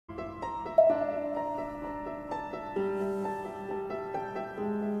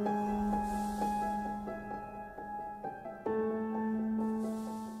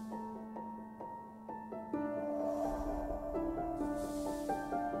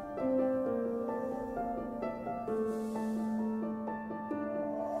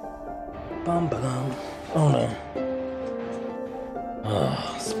Oh no.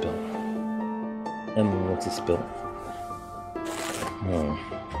 Ah, spill. Lemon water spill. Oh.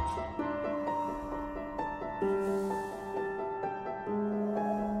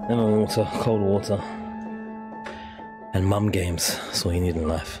 Lemon water, cold water, and mum games. That's all you need in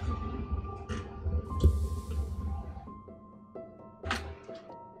life.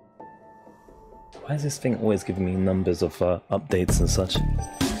 Why is this thing always giving me numbers of updates and such?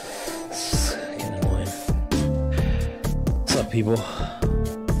 It's getting annoying. What's up, people?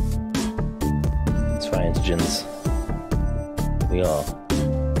 It's Finnish. We are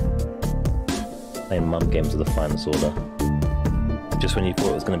playing mum games of the finest order. Just when you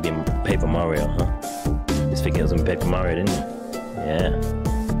thought it was going to be Paper Mario, huh? You was thinking it was going to be Paper Mario, didn't you? Yeah.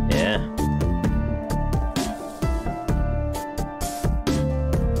 Yeah.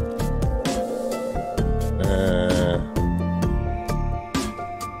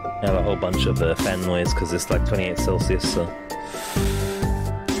 I have a whole bunch of fan noise because it's like 28 Celsius, so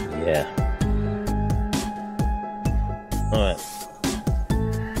yeah. Alright.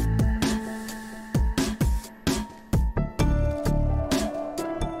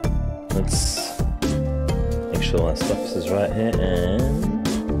 Let's make sure our stuff is right here and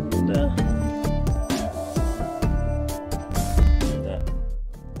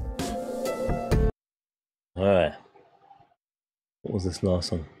alright. What was this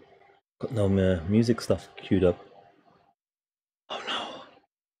last one? Got no music stuff queued up. Oh no.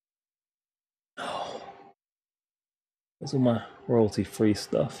 No. Where's all my royalty free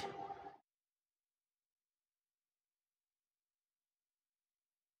stuff?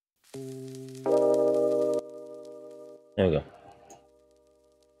 There we go.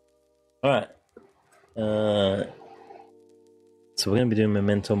 Alright. So we're going to be doing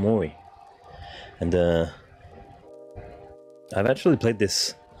Memento Mori. And I've actually played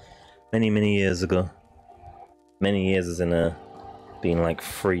this many years ago. Many years as in being like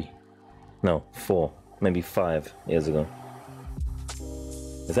 4, maybe 5 years ago.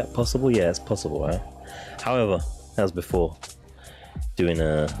 Is that possible? Yeah, it's possible, right? However, that was before doing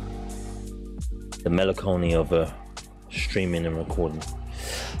the melancholy of streaming and recording.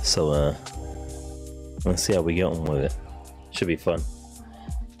 So let's see how we get on with it. Should be fun.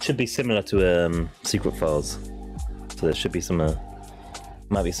 Should be similar to Secret Files. So there should be some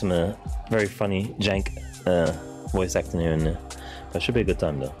might be some very funny jank voice acting here and there. But it should be a good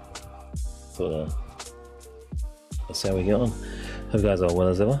time though. So let's see how we get on. Hope you guys are well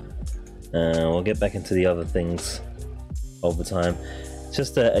as ever. We'll get back into the other things over time.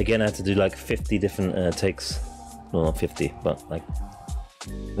 Just again, I had to do like 50 different takes. Well, not 50, but like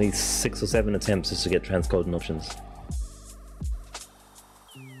at least 6 or 7 attempts just to get transcoding options.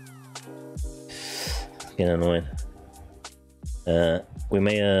 It's getting annoying. We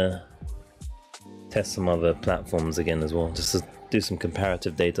may test some other platforms again as well, just to do some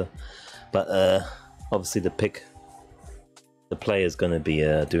comparative data. But obviously the play is going to be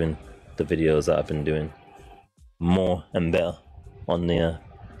doing the videos that I've been doing more and better on the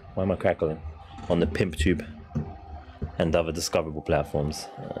why am I crackling? On the PimpTube and other discoverable platforms.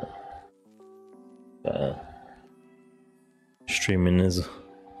 Streaming is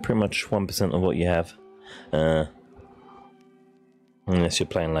pretty much 1% of what you have. Unless you're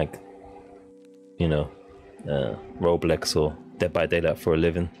playing like, you know, Roblox or Dead by Daylight for a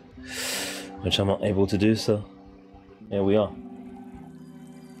living, which I'm not able to do, so here we are.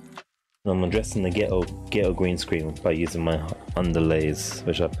 I'm addressing the ghetto green screen by using my underlays,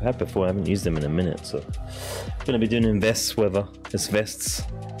 which I've had before. I haven't used them in a minute, so I'm gonna be doing in vest weather. It's vest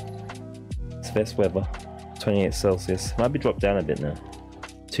weather, 28 Celsius. Might be dropped down a bit now.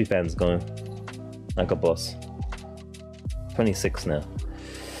 2 fans going, like a boss. 26 now.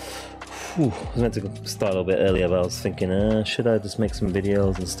 Whew, I was meant to start a little bit earlier, but I was thinking, should I just make some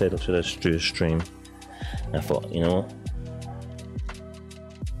videos instead, or should I just do a stream? And I thought, you know what?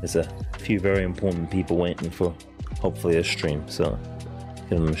 There's a few very important people waiting for hopefully a stream, so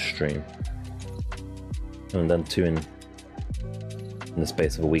give them a stream. I haven't done 2 in the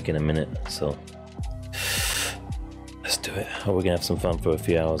space of a week and a minute, so let's do it. Oh, we're gonna have some fun for a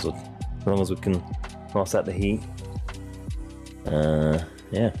few hours, as long as we can last out the heat.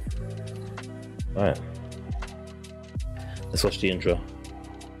 Yeah. Alright. Let's watch the intro.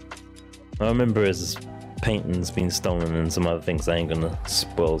 I remember his painting's been stolen and some other things I ain't gonna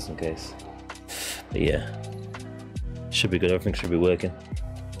spoil in case. But yeah. Should be good, everything should be working.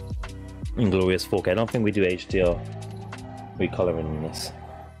 In glorious 4K. I don't think we do HDR recoloring in this.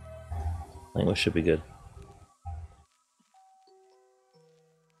 I think we should be good.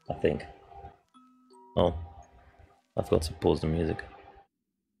 I think. Oh. I forgot to pause the music.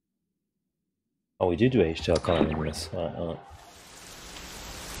 Oh, we do HDR coloring in this. Alright.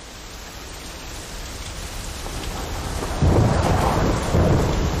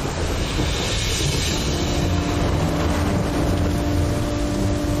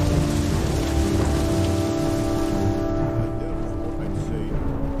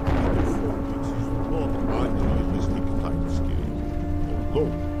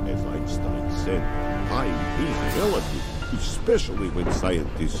 Especially when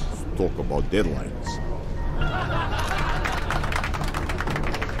scientists talk about deadlines.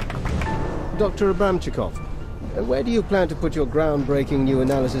 Dr. Abramchikov, where do you plan to put your groundbreaking new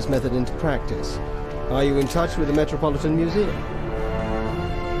analysis method into practice? Are you in touch with the Metropolitan Museum?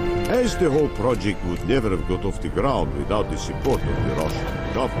 As the whole project would never have got off the ground without the support of the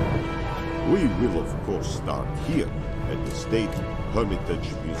Russian government, we will of course start here at the State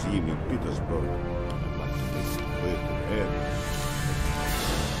Hermitage Museum in Petersburg. I'd like to make it clear to everyone.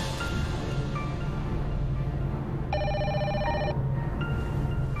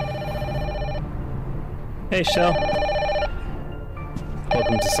 Hey, Shell.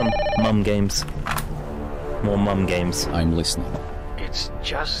 Welcome to some mum games. More mum games. I'm listening. It's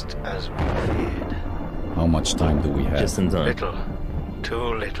just as we feared. How much time do we have? Just in time. Little.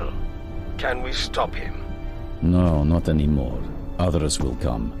 Too little. Can we stop him? No, not anymore. Others will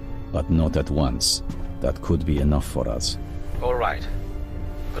come, but not at once. That could be enough for us. All right.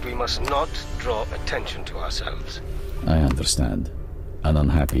 But we must not draw attention to ourselves. I understand. An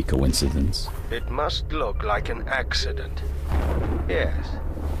unhappy coincidence? It must look like an accident. Yes.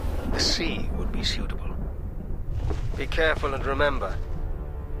 The sea would be suitable. Be careful and remember,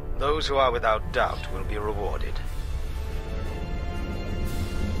 those who are without doubt will be rewarded.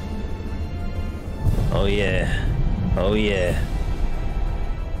 Oh yeah. Oh yeah.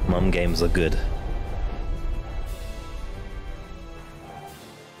 Mum games are good.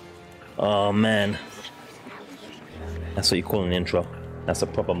 Oh man. That's what you call an intro. That's a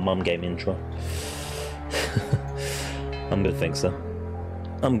proper mum game intro. I'm good, thanks so.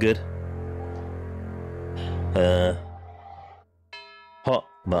 I'm good. Hot,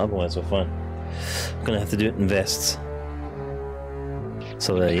 but otherwise we're fine. I'm gonna have to do it in vests.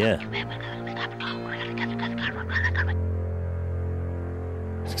 So yeah.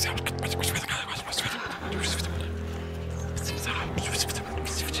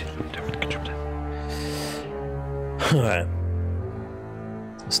 Alright.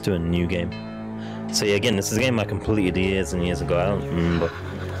 Let's do a new game. So yeah, again, this is a game I completed years and years ago. I don't remember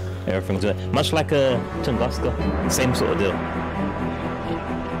everything to it. Much like a Tunguska, same sort of deal.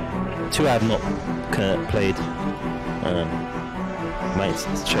 2 I have not played. Might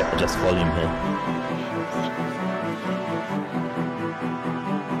check adjust volume here.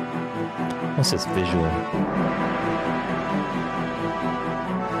 What's this visual?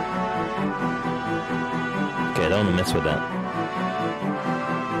 Okay, I don't want to mess with that.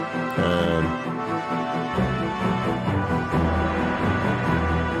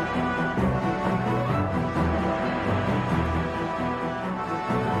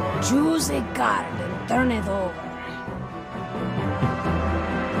 Choose a card and turn it over.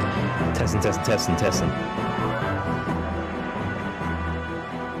 Testing.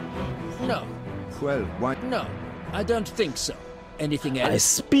 No. Well, why? No, I don't think so. Anything else? I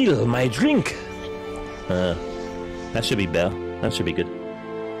spill my drink! That should be better. That should be good.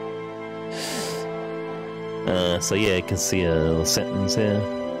 So yeah, you can see a little sentence here.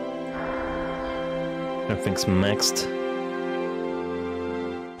 Everything's maxed.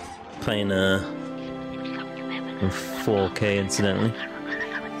 Playing in 4K incidentally.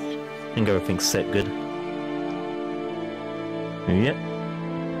 I think everything's set good. Yep.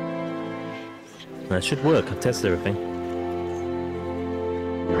 That should work. I've tested everything.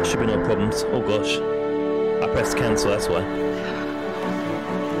 Should be no problems. Oh gosh. I pressed cancel, that's why.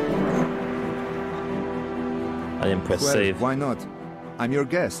 I didn't press save. Why not? I'm your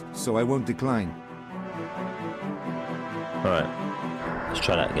guest, so I won't decline. Alright. Let's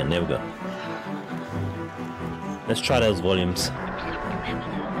try that again. There we go. Let's try those volumes.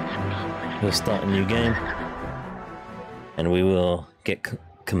 We'll start a new game. And we will get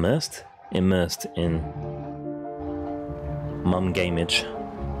immersed in mum gameage.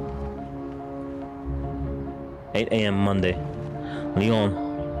 8 AM Monday. Lyon,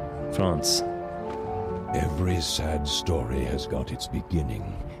 France. Every sad story has got its beginning,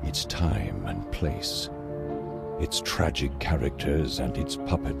 its time and place, its tragic characters and its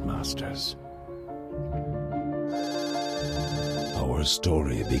puppet masters. Our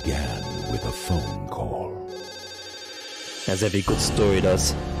story began with a phone call. As every good story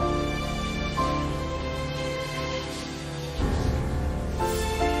does.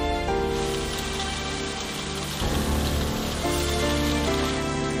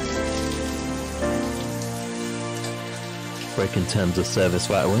 breaking terms of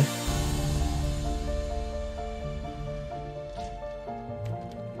service right away.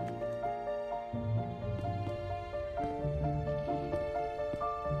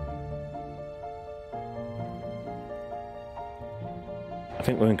 I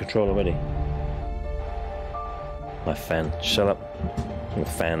think we're in control already. My fan, shut up. Your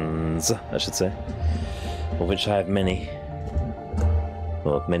fans, I should say. Of which I have many.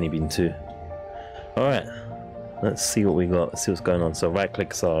 Well, many being two. Alright, let's see what we got. Let's see what's going on. So right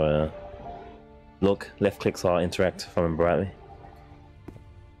clicks are look, left clicks are interact, if I remember rightly.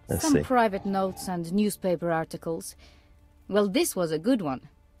 Let's Some see. private notes and newspaper articles. Well, this was a good one.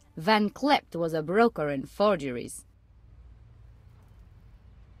 Van Klept was a broker in forgeries.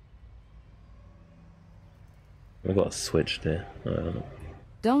 We've got a switch there. I don't know.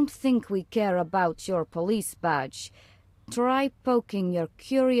 Don't think we care about your police badge. Try poking your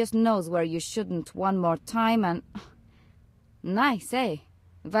curious nose where you shouldn't one more time and... Nice, eh?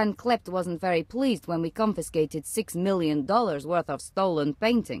 Van Klept wasn't very pleased when we confiscated $6 million worth of stolen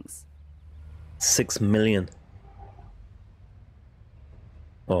paintings. 6 million.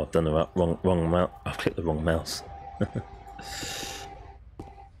 Oh, I've done the wrong mouse. I've clicked the wrong mouse.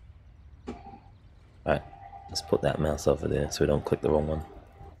 Alright, let's put that mouse over there so we don't click the wrong one.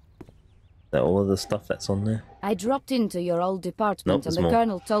 Is that all of the stuff that's on there? I dropped into your old department Nope, and there's the more.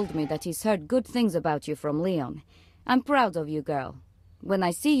 colonel told me that he's heard good things about you from Lyon. I'm proud of you, girl. When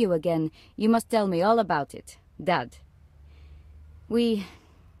I see you again, you must tell me all about it, Dad. We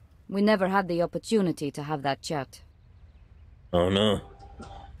never had the opportunity to have that chat. Oh no.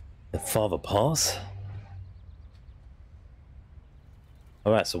 Did Father pass?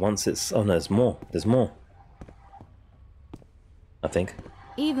 Alright, so once it's... Oh no, there's more. There's more. I think.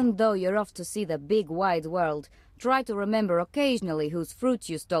 Even though you're off to see the big wide world, try to remember occasionally whose fruit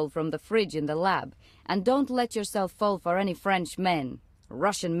you stole from the fridge in the lab, and don't let yourself fall for any French men.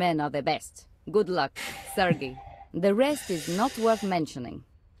 Russian men are the best. Good luck, Sergei. The rest is not worth mentioning.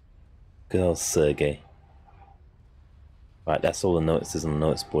 Good old Sergey. Right, that's all the notices on the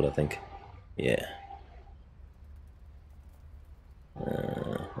notice board, I think. Yeah.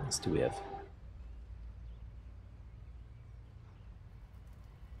 What else do we have?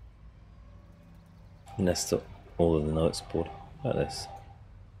 And that's all of the notice board. Like this.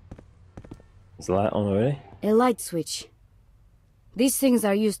 Is the light on already? A light switch. These things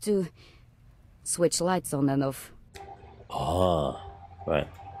are used to switch lights on and off. Ah, right.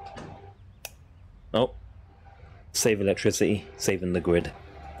 Oh. Save electricity, saving the grid.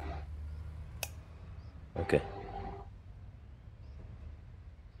 Okay.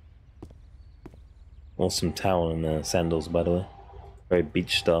 Awesome towel and sandals, by the way. Very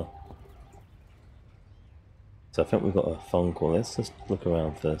beach style. So I think we've got a phone call. Let's just look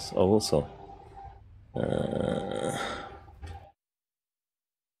around first. Oh, also.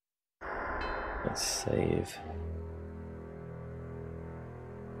 Let's save.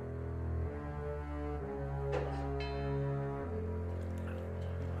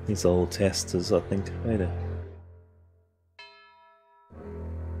 These old testers, I think. Right there.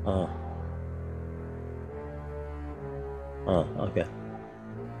 Ah. Ah, okay.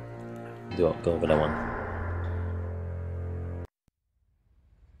 Go over that one.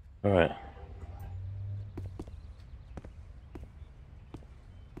 Alright.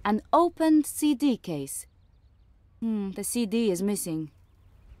 An opened CD case. The CD is missing.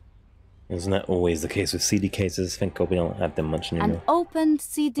 Isn't that always the case with CD cases? I think we don't have them much anymore. An opened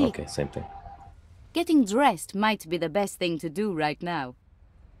CD. Okay, same thing. Getting dressed might be the best thing to do right now.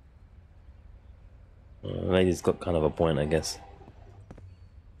 Lady's got kind of a point, I guess.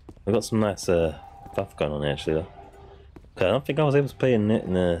 We've got some nice stuff going on actually, though. Okay, I don't think I was able to play in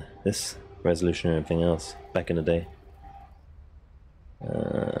this resolution or anything else back in the day.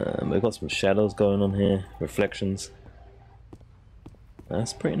 We've got some shadows going on here, reflections.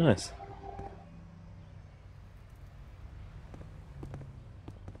 That's pretty nice.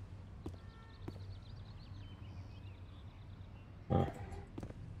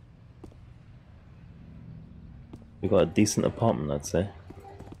 We got a decent apartment, I'd say.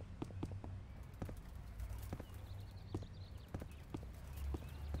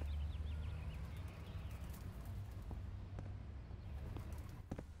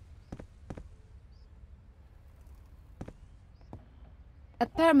 A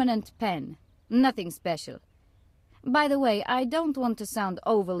permanent pen. Nothing special. By the way, I don't want to sound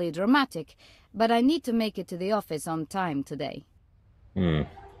overly dramatic, but I need to make it to the office on time today.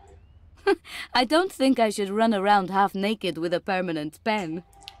 I don't think I should run around half naked with a permanent pen.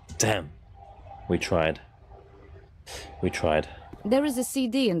 Damn. We tried. We tried. There is a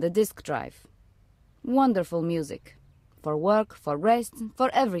CD in the disk drive. Wonderful music. For work, for rest, for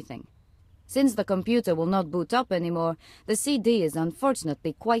everything. Since the computer will not boot up anymore, the CD is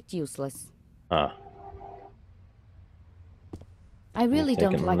unfortunately quite useless. Ah. I really We'll take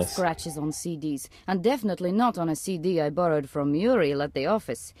don't it like unless- scratches on CDs, and definitely not on a CD I borrowed from Muriel at the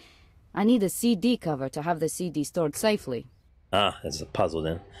office. I need a CD cover to have the CD stored safely. Ah, there's a puzzle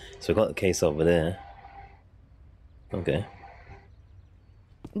then. So we've got the case over there. Okay.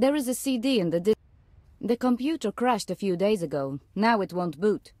 There is a CD in the The computer crashed a few days ago. Now it won't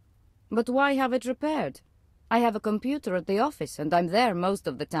boot. But why have it repaired? I have a computer at the office, and I'm there most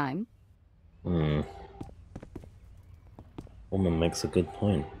of the time. Woman makes a good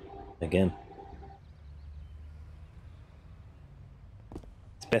point. Again.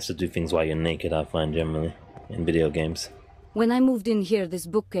 It's best to do things while you're naked, I find, generally, in video games. When I moved in here, this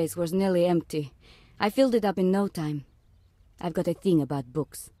bookcase was nearly empty. I filled it up in no time. I've got a thing about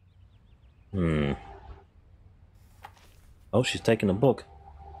books. Oh, she's taking a book.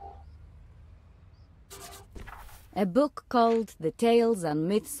 A book called The Tales and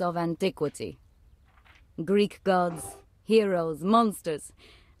Myths of Antiquity. Greek gods, heroes, monsters.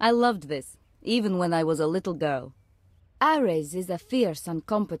 I loved this, even when I was a little girl. Ares is a fierce and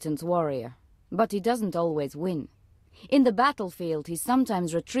competent warrior, but he doesn't always win. In the battlefield, he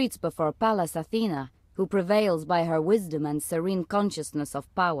sometimes retreats before Pallas Athena, who prevails by her wisdom and serene consciousness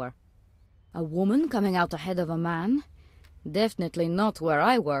of power. A woman coming out ahead of a man? Definitely not where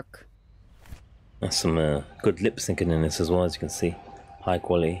I work. There's some good lip syncing in this as well, as you can see. High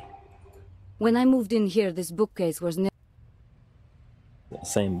quality. When I moved in here, this bookcase was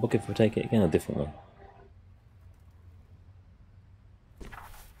Same book if we take it again, a different one.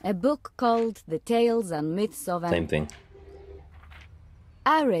 a book called The Tales and Myths of Same thing.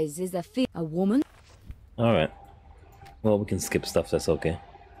 Ares is a woman? Alright. Well, we can skip stuff, that's okay.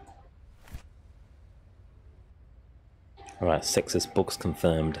 Alright, sexist books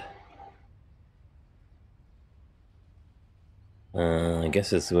confirmed. I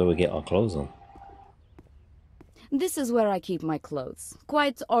guess this is where we get our clothes on. This is where I keep my clothes.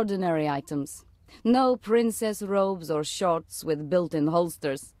 Quite ordinary items. No princess robes or shorts with built-in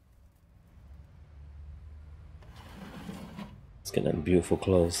holsters. Let's get them beautiful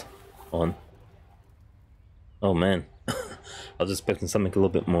clothes on. Oh man. I was expecting something a little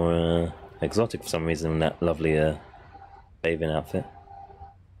bit more exotic for some reason in that lovely bathing outfit.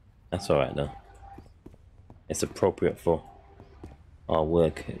 That's alright though. It's appropriate for our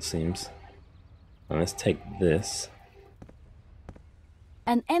work, it seems. And let's take this.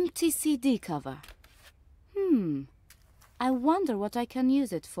 An empty CD cover. I wonder what I can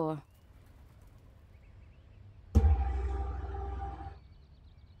use it for.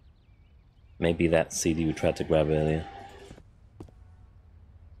 Maybe that CD we tried to grab earlier.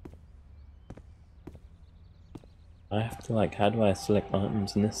 I have to how do I select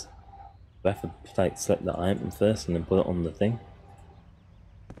items in this? Do I have to select the item first and then put it on the thing?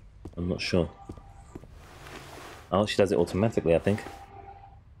 I'm not sure. Oh, she does it automatically, I think.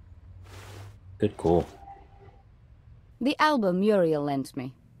 Good call. The album Muriel lent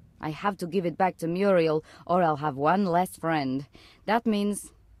me. I have to give it back to Muriel, or I'll have one less friend. That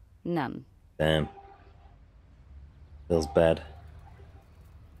means none. Damn. Feels bad.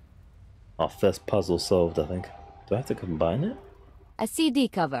 Our first puzzle solved, I think. Do I have to combine it? A CD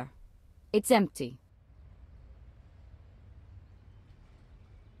cover. It's empty.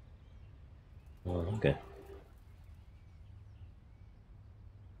 Oh, okay.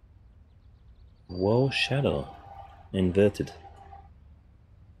 Whoa, shadow. Inverted.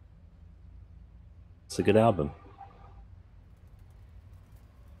 It's a good album.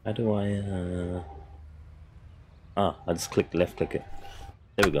 How do I, I just left click it.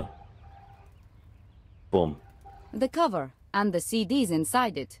 There we go. Boom. The cover and the CDs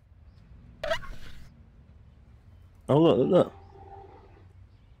inside it. Oh, look.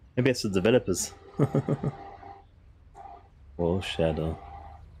 Maybe it's the developers. Whoa, shadow.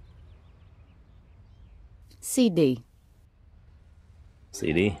 CD.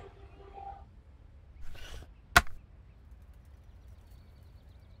 CD.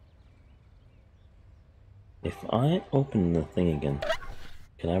 If I open the thing again,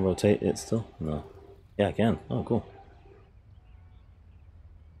 can I rotate it still? No. Yeah, I can. Oh, cool.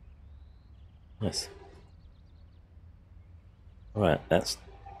 Nice. Alright, that's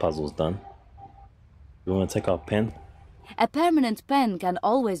puzzle's done. You want to take our pen? A permanent pen can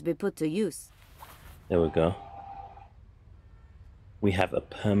always be put to use. There we go. We have a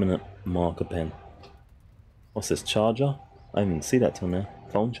permanent marker pen. What's this, charger? I didn't even see that till now.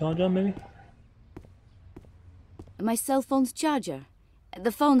 Phone charger, maybe? My cell phone's charger.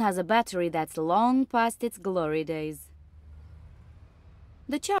 The phone has a battery that's long past its glory days.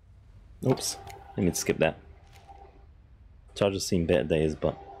 Oops. Let me skip that. Charger's seen better days,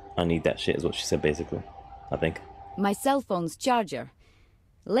 but I need that shit is what she said basically. I think. My cell phone's charger.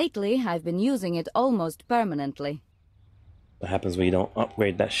 Lately, I've been using it almost permanently. What happens when you don't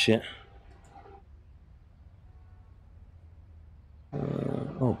upgrade that shit?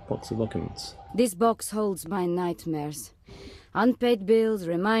 Oh, box of documents. This box holds my nightmares. Unpaid bills,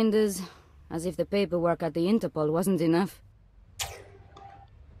 reminders, as if the paperwork at the Interpol wasn't enough.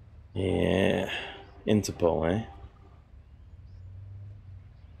 Yeah, Interpol, eh?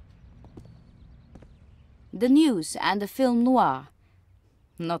 The news and the film noir.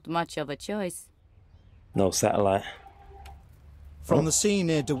 Not much of a choice. No satellite. From the scene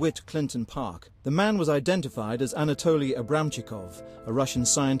near DeWitt Clinton Park, the man was identified as Anatoly Abramchikov, a Russian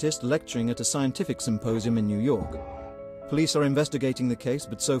scientist lecturing at a scientific symposium in New York. Police are investigating the case,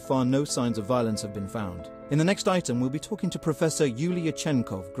 but so far no signs of violence have been found. In the next item, we'll be talking to Professor Yulia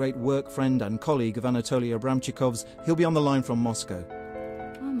Chenkov, great work friend and colleague of Anatoly Abramchikov's. He'll be on the line from Moscow.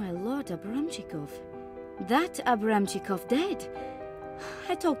 Oh my lord, Abramchikov. That Abramchikov dead.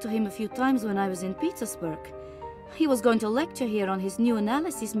 I talked to him a few times when I was in Petersburg. He was going to lecture here on his new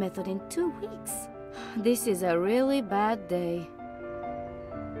analysis method in 2 weeks. This is a really bad day.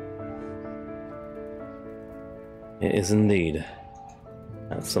 It is indeed.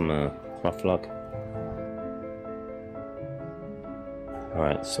 That's some rough luck.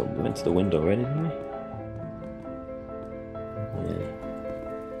 Alright, so we went to the window already, didn't we? Yeah.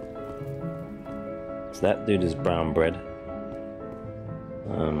 So that dude is brown bread.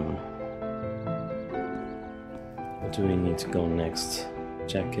 Where do we need to go next?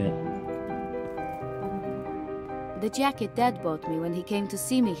 Jacket? The jacket Dad bought me when he came to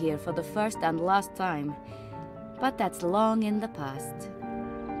see me here for the first and last time. But that's long in the past.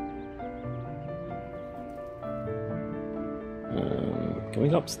 Can we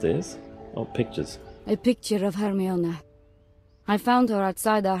go upstairs? Oh, pictures. A picture of Hermione. I found her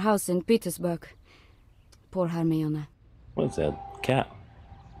outside our house in Petersburg. Poor Hermione. What's that? Cat?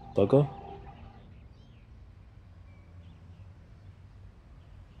 Doggo?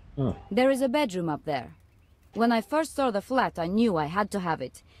 Oh. There is a bedroom up there. When I first saw the flat, I knew I had to have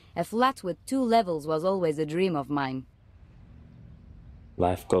it. A flat with 2 levels was always a dream of mine.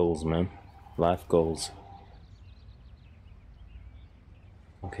 Life goals, man. Life goals.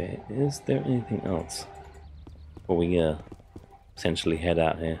 Okay, is there anything else? Before we essentially head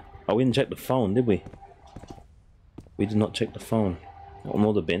out here. Oh, we didn't check the phone, did we? We did not check the phone.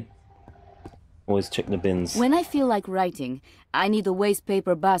 Nor the bin. Always check the bins. When I feel like writing, I need a waste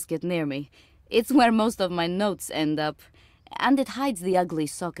paper basket near me. It's where most of my notes end up. And it hides the ugly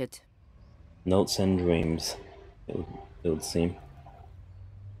socket. Notes and dreams, it would seem.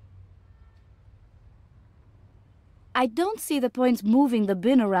 I don't see the point moving the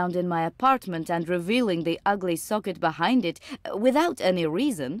bin around in my apartment and revealing the ugly socket behind it without any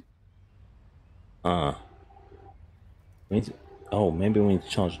reason. We need to, oh, maybe we need to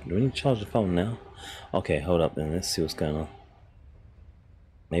charge. Do we need to charge the phone now? Okay, hold up then. Let's see what's going on.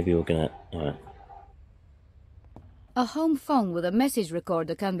 Maybe we're gonna. Alright. A home phone with a message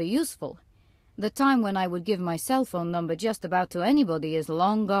recorder can be useful. The time when I would give my cell phone number just about to anybody is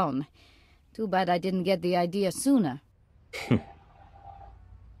long gone. Too bad I didn't get the idea sooner.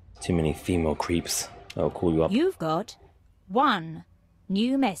 Too many female creeps. I'll call you up. You've got 1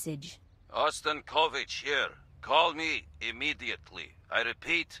 new message. Ostankovich here. Call me immediately. I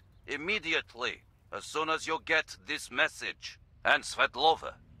repeat, immediately. As soon as you get this message. And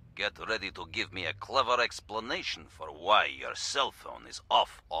Svetlova, get ready to give me a clever explanation for why your cell phone is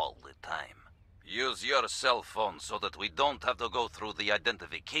off all the time. Use your cell phone so that we don't have to go through the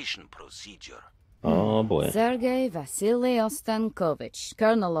identification procedure. Oh boy. Sergei Vasily Ostankovich,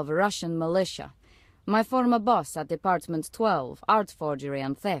 colonel of Russian militia. My former boss at Department 12, art forgery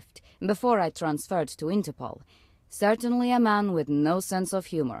and theft, before I transferred to Interpol. Certainly a man with no sense of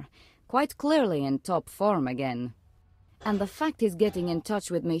humor. Quite clearly in top form again. And the fact he's getting in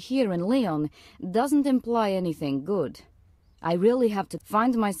touch with me here in Lyon doesn't imply anything good. I really have to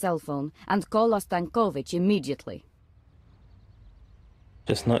find my cell phone and call Ostankovich immediately.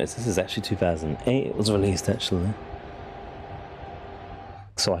 Just noticed this is actually 2008 it was released actually.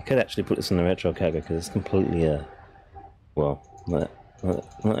 So I could actually put this in the retro category because it's completely well, not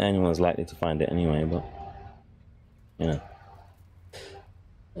anyone's likely to find it anyway, but yeah.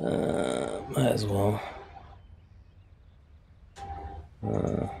 Might as well.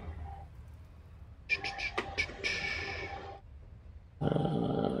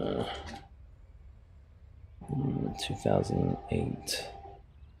 2008.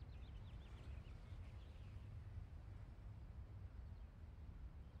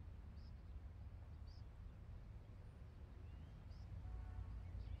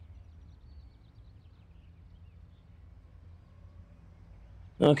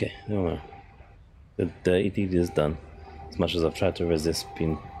 Okay, no more. The dirty deed is done. As much as I've tried to resist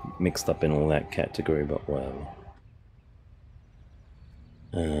being mixed up in all that category, but whatever.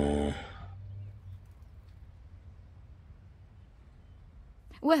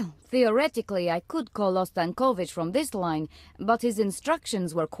 Well, theoretically I could call Ostankovich from this line, but his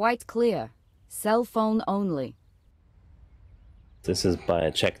instructions were quite clear. Cell phone only. This is by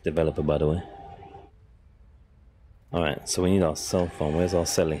a Czech developer, by the way. Alright, so we need our cell phone. Where's our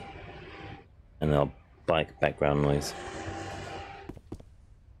celly? And our bike background noise.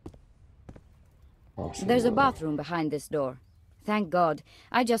 There's a bathroom behind this door. Thank God.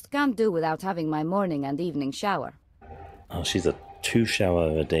 I just can't do without having my morning and evening shower. Oh, she's a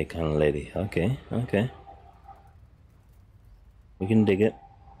 2-shower a day kind of lady. Okay, okay. We can dig it.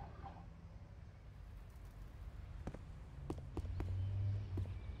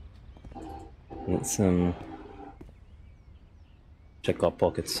 Let's check our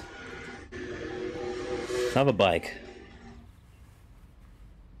pockets. Have a bike.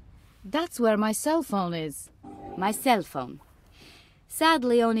 That's where my cell phone is. My cell phone.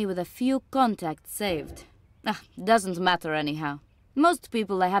 Sadly, only with a few contacts saved. Doesn't matter anyhow. Most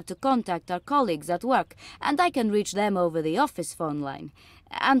people I have to contact are colleagues at work, and I can reach them over the office phone line.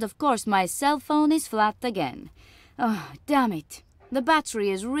 And of course my cell phone is flat again. Oh, damn it. The battery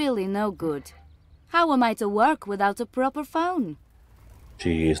is really no good. How am I to work without a proper phone?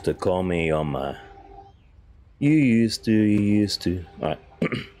 She used to call me on my... You used to. Alright.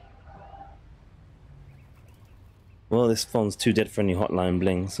 Well, this phone's too dead for any hotline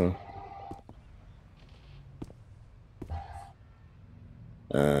bling, so...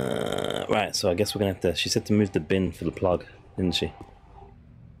 right, so I guess we're gonna have to... She said to move the bin for the plug, didn't she?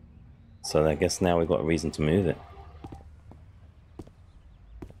 So I guess now we've got a reason to move it.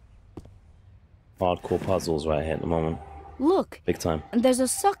 Hardcore puzzles right here at the moment. Look! Big time. There's a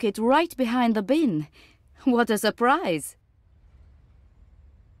socket right behind the bin. What a surprise!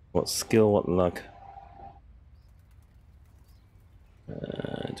 What skill, what luck.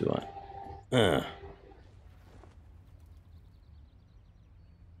 Do I?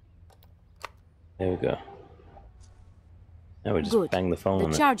 There we go. Now we just Good. bang the phone on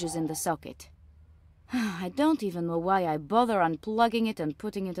The it. charge is in the socket. I don't even know why I bother unplugging it and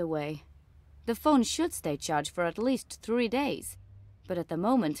putting it away. The phone should stay charged for at least 3 days. But at the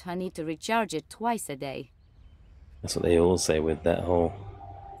moment, I need to recharge it twice a day. That's what they all say with that whole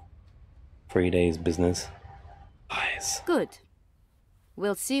 3 days business. Nice. Good.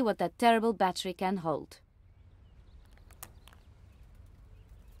 We'll see what that terrible battery can hold.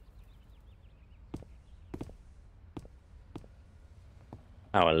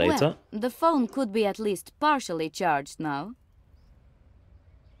 Hour later. Well, the phone could be at least partially charged now.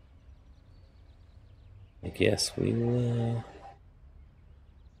 I guess we will...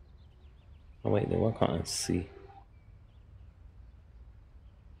 Oh wait, why can't I see?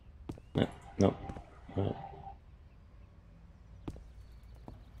 No, nope. Right.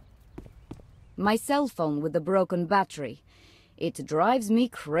 My cell phone with the broken battery. It drives me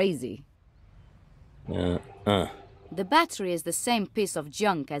crazy. The battery is the same piece of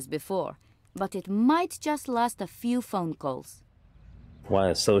junk as before, but it might just last a few phone calls. Why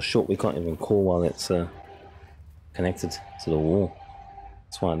it's so short we can't even call while it's connected to the wall.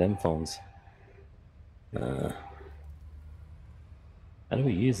 It's one of them phones. How do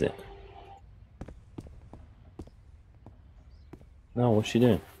we use it? No, what's she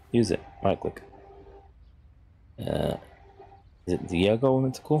doing? Use it. Right click. Is it Diego I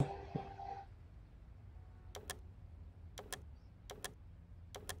meant to call?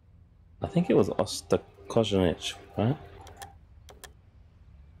 I think it was Ostankovich, right?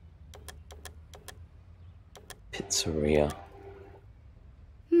 Pizzeria.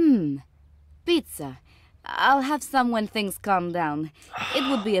 Pizza. I'll have some when things calm down. It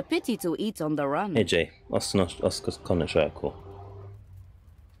would be a pity to eat on the run. Hey Jay, Ostankovich, cool.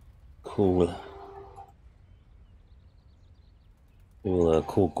 Cool. We'll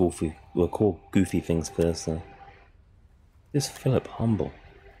call goofy things first. Is Philip humble?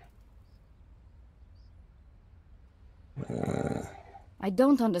 I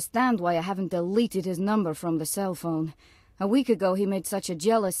don't understand why I haven't deleted his number from the cell phone. A week ago he made such a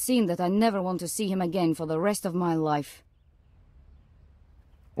jealous scene that I never want to see him again for the rest of my life.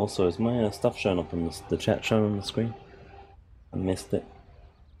 Also, is my stuff showing up on the chat showing on the screen? I missed it.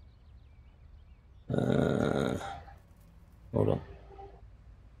 Hold on.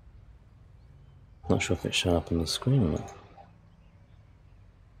 Not sure if it's showing up on the screen or not.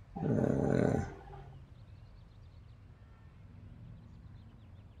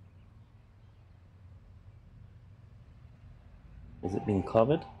 Has it been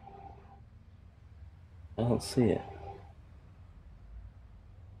covered? I don't see it.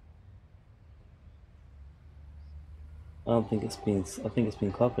 I don't think it's been. I think it's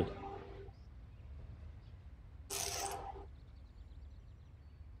been covered.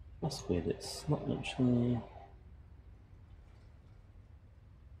 That's weird. It's not actually.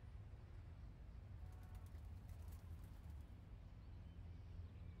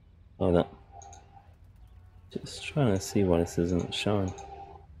 Oh, that. Just trying to see why this isn't showing.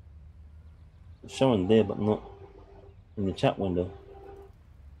 It's showing there, but not in the chat window.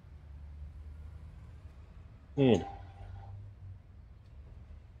 Weird.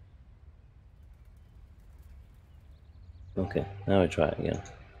 Okay, now we try it again.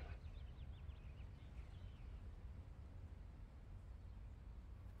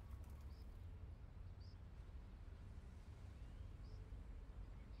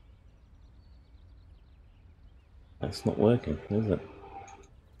 That's not working, is it?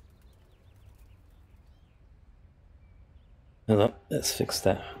 Hold up, let's fix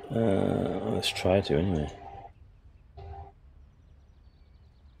that. Let's try to anyway.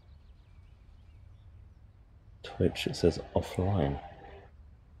 Twitch, it says offline.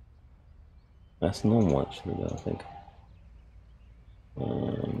 That's normal actually though, I think.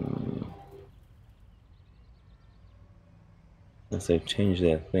 Unless they've changed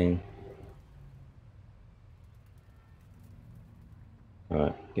their thing.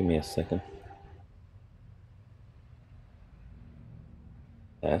 Alright, give me a second.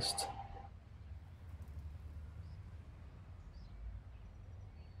 Test.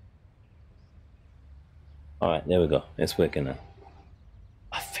 Alright, there we go. It's working now.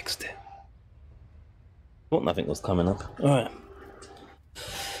 I fixed it. Thought nothing was coming up. Alright.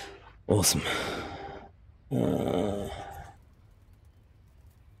 Awesome.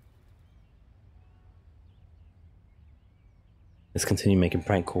 Let's continue making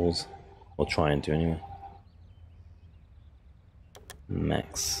prank calls. Or trying to anyway.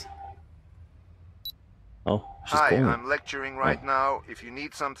 Max. Oh, she's Hi, calling. I'm lecturing right now. If you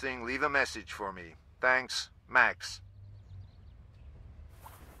need something, leave a message for me. Thanks, Max.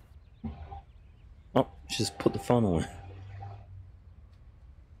 Oh, she just put the phone away.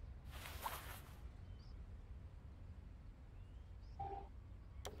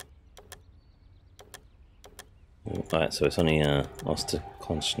 Alright, so it's only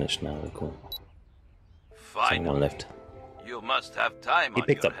Ostankovich now, we call. Someone left. You must have time He on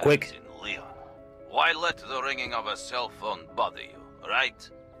picked your up quick. hands in Lyon. Why let the ringing of a cell phone bother you, right?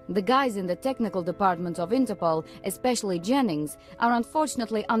 The guys in the technical department of Interpol, especially Jennings, are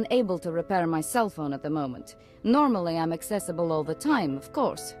unfortunately unable to repair my cell phone at the moment. Normally I'm accessible all the time, of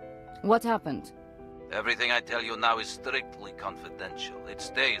course. What happened? Everything I tell you now is strictly confidential. It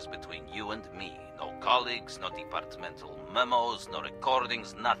stays between you and me. No colleagues, no departmental memos, no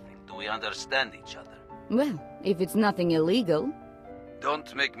recordings, nothing. Do we understand each other? Well, if it's nothing illegal.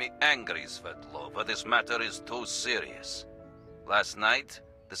 Don't make me angry, Svetlova. This matter is too serious. Last night,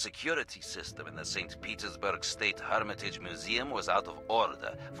 the security system in the St. Petersburg State Hermitage Museum was out of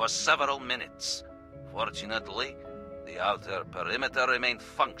order for several minutes. Fortunately, the outer perimeter remained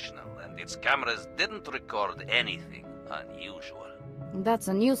functional and its cameras didn't record anything unusual. That's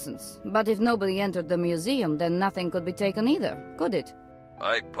a nuisance. But if nobody entered the museum, then nothing could be taken either, could it?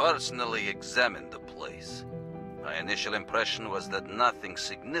 I personally examined the place. My initial impression was that nothing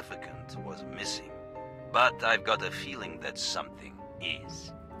significant was missing. But I've got a feeling that something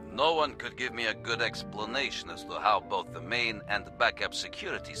is. No one could give me a good explanation as to how both the main and backup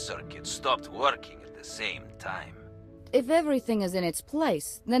security circuits stopped working at the same time. If everything is in its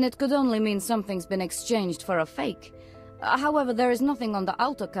place, then it could only mean something's been exchanged for a fake. However, there is nothing on the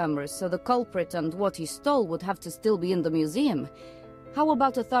auto cameras, so the culprit and what he stole would have to still be in the museum. How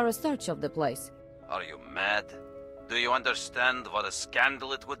about a thorough search of the place? Are you mad? Do you understand what a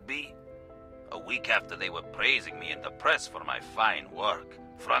scandal it would be? A week after they were praising me in the press for my fine work,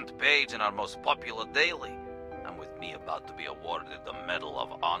 front page in our most popular daily, and with me about to be awarded the Medal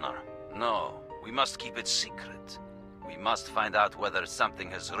of Honor. No, we must keep it secret. We must find out whether something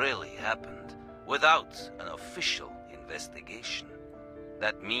has really happened, without an official investigation.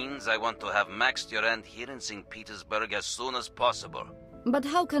 That means I want to have Max Durand here in St. Petersburg as soon as possible. But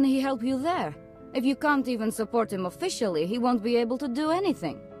how can he help you there? If you can't even support him officially, he won't be able to do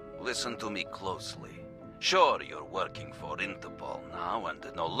anything. Listen to me closely. Sure, you're working for Interpol now and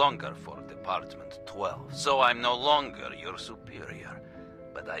no longer for Department 12, so I'm no longer your superior.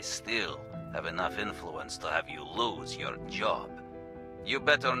 But I still have enough influence to have you lose your job. You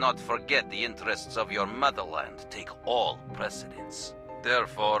better not forget the interests of your motherland take all precedence.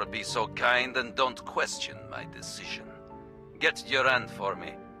 Therefore, be so kind and don't question my decision. Get Durand for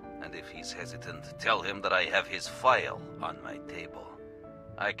me. And if he's hesitant, tell him that I have his file on my table.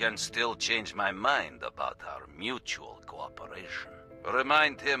 I can still change my mind about our mutual cooperation.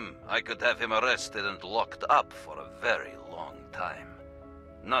 Remind him I could have him arrested and locked up for a very long time.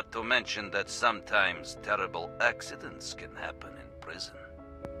 Not to mention that sometimes terrible accidents can happen in prison.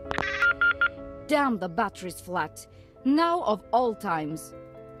 Damn, the battery's flat. Now of all times.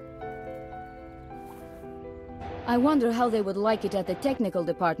 I wonder how they would like it at the technical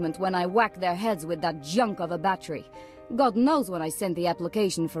department when I whack their heads with that junk of a battery. God knows when I sent the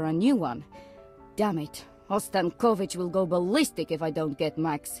application for a new one. Damn it, Ostankovich will go ballistic if I don't get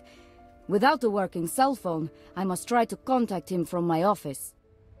Max. Without a working cell phone, I must try to contact him from my office.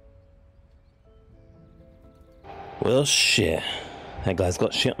 Well, shit. That guy's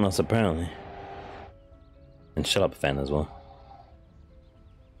got shit on us, apparently. And shut up, fan, as well.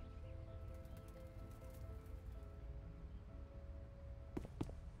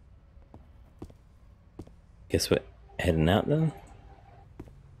 Guess we're heading out then?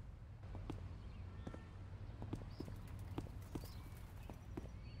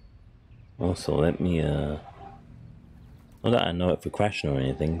 Also, let me, not that I know if we're crashing or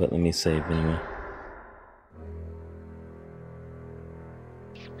anything, but let me save anyway.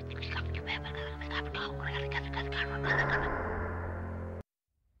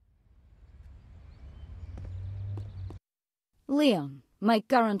 Lyon, my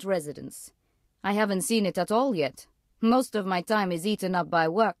current residence. I haven't seen it at all yet. Most of my time is eaten up by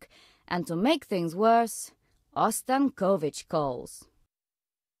work, and to make things worse, Ostankovich calls.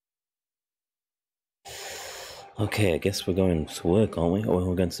 Okay, I guess we're going to work, aren't we? Or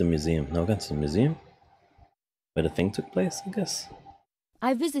we're going to the museum. No, we're going to the museum? Where the thing took place, I guess?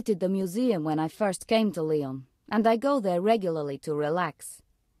 I visited the museum when I first came to Lyon, and I go there regularly to relax.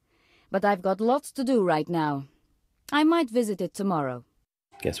 But I've got lots to do right now. I might visit it tomorrow.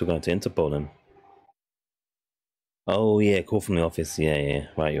 Guess we're going to Interpol then. Oh yeah, call from the office. Yeah.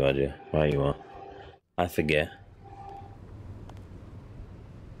 Right you are, Joe. Right you are. I forget.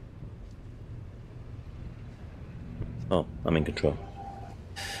 Oh, I'm in control.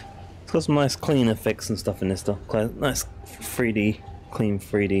 It's got some nice clean effects and stuff in this stuff. Nice 3D, clean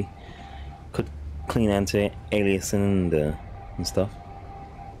 3D. Clean anti-aliasing and stuff.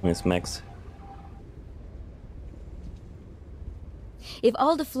 And it's Max. If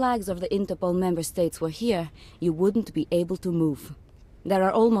all the flags of the Interpol member states were here, you wouldn't be able to move. There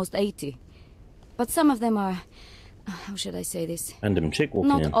are almost 80. But some of them are... how should I say this? Random chick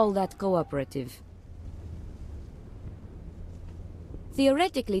walking in. Not all that cooperative.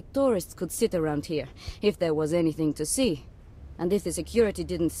 Theoretically, tourists could sit around here, if there was anything to see. And if the security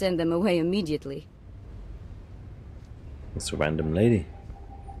didn't send them away immediately. It's a random lady.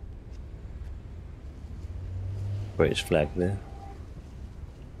 British flag there.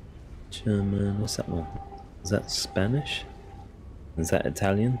 German, what's that one? Is that Spanish? Is that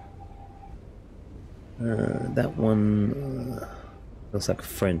Italian? That one looks like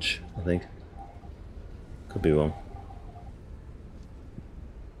French, I think. Could be wrong.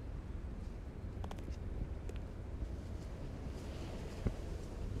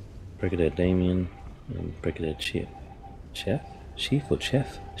 Brigadier Damien and Brigadier Chef? Chief or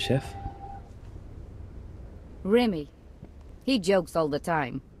Chef? Chef? Remy. He jokes all the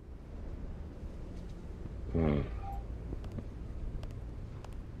time.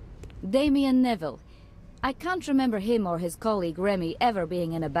 Damien Neville. I can't remember him or his colleague Remy ever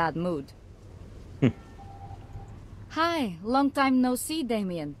being in a bad mood. Hi, long time no see,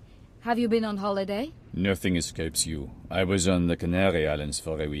 Damien. Have you been on holiday? Nothing escapes you. I was on the Canary Islands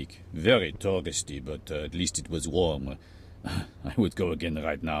for a week. Very touristy, but at least it was warm. I would go again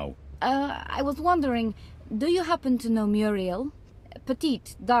right now. I was wondering, do you happen to know Muriel?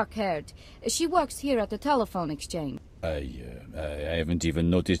 Petite, dark-haired. She works here at the telephone exchange. I haven't even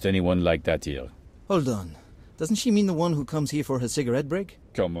noticed anyone like that here. Hold on. Doesn't she mean the one who comes here for her cigarette break?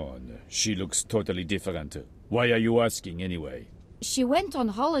 Come on, she looks totally different. Why are you asking anyway? She went on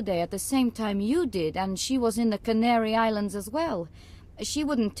holiday at the same time you did, and she was in the Canary Islands as well. She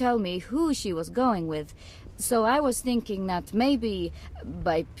wouldn't tell me who she was going with, so I was thinking that maybe,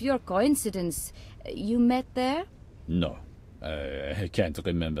 by pure coincidence, you met there? No. I can't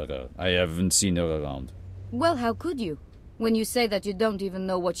remember her. I haven't seen her around. Well, how could you? When you say that you don't even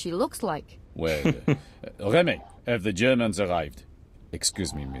know what she looks like. Well, Remy, have the Germans arrived?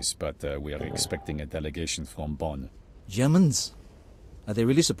 Excuse me, miss, but we are expecting a delegation from Bonn. Germans? Are they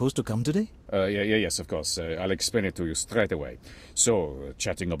really supposed to come today? Yes, of course. I'll explain it to you straight away. So,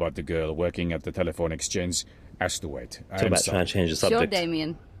 chatting about the girl working at the telephone exchange has to wait. Talk about trying to change the subject. Sure,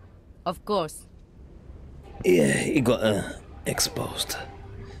 Damien. Of course. Yeah, you got exposed.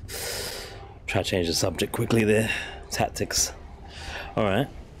 Try to change the subject quickly there. Tactics. Alright.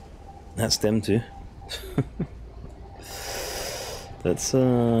 That's them too. Let's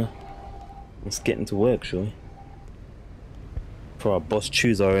get into work, shall we? Before our boss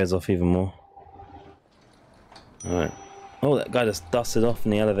chews our ears off even more. Alright. Oh, that guy just dusted off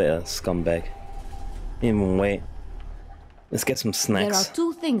in the elevator, scumbag. Didn't even wait. Let's get some snacks. There are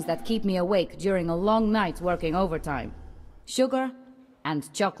two things that keep me awake during a long night working overtime. Sugar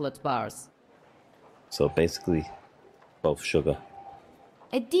and chocolate bars. So basically, both sugar.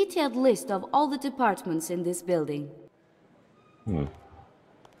 A detailed list of all the departments in this building.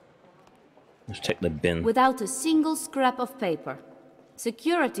 Let's check the bin. Without a single scrap of paper.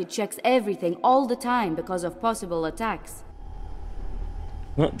 Security checks everything all the time because of possible attacks.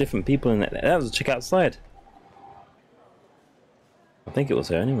 Not different people in that. That was a chick outside. I think it was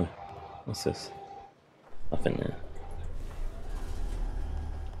her anyway. What's this? Nothing there.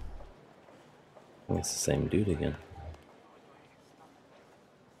 I think it's the same dude again.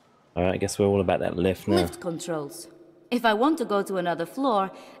 Alright, I guess we're all about that lift now. Lift controls. If I want to go to another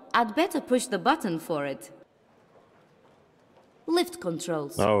floor, I'd better push the button for it. Lift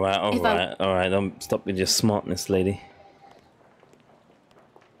controls. Alright. Don't stop with your smartness, lady.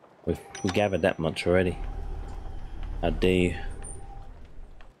 We gathered that much already. How dare you?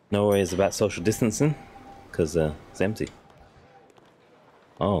 No worries about social distancing, because it's empty.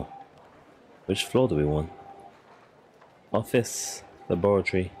 Oh. Which floor do we want? Office,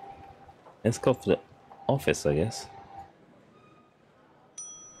 laboratory. Let's go for the office, I guess.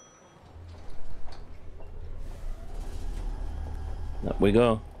 Up we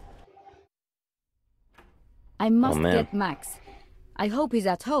go. I must get Max. I hope he's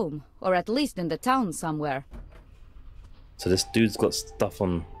at home, or at least in the town somewhere. So this dude's got stuff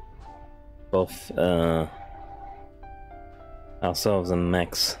on both ourselves and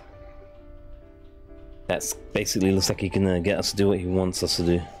Max. That's basically looks like he can get us to do what he wants us to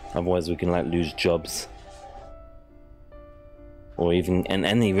do. Otherwise we can like lose jobs. Or even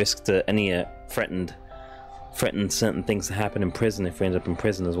any risk to any threatened certain things to happen in prison if we end up in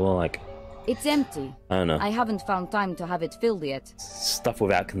prison as well, like. It's empty. I don't know. I haven't found time to have it filled yet. Stuff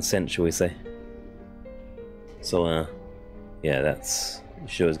without consent, shall we say. So yeah, that's, you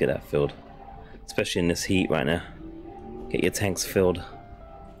should always get that filled. Especially in this heat right now. Get your tanks filled.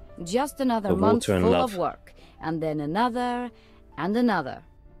 Just another month full of work. And then another, and another.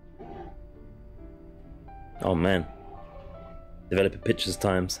 Oh man. Developer pictures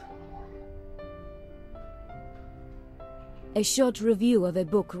times. A short review of a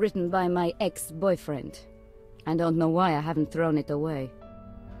book written by my ex-boyfriend. I don't know why I haven't thrown it away.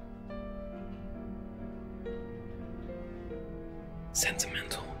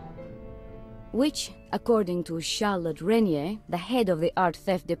 Sentimental. Which, according to Charlotte Renier, the head of the art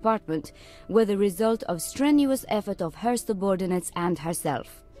theft department, were the result of strenuous effort of her subordinates and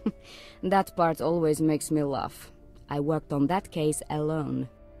herself. That part always makes me laugh. I worked on that case alone.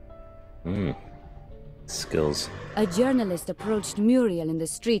 Skills. A journalist approached Muriel in the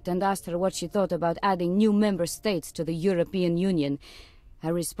street and asked her what she thought about adding new member states to the European Union.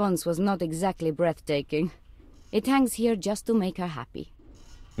 Her response was not exactly breathtaking. It hangs here just to make her happy.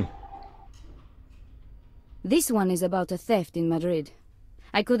 This one is about a theft in Madrid.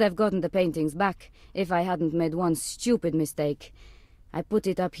 I could have gotten the paintings back if I hadn't made one stupid mistake. I put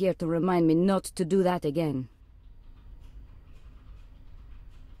it up here to remind me not to do that again.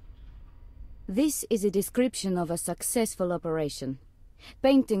 This is a description of a successful operation.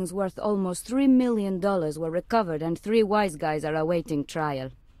 Paintings worth almost $3 million were recovered and 3 wise guys are awaiting trial.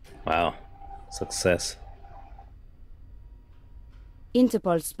 Wow. Success.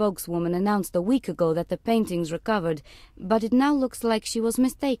 Interpol spokeswoman announced a week ago that the paintings recovered, but it now looks like she was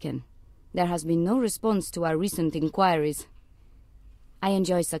mistaken. There has been no response to our recent inquiries. I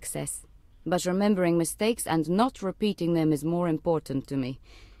enjoy success, but remembering mistakes and not repeating them is more important to me.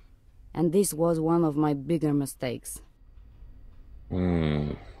 And this was one of my bigger mistakes.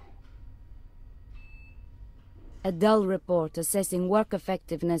 A dull report assessing work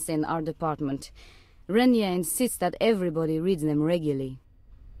effectiveness in our department. Renier insists that everybody reads them regularly.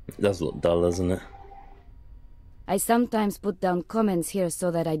 It does look dull, doesn't it? I sometimes put down comments here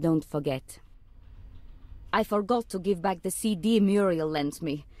so that I don't forget. I forgot to give back the CD Muriel lent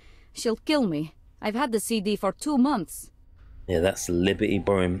me. She'll kill me. I've had the CD for 2 months. Yeah, that's liberty,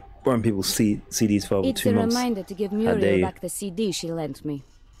 borrowing people's CDs for over 2 months. It's a reminder to give Muriel back the CD she lent me.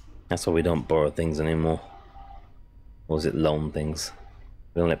 That's why we don't borrow things anymore. Or is it loan things?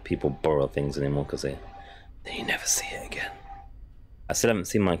 We don't let people borrow things anymore because then you never see it again. I still haven't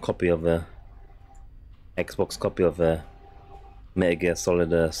seen my copy of Xbox copy of Mega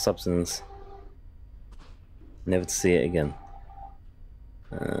solid substance. Never to see it again.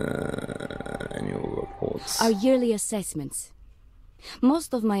 Annual reports. Our yearly assessments.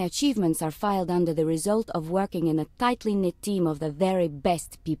 Most of my achievements are filed under the result of working in a tightly knit team of the very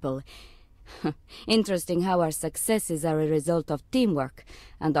best people. Interesting how our successes are a result of teamwork,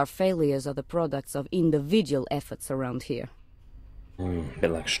 and our failures are the products of individual efforts around here. A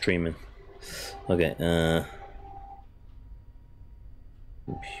bit like streaming. Okay,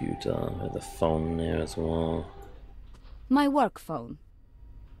 computer, the phone there as well. My work phone.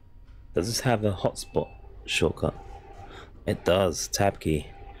 Does this have a hotspot shortcut? It does. Tab key.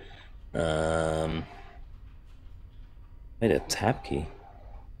 Wait, a tab key?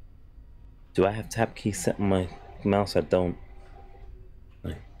 Do I have tab key set on my mouse? I don't.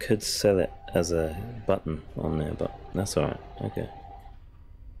 I could sell it as a button on there, but that's alright. Okay.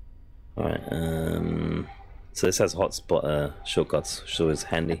 Alright, so this has hotspot shortcuts, which is always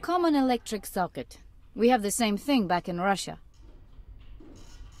handy. A common electric socket. We have the same thing back in Russia.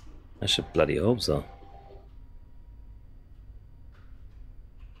 I should bloody hope so.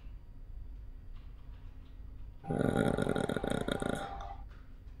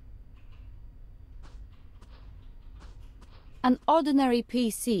 An ordinary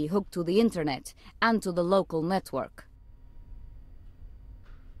PC hooked to the internet and to the local network.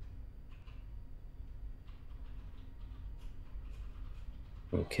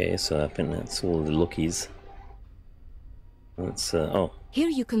 Okay, so I think that's all the lookies. Let's, oh. Here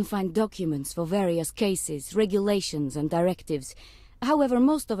you can find documents for various cases, regulations and directives. However,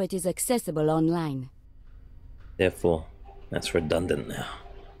 most of it is accessible online. Therefore, that's redundant now.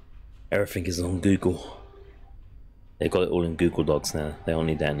 Everything is on Google. They got it all in Google Docs now. They don't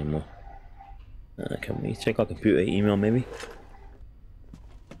need that anymore. Can we check our computer email maybe?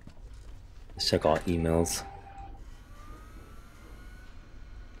 Let's check our emails.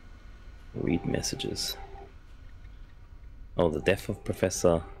 Read messages. Oh, the death of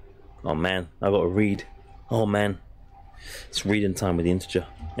Professor. Oh man, I gotta read. Oh man. It's reading time with the integer.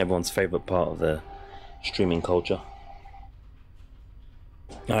 Everyone's favourite part of the streaming culture.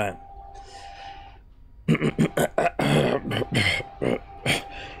 Alright.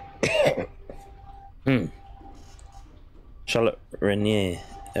 Charlotte Renier,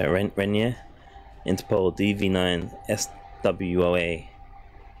 Renier, Interpol DV9 SWOA.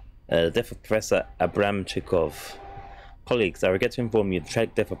 The death of Professor Abramchikov. Colleagues, I regret to inform you the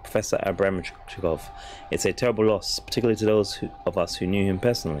tragic death of Professor Abramchikov. It's a terrible loss, particularly to those of us who knew him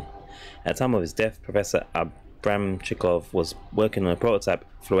personally. At the time of his death, Professor Abramchikov was working on a prototype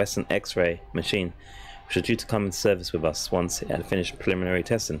fluorescent X-ray machine, which was due to come into service with us once it had finished preliminary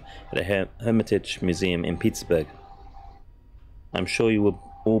testing at the Hermitage Museum in Petersburg. I'm sure you will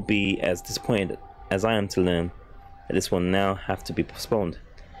all be as disappointed as I am to learn that this will now have to be postponed.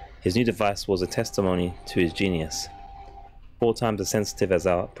 His new device was a testimony to his genius. 4 times as sensitive as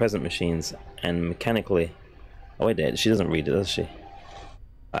our present machines, and mechanically... Oh wait there, she doesn't read it, does she?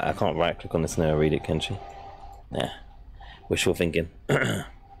 I can't right click on this now and read it, can she? Nah. Wishful thinking. 4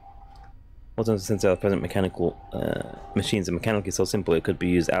 times as sensitive as our present mechanical machines are mechanically so simple it could be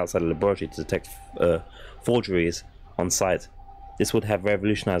used outside the laboratory to detect forgeries on site. This would have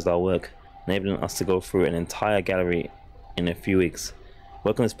revolutionized our work, enabling us to go through an entire gallery in a few weeks.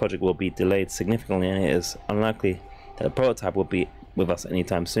 Work on this project will be delayed significantly, and it is unlikely that the prototype will be with us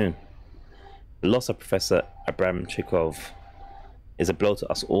anytime soon. The loss of Professor Abramchikov is a blow to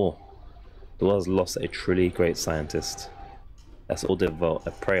us all. The world has lost a truly great scientist. Let's all devote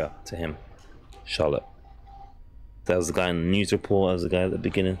a prayer to him. Charlotte. That was the guy in the news report, that was the guy at the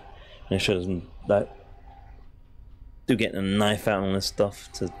beginning, and it shows him that do getting a knife out on this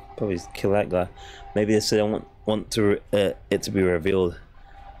stuff to probably kill that guy. Maybe they don't want to it to be revealed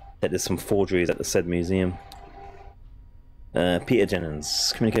that there's some forgeries at the said museum. Peter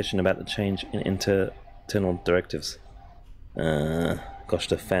Jennings, communication about the change in internal directives. Gosh,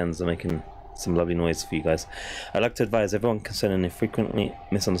 the fans are making some lovely noise for you guys. I'd like to advise everyone concerning a frequently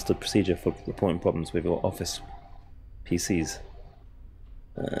misunderstood procedure for reporting problems with your office PCs.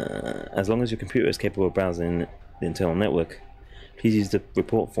 As long as your computer is capable of browsing the internal network, please use the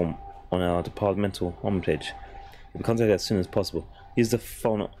report form on our departmental homepage. You'll be contacted as soon as possible. Use the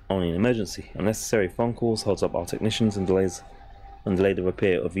phone only in emergency. Unnecessary phone calls holds up our technicians and delay the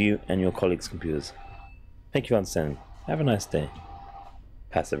repair of you and your colleagues' computers. Thank you for understanding. Have a nice day.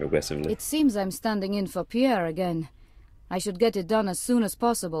 Passive aggressively. It seems I'm standing in for Pierre again. I should get it done as soon as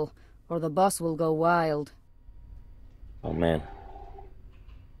possible, or the boss will go wild. Oh man.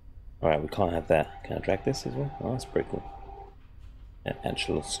 Alright, we can't have that. Can I drag this as well? Oh, that's pretty cool. An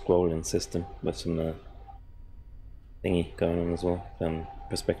actual scrolling system with some thingy going on as well,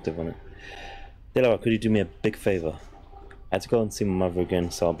 perspective on it. Lara, could you do me a big favour? I had to go and see my mother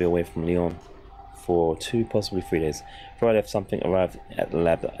again, so I'll be away from Lyon for 2, possibly 3 days. Friday, if something arrived at the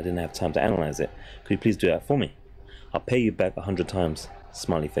lab that I didn't have time to analyze it, could you please do that for me? I'll pay you back 100 times.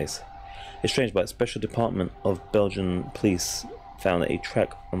 Smiley face. It's strange, but a special department of Belgian police found a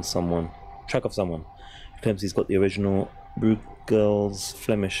track of someone who claims he's got the original Bruegel's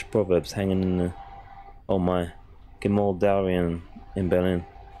Flemish proverbs hanging in the, oh my, Gemäldarian in Berlin.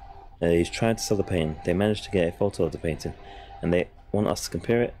 He's trying to sell the painting. They managed to get a photo of the painting, and they want us to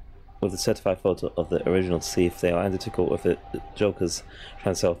compare it with a certified photo of the original to see if they are identical or if the Joker's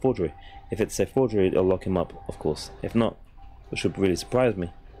trying to sell a forgery. If it's a forgery, they'll lock him up, of course. If not, which would really surprise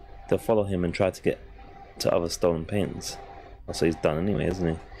me, they'll follow him and try to get to other stolen paintings. Also, he's done anyway, isn't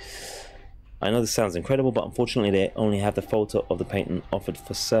he? I know this sounds incredible, but unfortunately they only have the photo of the painting offered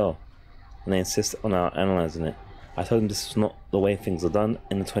for sale, and they insist on our analysing it. I told them this was not the way things are done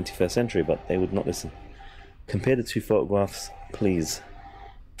in the 21st century, but they would not listen. Compare the 2 photographs, please.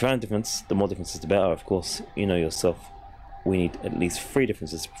 If you find a difference, the more differences the better, of course. You know yourself. We need at least 3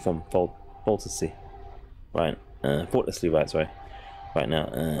 differences from faultlessly. Right. Faultlessly right, sorry. Right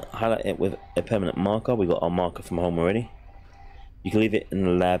now, highlight it with a permanent marker. We got our marker from home already. You can leave it in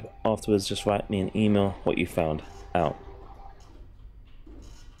the lab afterwards. Just write me an email what you found out.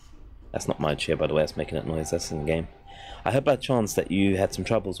 That's not my chair, by the way. That's making that noise. That's in the game. I heard by chance that you had some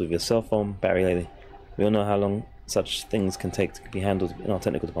troubles with your cell phone battery lately. We all know how long such things can take to be handled in our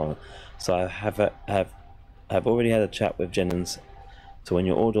technical department. So I have already had a chat with Jennings. So when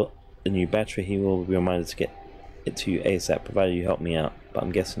you order a new battery, he will be reminded to get it to you ASAP, provided you help me out. But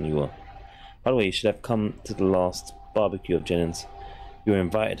I'm guessing you will. By the way, you should have come to the last barbecue of Jennings. You were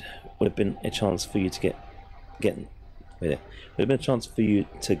invited. Would have been a chance for you to get in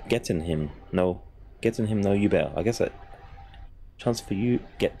him. No, you better. I guess that chance for you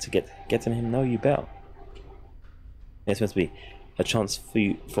get in him. No, you better. It's supposed to be a chance for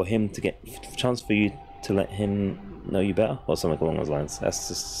you to let him know you better, or something along those lines. That's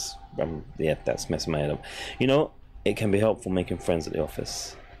just yeah, that's messing my head up. You know, it can be helpful making friends at the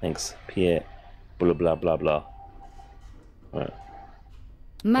office. Thanks, Pierre. Blah blah blah blah. Alright.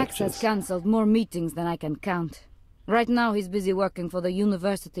 Max has cancelled more meetings than I can count. Right now he's busy working for the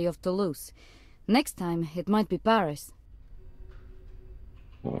University of Toulouse. Next time it might be Paris.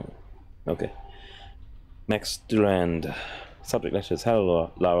 Oh, okay. Max Durand. Subject letters.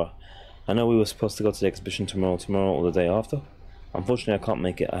 Hello, Lara. I know we were supposed to go to the exhibition tomorrow or the day after. Unfortunately, I can't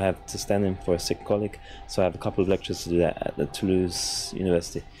make it. I have to stand in for a sick colleague, so I have a couple of lectures to do that at the Toulouse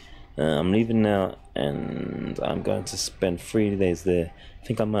University. I'm leaving now, and I'm going to spend 3 days there. I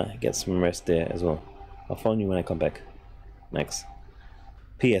think I might get some rest there as well. I'll phone you when I come back. Max.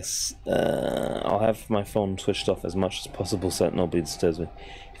 P.S. I'll have my phone switched off as much as possible so that nobody disturbs me.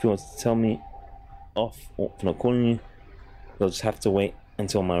 If you want to tell me off for not calling you, you'll just have to wait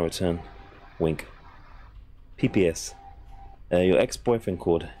until my return. Wink. P.P.S. Your ex-boyfriend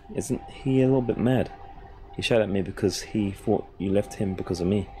called. Isn't he a little bit mad? He shouted at me because he thought you left him because of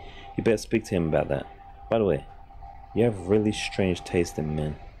me. You better speak to him about that. By the way, you have really strange taste in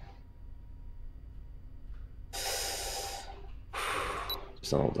men.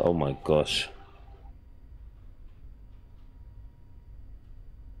 Oh my gosh.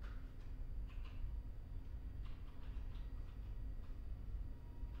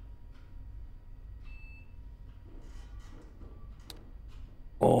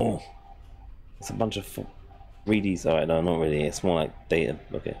 Oh, it's a bunch of readies. Alright, no, not really. It's more like data.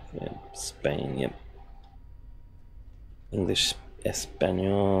 Okay, yeah. Spain, yep. English,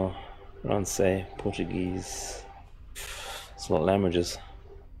 Espanol, Francais, Portuguese. It's a lot of languages.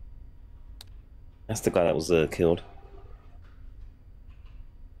 That's the guy that was killed.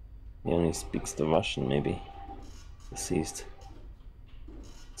 He only speaks the Russian, maybe. Deceased.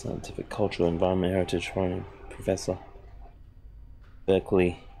 Scientific, cultural, environment, heritage, foreign professor.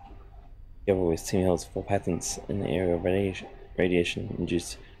 Berkeley. Together with team holds 4 patents in the area of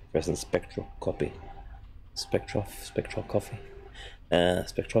radiation-induced fluorescent spectroscopy. Spectroscopy.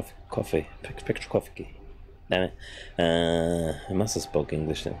 Damn it. I must have spoke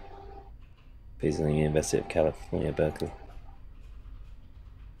English then. He's in the University of California, Berkeley.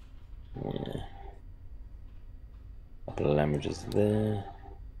 Yeah. Couple of languages there.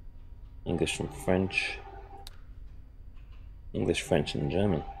 English and French. English, French, and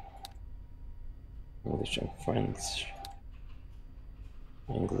German. English and French.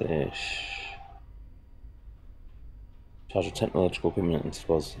 English. Charge of technological equipment and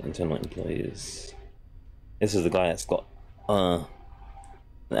suppose internal employees. This is the guy that's got an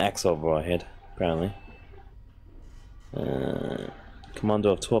axe over our head, apparently. Commander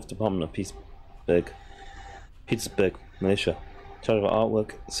of 12th Department of Petersburg Militia. In charge of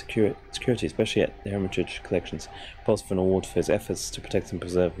artwork security, especially at the Hermitage collections. Proposed for an award for his efforts to protect and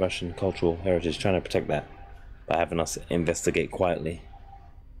preserve Russian cultural heritage. Trying to protect that by having us investigate quietly.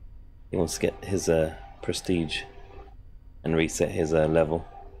 He wants to get his prestige and reset his level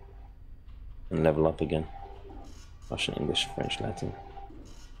and level up again. Russian, English, French, Latin.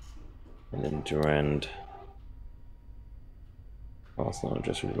 And then Durand. Arsenal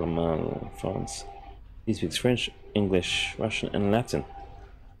address with Lyon, France. He speaks French, English, Russian, and Latin.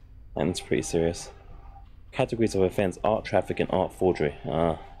 And it's pretty serious. Categories of offense: art traffic and art forgery.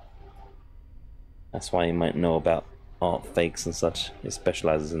 That's why you might know about art fakes and such. He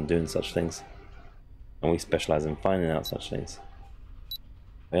specializes in doing such things. And we specialize in finding out such things.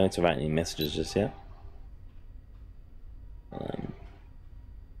 We don't need to write any messages just yet.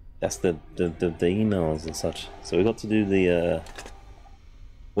 That's the emails and such. So we got to do the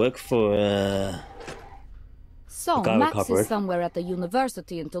work for So Max is somewhere at the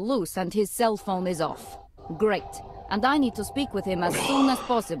university in Toulouse and his cell phone is off. Great. And I need to speak with him as soon as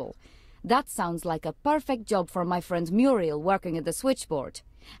possible. That sounds like a perfect job for my friend Muriel working at the switchboard.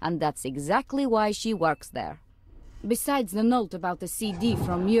 And that's exactly why she works there. Besides the note about the CD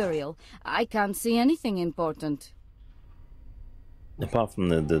from Muriel, I can't see anything important. Apart from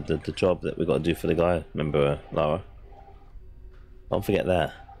the job that we got to do for the guy, remember, Lara? Don't forget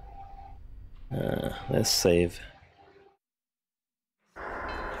that. Let's save.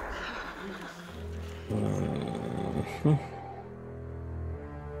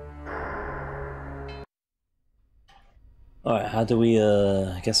 Alright, how do we,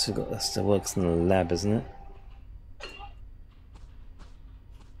 I guess we've got this that works in the lab, isn't it?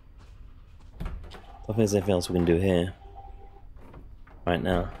 I don't think there's anything else we can do here. Right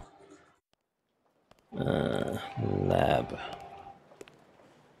now. Lab.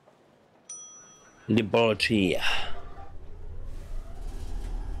 Laboratory.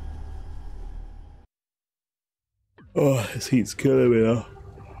 Oh, this heat's killing me now.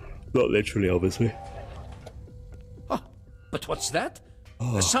 Not literally, obviously. Oh, but what's that?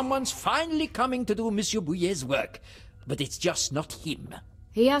 Someone's finally coming to do Monsieur Bouillet's work, but it's just not him.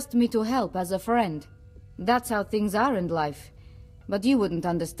 He asked me to help as a friend. That's how things are in life. But you wouldn't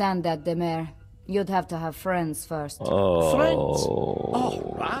understand that, Demer. You'd have to have friends first. Oh. Friends?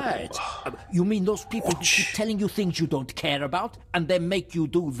 Oh, right. You mean those people who keep telling you things you don't care about, and then make you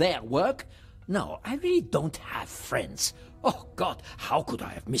do their work? No, I really don't have friends. Oh, God, how could I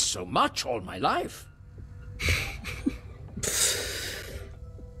have missed so much all my life?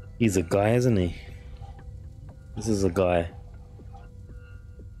 He's a guy, isn't he? This is a guy.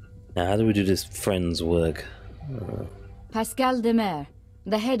 Now, how do we do this friends work? Pascal Demer,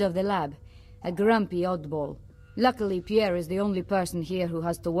 the head of the lab. A grumpy oddball. Luckily, Pierre is the only person here who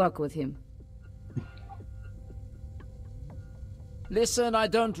has to work with him. Listen, I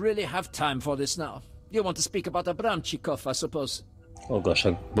don't really have time for this now. You want to speak about Abramchikov, I suppose. Oh gosh,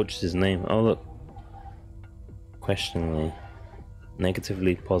 I butchered his name. Oh look. Questioningly.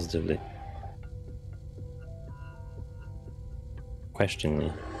 Negatively, positively.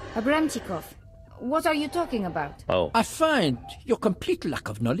 Questioningly. Abramchikov, what are you talking about? Oh. I find your complete lack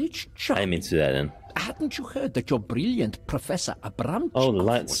of knowledge shocking. I didn't mean to do that then. Hadn't you heard that your brilliant Professor Abramchikov Oh, the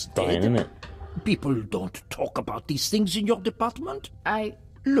light's dying, isn't it? People don't talk about these things in your department.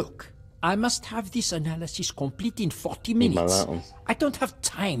 Look, I must have this analysis complete in 40 minutes. I don't have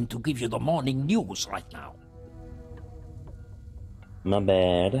time to give you the morning news right now. My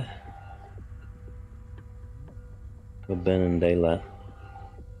bad. We're burning daylight.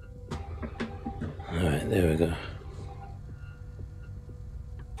 Alright, there we go.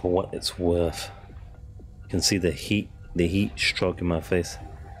 For what it's worth. You can see the heat stroke in my face.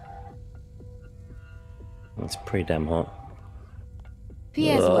 It's pretty damn hot.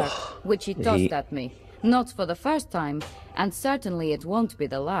 Pierre's work, which he tossed at me. Not for the first time, and certainly it won't be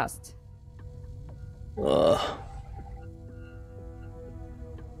the last. Ugh.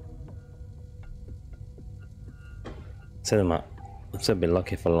 I've said I'd be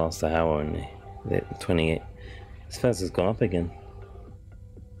lucky if I last an hour in the 28. This fence has gone up again.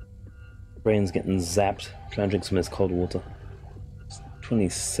 Brain's getting zapped. Trying to drink some of this cold water. It's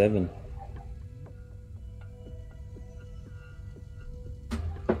 27.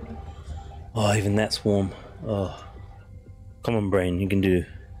 Oh, even that's warm. Oh, come on, brain. You can do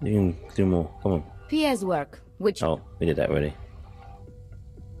more. Come on. Pierre's work, which... Oh, we did that already.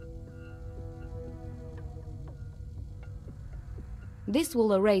 This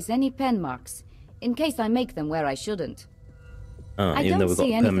will erase any pen marks, in case I make them where I shouldn't. Oh, I even don't though we've got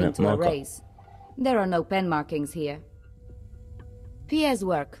see a anything permanent to marker. erase. There are no pen markings here. Pierre's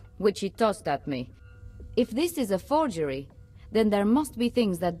work, which he tossed at me. If this is a forgery, then there must be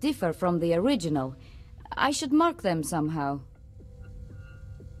things that differ from the original. I should mark them somehow.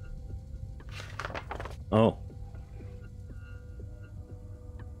 Oh.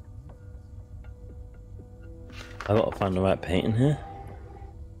 I gotta find the right painting here.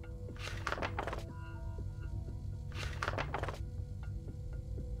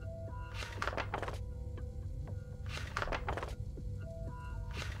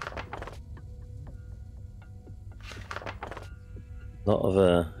 Lot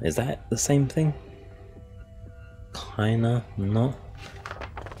of is that the same thing? Kinda not.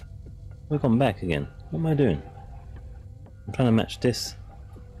 We've gone back again. What am I doing? I'm trying to match this.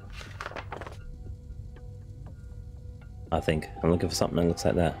 I think I'm looking for something that looks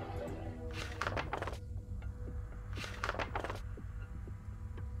like that.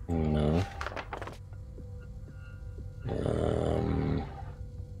 No.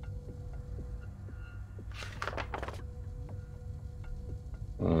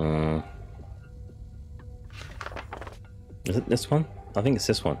 Is it this one? I think it's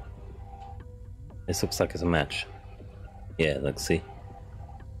this one. This looks like it's a match. Yeah, let's see.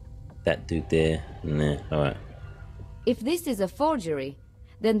 That dude there and there. Alright. If this is a forgery,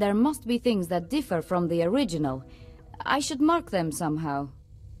 then there must be things that differ from the original. I should mark them somehow.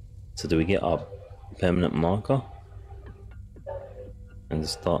 So do we get our permanent marker? And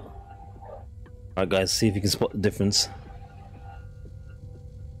start. Alright guys, see if you can spot the difference.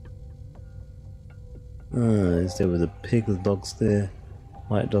 Is there with the pig, the dog's there,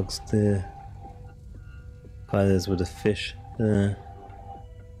 white dog's there, guy there's with the fish there,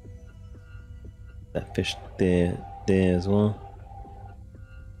 that fish there as well,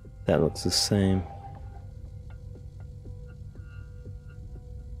 that looks the same.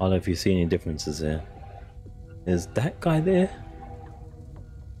 I don't know if you see any differences there. Is that guy there?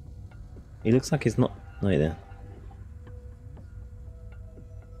 He looks like he's not right there.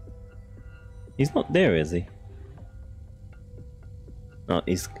 He's not there, is he? No,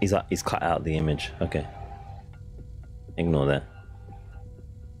 he's cut out the image. Okay. Ignore that.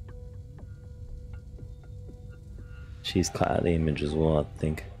 She's cut out the image as well, I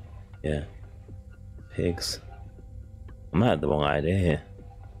think. Yeah. Pigs. I might have the wrong idea here.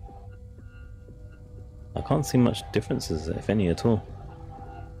 I can't see much differences, if any at all.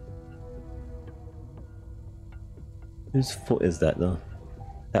 Whose foot is that though?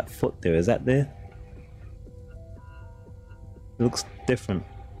 That foot there, is that there? It looks different.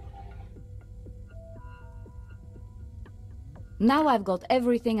 Now I've got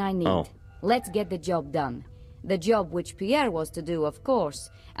everything I need. Oh. Let's get the job done. The job which Pierre was to do, of course,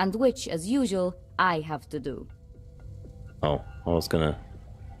 and which, as usual, I have to do. Oh, I was gonna...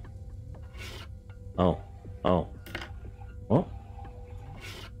 Oh. What?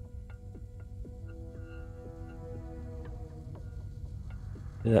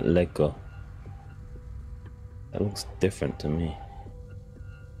 Where'd that leg go? That looks different to me.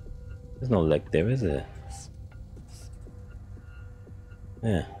 There's no leg there, is there?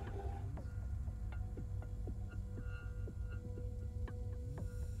 Yeah.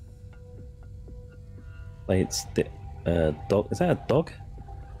 Like it's the dog. Is that a dog?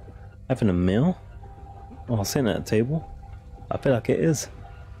 Having a meal? Oh, sitting at a table? I feel like it is.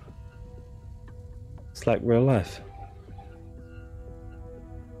 It's like real life.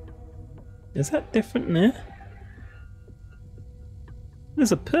 Is that different there?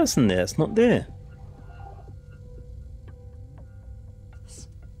 There's a person there, it's not there.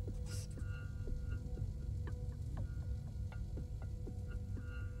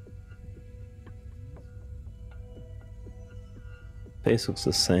 Face looks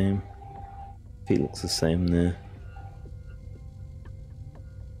the same. Feet looks the same there.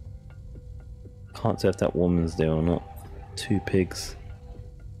 Can't tell if that woman's there or not. Two pigs.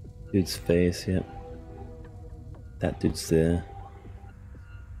 Dude's face, yep. That dude's there.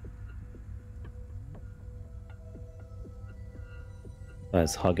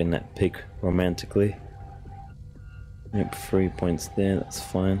 Guy's hugging that pig romantically. Yep, 3 points there, that's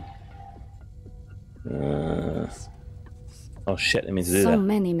fine. Oh shit, I mean to do that. So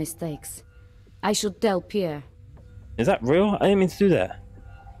many mistakes. I should tell Pierre. Is that real? I didn't mean to do that.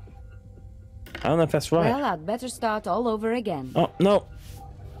 I don't know if that's right. Well, I'd better start all over again. Oh, no.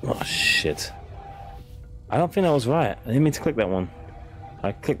 Oh, shit. I don't think that was right. I didn't mean to click that one.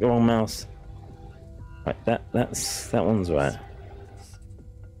 I clicked the wrong mouse. Right, that one's right.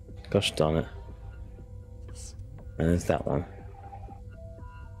 Gosh darn it. And there's that one.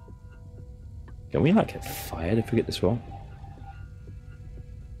 Can we, like, get fired if we get this wrong?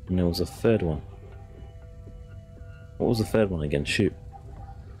 And there was a third one. What was the third one again? Shoot.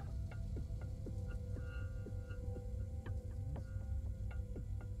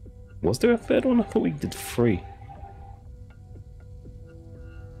 Was there a third one? I thought we did 3.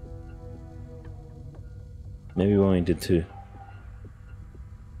 Maybe we only did 2.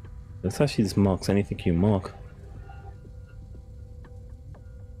 Let's actually just marks anything you mark.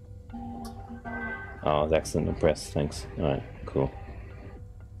 Oh, it's accident and press, thanks. Alright, cool.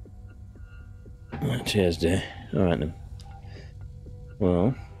 Alright, cheers, dear. Alright then.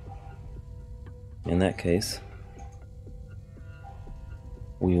 Well, in that case,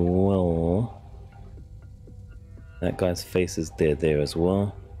 we will... That guy's face is there as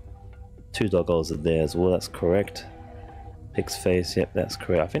well. 2 doggos are there as well, that's correct. Pig's face, yep, that's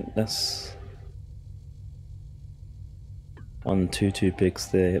correct. I think that's... 1, 2 pigs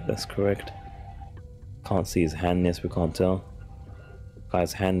there, yep, that's correct. Can't see his hand, yes, we can't tell.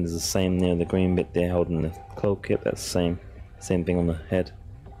 Guy's hand is the same near the green bit there, holding the cloak, yep, that's the same. Same thing on the head.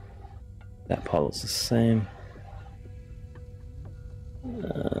 That part looks the same.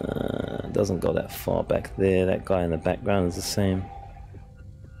 Doesn't go that far back there. That guy in the background is the same.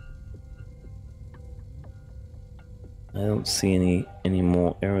 I don't see any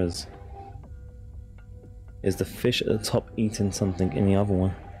more errors. Is the fish at the top eating something in the other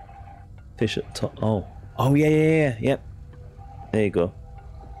one? Fish at the top. Oh yeah, yep. There you go.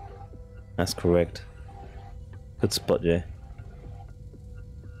 That's correct. Good spot, Jay.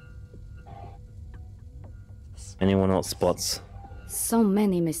 Anyone else spots? So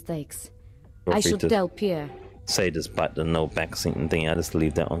many mistakes. I should tell Pierre. Say despite the no backseating thing, I just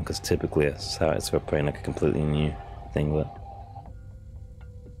leave that on because typically that's how it's playing like a completely new thing, but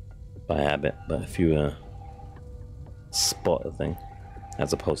by habit. But if you spot a thing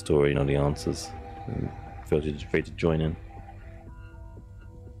as opposed to already know the answers, feel free to join in.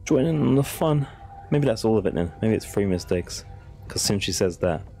 Join in on the fun. Maybe that's all of it then. Maybe it's 3 mistakes. Because since she says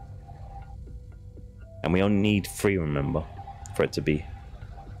that, and we only need 3, remember, for it to be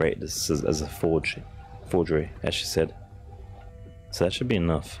rated as a forgery, as she said. So that should be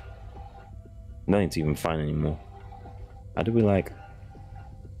enough. No need to even find any more. How do we like?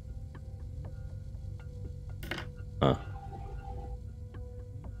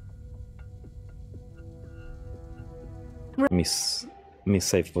 Let me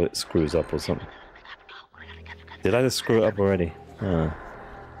save if it screws up or something. Did I just screw it up already?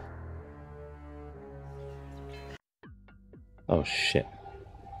 Oh shit.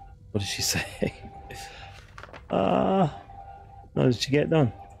 What did she say? No, did she get it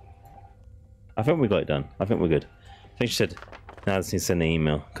done? I think we got it done. I think we're good. I think she said, now I just need to send an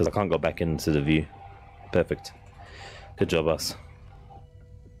email because I can't go back into the view. Perfect. Good job, us.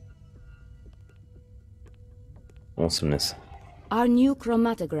 Awesomeness. Our new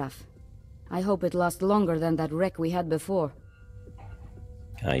chromatograph. I hope it lasts longer than that wreck we had before.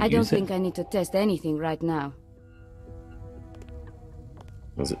 I don't think I need to test anything right now.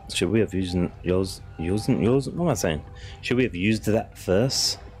 Was it? Should we have used yours? What am I saying? Should we have used that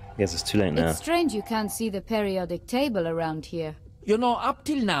first? I guess it's too late now. It's strange you can't see the periodic table around here. You know, up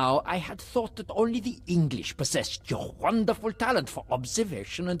till now, I had thought that only the English possessed your wonderful talent for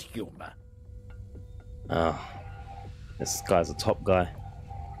observation and humor. Oh, this guy's a top guy.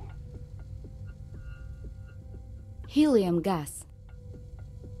 Helium gas.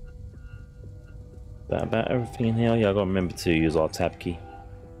 About everything in here, yeah, I gotta remember to use our tab key.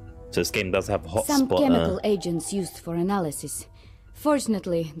 So this game does have a hotspot. Some chemical agents used for analysis.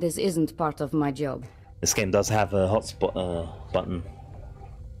 Fortunately, this isn't part of my job. This game does have a hotspot button.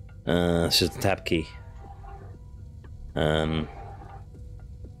 It's just a tab key. Can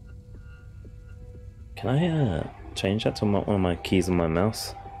I change that to one of my keys on my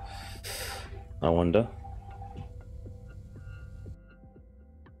mouse? I wonder.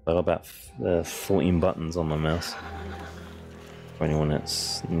 I got about 14 buttons on my mouse. For anyone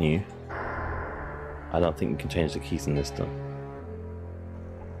that's new. I don't think you can change the keys in this though.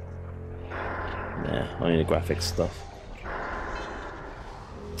 Nah, only the graphics stuff.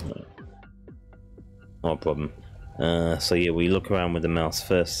 No problem. So yeah, we look around with the mouse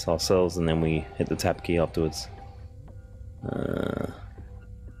first ourselves and then we hit the tab key afterwards. For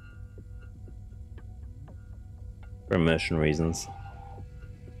immersion reasons.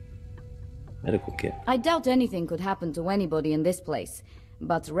 Medical kit. I doubt anything could happen to anybody in this place,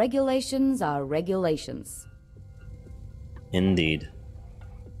 but regulations are regulations. Indeed.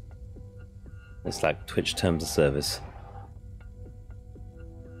 It's like Twitch terms of service.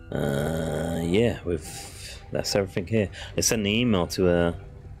 Yeah, that's everything here. They sent an email to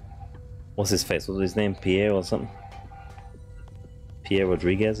what's his face? What was his name? Pierre or something? Pierre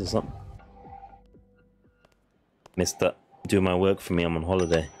Rodriguez or something? Mr. Do my work for me, I'm on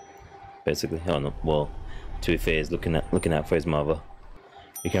holiday. Basically. Oh no, well, to be fair, he's looking out for his mother.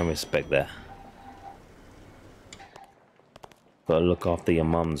 You can respect that. Gotta look after your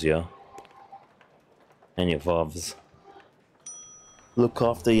mums, yo. And your fathers. Look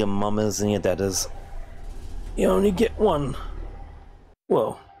after your mamas and your dadders. You only get one.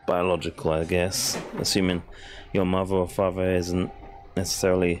 Well, biological, I guess. Assuming your mother or father isn't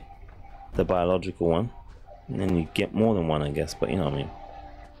necessarily the biological one. And then you get more than one, I guess, but you know what I mean.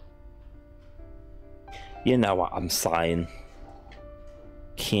 You know what I'm saying.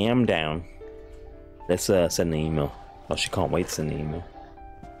 Calm down. Let's send an email. Oh, she can't wait to send an email.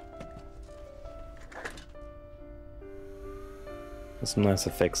 There's some nice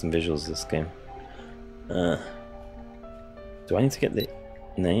effects and visuals this game. Do I need to get the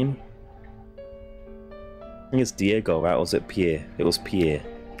name? I think it's Diego, right? Or was it Pierre? It was Pierre.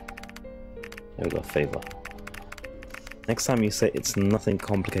 There we go, favor. Next time you say it's nothing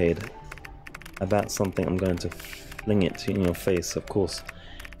complicated about something, I'm going to fling it in your face. Of course,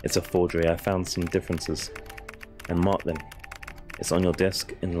 it's a forgery. I found some differences and marked them. It's on your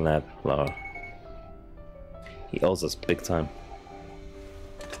desk in the lab, Lara. He owes us big time.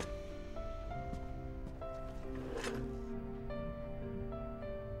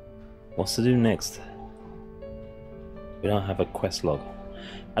 What's to do next? We don't have a quest log.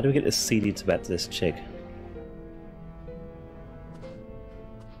 How do we get this CD to back to this chick?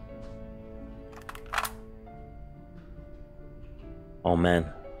 Oh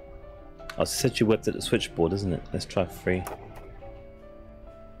man. Oh, said you whipped at the switchboard, isn't it? Let's try 3.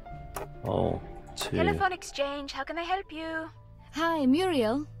 Oh, 2. Telephone exchange, how can I help you? Hi,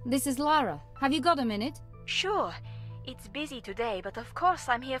 Muriel. This is Lara. Have you got a minute? Sure. It's busy today, but of course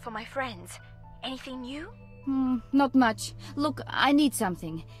I'm here for my friends. Anything new? Not much. Look, I need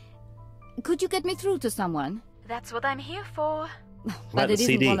something. Could you get me through to someone? That's what I'm here for. But it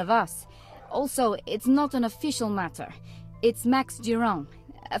isn't one of us. Also, it's not an official matter. It's Max Durand,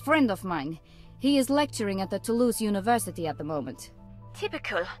 a friend of mine. He is lecturing at the Toulouse University at the moment.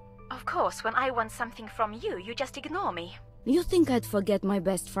 Typical. Of course, when I want something from you, you just ignore me. You think I'd forget my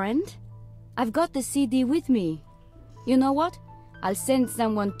best friend? I've got the CD with me. You know what? I'll send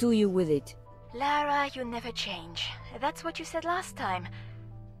someone to you with it. Lara, you never change. That's what you said last time.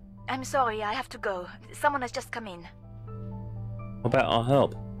 I'm sorry, I have to go. Someone has just come in. What about our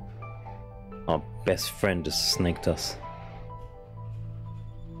help? Our best friend just snaked us.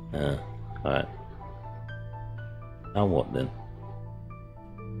 Alright. Now what then?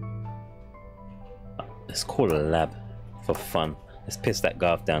 Let's call it a lab. For fun. Let's piss that guy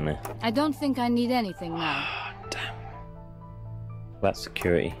off down there. I don't think I need anything now. Damn. Lab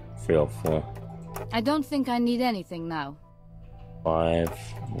security. 304. I don't think I need anything now. 5,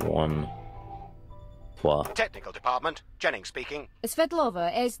 1, 3. Technical department. Jennings speaking.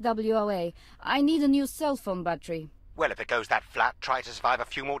 Svetlova, SWOA. I need a new cell phone battery. Well, if it goes that flat, try to survive a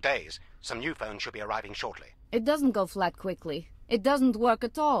few more days. Some new phones should be arriving shortly. It doesn't go flat quickly. It doesn't work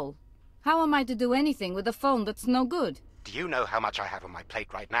at all. How am I to do anything with a phone that's no good? Do you know how much I have on my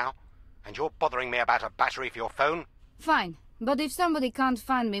plate right now? And you're bothering me about a battery for your phone? Fine. But if somebody can't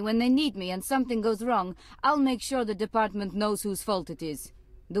find me when they need me and something goes wrong, I'll make sure the department knows whose fault it is.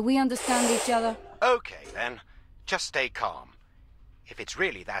 Do we understand each other? Okay, then. Just stay calm. If it's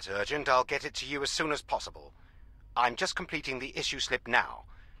really that urgent, I'll get it to you as soon as possible. I'm just completing the issue slip now.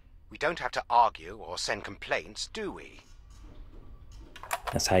 We don't have to argue or send complaints, do we?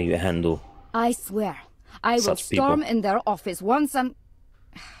 That's how you handle. I swear, I will storm in their office once and...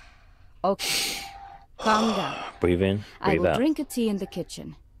 Okay, calm down. Breathe in, breathe I will out. drink a tea in the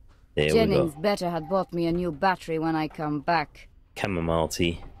kitchen. There Jennings we go. better had bought me a new battery when I come back. Chamomile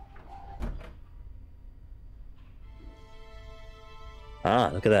tea. Ah,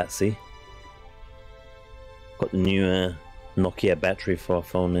 look at that, see? Got the new Nokia battery for our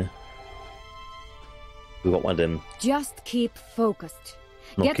phone there. We got one of them. Just keep focused.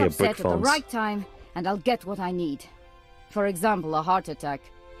 Nokia Get upset brick at the phones. right time, and I'll get what I need. For example, a heart attack.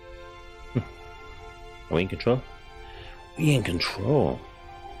 Are we in control? We in control.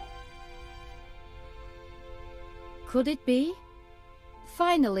 Could it be?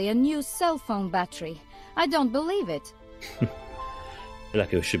 Finally, a new cell phone battery. I don't believe it. I feel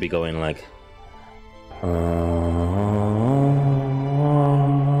like it should be going like...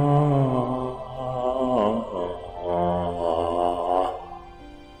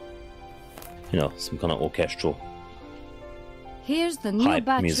 You know, some kind of orchestral. Here's the new Hype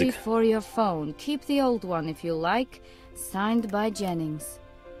battery music. for your phone. Keep the old one if you like. Signed by Jennings.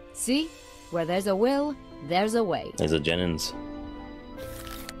 See? Where there's a will, there's a way. There's a Jennings.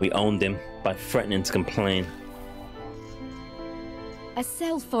 We owned him by threatening to complain. A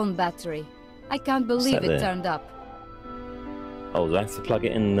cell phone battery. I can't believe that it there? turned up. Oh, do I have to plug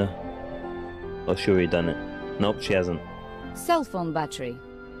it in? Oh, she already done it. Nope, she hasn't. Cell phone battery.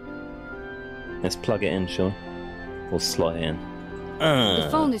 Let's plug it in, sure. We'll slot it in. The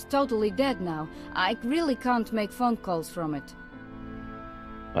phone is totally dead now. I really can't make phone calls from it.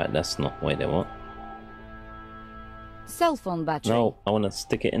 Right, that's not. Wait, what? Cell phone battery. No, I want to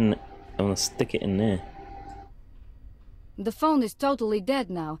stick it in. I want to stick it in there. The phone is totally dead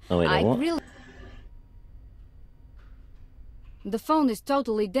now. Oh, wait, what? The phone is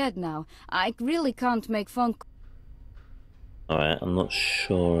totally dead now. I really can't make phone. Alright, I'm not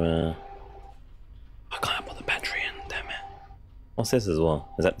sure. I can't put the battery in. Damn it. What's this as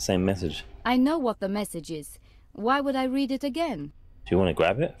well? Is that the same message? I know what the message is. Why would I read it again? Do you want to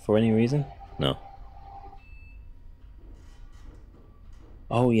grab it for any reason? No.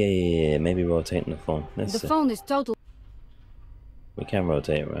 Oh yeah. Maybe rotating the phone. Let's see. Phone is total. We can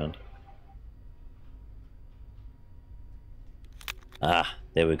rotate it around. Ah,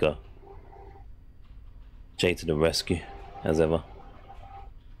 there we go. Jay to the rescue, as ever.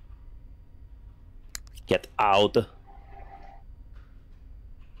 Get out.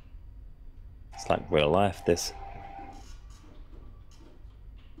 It's like real life, this.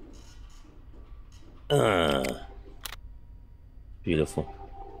 Beautiful.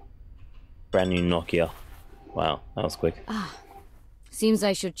 Brand new Nokia. Wow, that was quick. Seems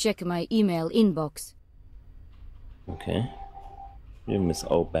I should check my email inbox. Okay. You miss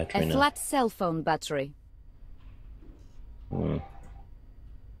old battery now. A flat cell phone battery.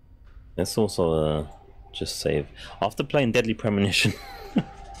 Let's also just save. After playing Deadly Premonition,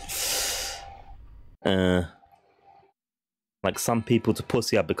 like some people to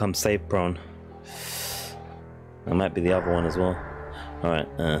pussy, I become save prone. That might be the other one as well. Alright,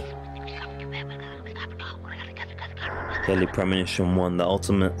 Deadly Premonition 1, the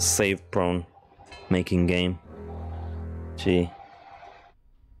ultimate save prone making game. Gee.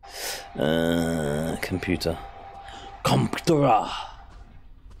 Computer. Computer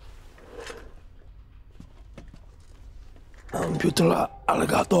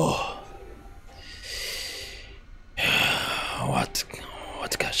alligator. What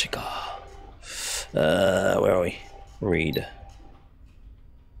kashika? Where are we? Read.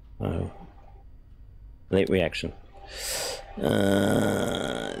 Oh. Late reaction.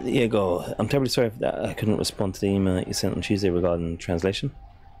 There you go. I'm terribly sorry for that. I couldn't respond to the email that you sent on Tuesday regarding translation.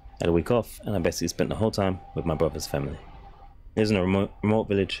 I had a week off, and I basically spent the whole time with my brother's family. He lives in a remote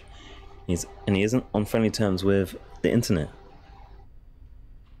village, and he isn't on friendly terms with the internet.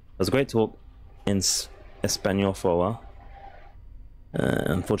 It was a great talk in Espanol for a while.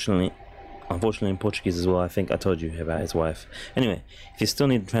 Unfortunately in Portuguese as well. I think I told you about his wife. Anyway, if you still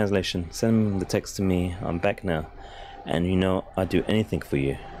need a translation, send the text to me. I'm back now, and you know I'd do anything for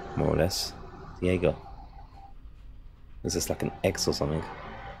you, more or less. Diego. Is this like an X or something?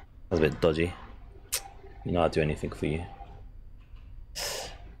 That's a bit dodgy. You know I'd do anything for you.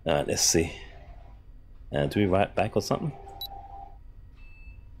 Alright, let's see. Do we write back or something?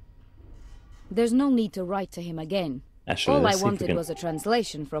 There's no need to write to him again. Actually, all I wanted was a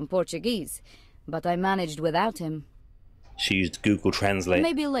translation from Portuguese, but I managed without him. She used Google Translate.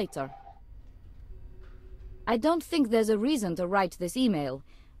 Maybe later. I don't think there's a reason to write this email.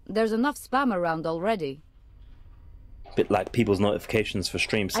 There's enough spam around already. Bit like people's notifications for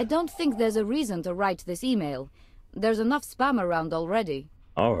streams. I don't think there's a reason to write this email. There's enough spam around already.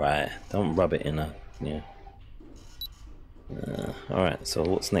 Alright, don't rub it in her. Yeah. Alright, so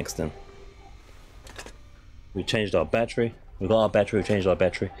what's next then? We changed our battery. We got our battery, we changed our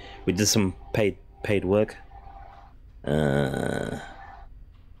battery. We did some paid work. And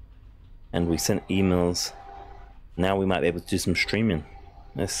we sent emails. Now we might be able to do some streaming.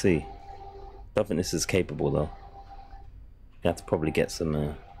 Let's see. Don't think this is capable though. You have to probably get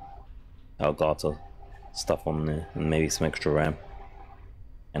some Elgato stuff on there, and maybe some extra RAM,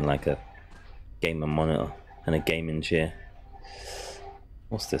 and like a gamer monitor and a gaming chair.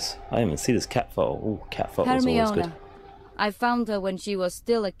 What's this? I didn't even see this cat photo. Ooh, cat photo is always good. I found her when she was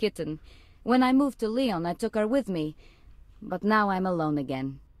still a kitten. When I moved to Lyon, I took her with me, but now I'm alone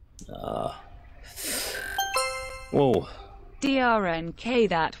again. Whoa. DRNK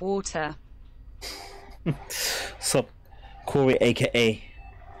that water. Sup, Corey, aka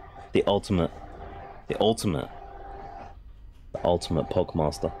the ultimate Pokemaster.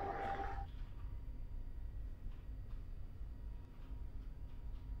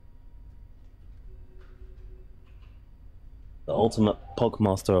 The ultimate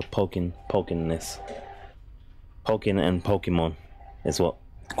Pokemaster of pokingness. Poking and Pokemon is what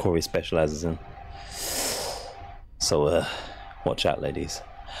Corey specializes in. So watch out, ladies.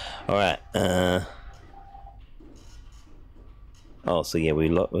 Alright, Oh, so yeah, we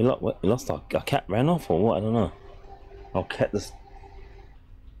lost our cat. Ran off or what? I don't know. Our cat just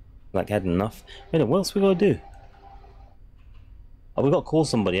like had enough. Wait, what else we gotta do? Oh, we got to call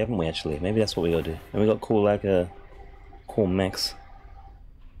somebody, haven't we? Actually, maybe that's what we gotta do. And we got to call like call Max.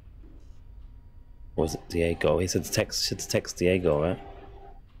 Or was it Diego? He said should text Diego, right?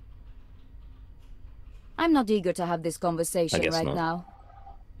 I'm not eager to have this conversation right now.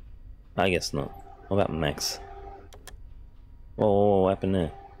 I guess not. What about Max? Whoa, what happened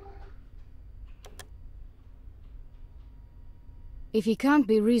there? If he can't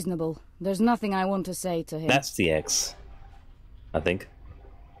be reasonable, there's nothing I want to say to him. That's the X, I think.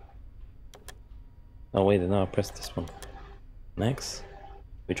 Oh wait, no, I pressed this one. Max?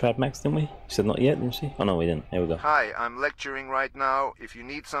 We tried Max, didn't we? She said not yet, didn't she? Oh no, we didn't. Here we go. Hi, I'm lecturing right now. If you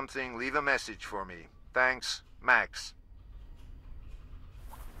need something, leave a message for me. Thanks, Max.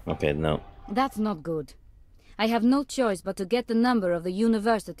 Okay, no. That's not good. I have no choice but to get the number of the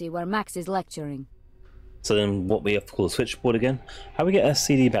university where Max is lecturing. So then what, we have to call the switchboard again? How do we get our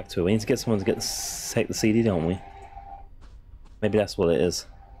CD back to her? We need to get someone to take the CD, don't we? Maybe that's what it is.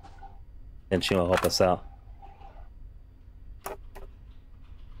 Then she'll help us out.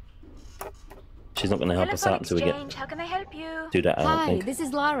 She's not going to help us out until we get... How can I help you? Do that, I don't think. Hi, this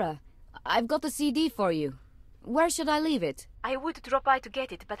is Lara. I've got the CD for you. Where should I leave it? I would drop by to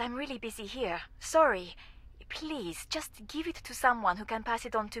get it, but I'm really busy here. Sorry. Please, just give it to someone who can pass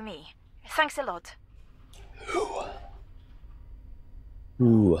it on to me. Thanks a lot.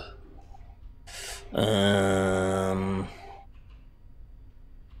 Ooh. Let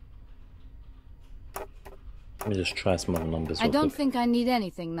me just try some other numbers. I don't think I need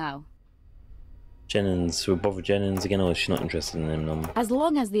anything now. Jennings, we'll bother Jennings again, or is she not interested in them number? As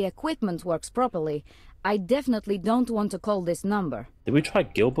long as the equipment works properly, I definitely don't want to call this number. Did we try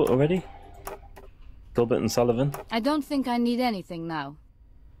Gilbert already? Gilbert and Sullivan? I don't think I need anything now.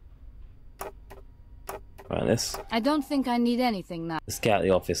 Right, I don't think I need anything now. Let's get out of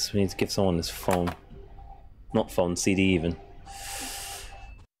the office. We need to give someone this phone. Not phone, CD even.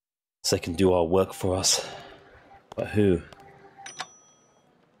 So they can do our work for us. But who?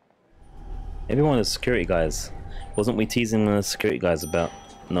 Maybe one of the security guys. Wasn't we teasing the security guys about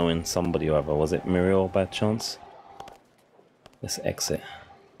knowing somebody or other? Was it Muriel by chance? Let's exit.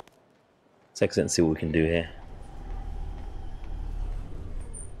 Let's exit and see what we can do here.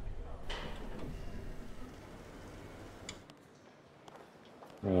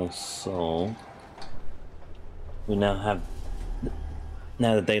 So we now have,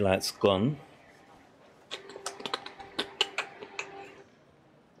 now the daylight's gone.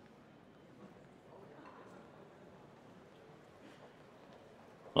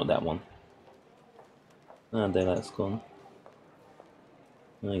 Not that one. Ah, daylight's gone.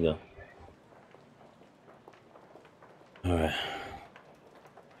 There you go. Alright.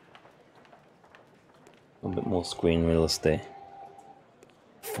 A bit more screen real estate.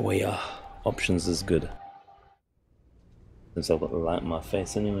 Foyer options is good. Since I've got the light in my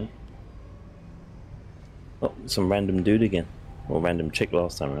face anyway. Oh, some random dude again. Or random chick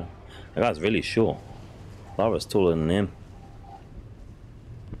last time around. That guy's really short. Lara's taller than him.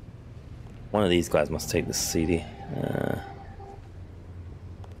 One of these guys must take the CD.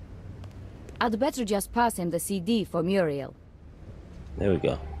 I'd better just pass him the CD for Muriel. There we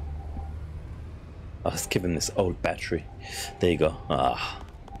go. Let's give him this old battery. There you go. Ah.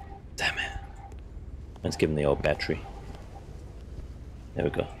 Damn it. Let's give him the old battery. There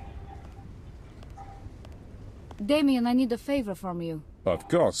we go. Damien, I need a favor from you. Of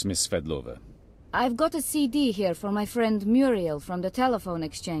course, Miss Svetlova. I've got a CD here for my friend Muriel from the telephone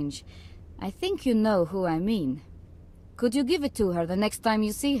exchange. I think you know who I mean. Could you give it to her the next time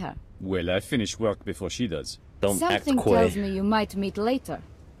you see her? Well, I finish work before she does. Something tells me you might meet later,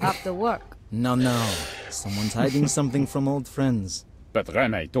 after work. No. Someone's hiding something from old friends. But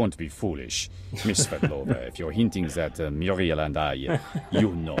Remy, don't be foolish. Miss Svetlova, if you're hinting that Muriel and I,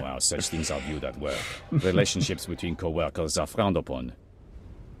 you know how such things are viewed at work. Relationships between co-workers are frowned upon.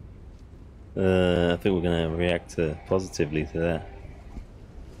 I think we're going to react positively to that.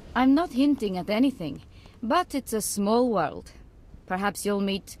 I'm not hinting at anything, but it's a small world. Perhaps you'll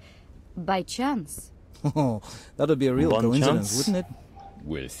meet by chance. Oh, that'd be a real coincidence, wouldn't it?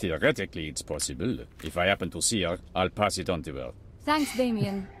 Well, theoretically it's possible. If I happen to see her, I'll pass it on to her. Thanks,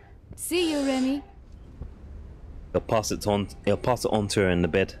 Damien. See you, Remy. He'll pass it on to her in the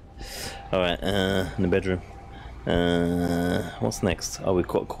bed. Alright, in the bedroom. What's next? Oh, we've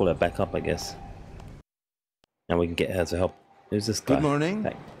got to call her back up, I guess. And we can get her to help. Who's this guy? Good morning.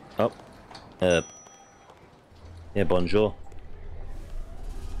 Back up. Yeah, bonjour.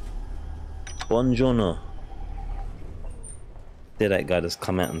 Buongiorno. Dare that guy just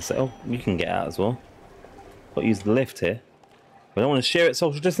come out and say, oh, you can get out as well. But use the lift here. We don't want to share it.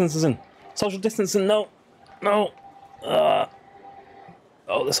 Social distancing. Social distancing. No. No. Oh,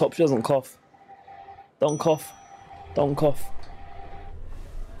 let's hope she doesn't cough. Don't cough. Don't cough.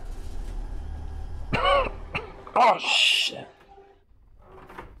 Oh, shit.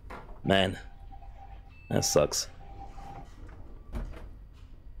 Man. That sucks.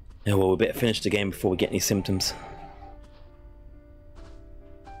 Yeah, well, we better finish the game before we get any symptoms.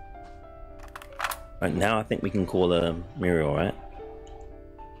 Right now, I think we can call Muriel, right?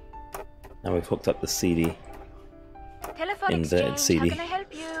 Now we've hooked up the CD. Telephone Inverted exchange. CD. How can I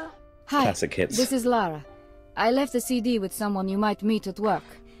help you? Hi, Classic hits. this is Lara. I left a CD with someone you might meet at work,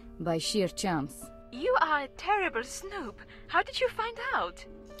 by sheer chance. You are a terrible snoop. How did you find out?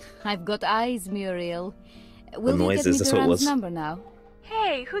 I've got eyes, Muriel. Will you noises, get me that's what it was. Durand's number now?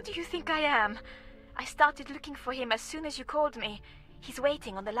 Hey, who do you think I am? I started looking for him as soon as you called me. He's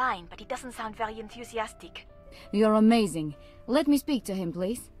waiting on the line, but he doesn't sound very enthusiastic. You're amazing. Let me speak to him,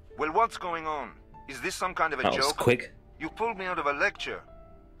 please. Well, what's going on? Is this some kind of a That joke? was quick. You pulled me out of a lecture.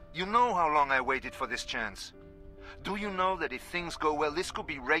 You know how long I waited for this chance. Do you know that if things go well, this could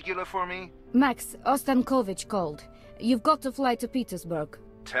be regular for me? Max, Ostankovich called. You've got to fly to Petersburg.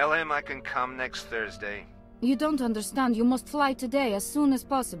 Tell him I can come next Thursday. You don't understand. You must fly today as soon as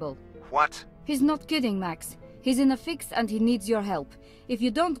possible. What? He's not kidding, Max. He's in a fix and he needs your help. If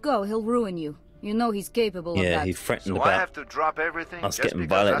you don't go, he'll ruin you. You know he's capable of Yeah, that. he threatened So about I have to drop everything us just getting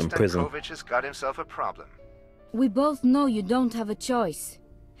because violent in prison. Ostankovich has got himself a problem. We both know you don't have a choice.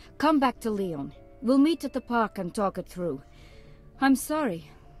 Come back to Lyon. We'll meet at the park and talk it through. I'm sorry,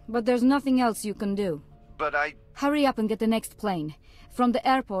 but there's nothing else you can do. But I... Hurry up and get the next plane. From the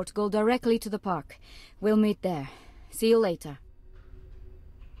airport, go directly to the park. We'll meet there. See you later.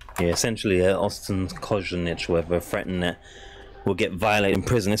 Yeah, essentially, Ostankovich, whoever, threatened that we'll get violated in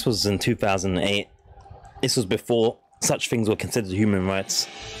prison. This was in 2008. This was before such things were considered human rights.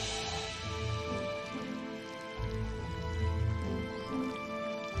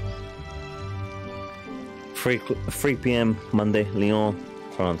 Three p.m. Monday, Lyon,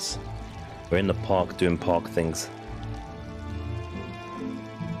 France. We're in the park doing park things.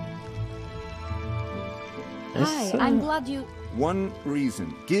 Hi, I'm glad you... One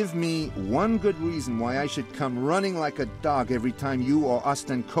reason. Give me one good reason why I should come running like a dog every time you or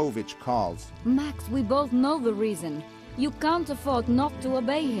Ostankovich calls. Max, we both know the reason. You can't afford not to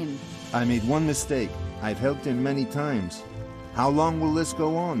obey him. I made one mistake. I've helped him many times. How long will this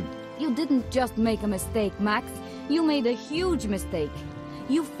go on? You didn't just make a mistake, Max. You made a huge mistake.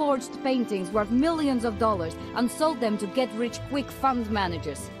 You forged paintings worth millions of dollars and sold them to get-rich-quick fund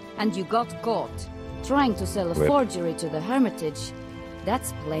managers. And you got caught. Trying to sell a forgery to the Hermitage.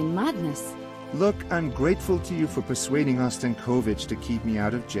 That's plain madness. Look, I'm grateful to you for persuading Ostankovich to keep me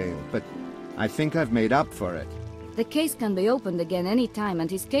out of jail, but I think I've made up for it. The case can be opened again any time,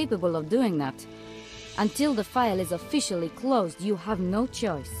 and he's capable of doing that. Until the file is officially closed, you have no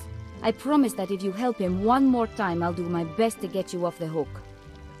choice. I promise that if you help him one more time, I'll do my best to get you off the hook.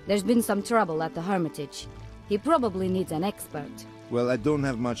 There's been some trouble at the Hermitage. He probably needs an expert. Well, I don't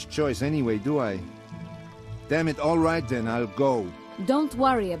have much choice anyway, do I? Damn it, all right then, I'll go. Don't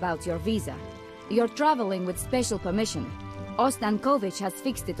worry about your visa. You're traveling with special permission. Ostankovich has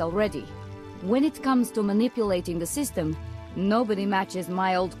fixed it already. When it comes to manipulating the system, nobody matches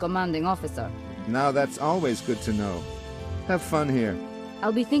my old commanding officer. Now that's always good to know. Have fun here.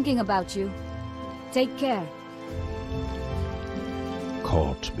 I'll be thinking about you. Take care.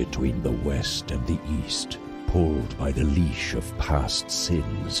 Caught between the West and the East, pulled by the leash of past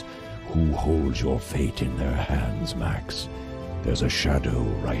sins, who holds your fate in their hands, Max? There's a shadow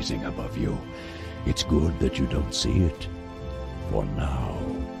rising above you. It's good that you don't see it. For now.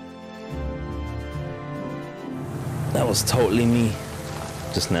 That was totally me.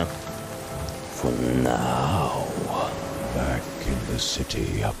 Just now. For now. Back in the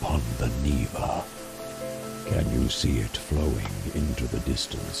city upon the Neva. Can you see it flowing into the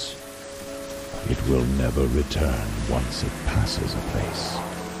distance? It will never return once it passes a place.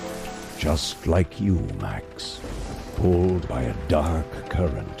 Just like you, Max. Pulled by a dark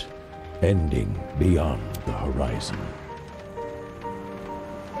current, ending beyond the horizon.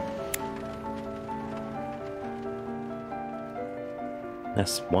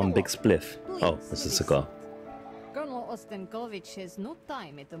 That's one big spliff. Oh, it's a cigar. Colonel Ostankovich has no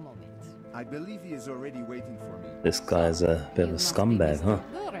time at the moment. I believe he is already waiting for me. This guy's a bit of a scumbag, huh?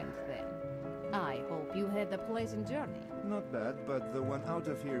 Durand, then. I hope you had a pleasant journey. Not bad, but the one out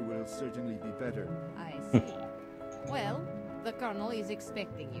of here will certainly be better. I see. Well, the Colonel is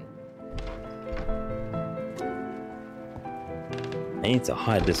expecting you. I need to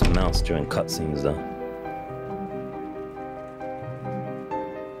hide this mouse during cutscenes though.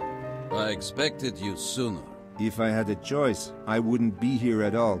 I expected you sooner. If I had a choice, I wouldn't be here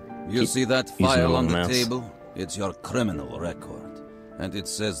at all. You see that file on the mouse. table? It's your criminal record. And it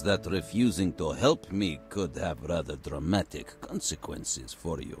says that refusing to help me could have rather dramatic consequences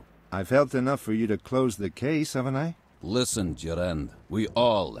for you. I've helped enough for you to close the case, haven't I? Listen, Durand, we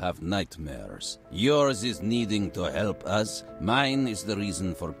all have nightmares. Yours is needing to help us. Mine is the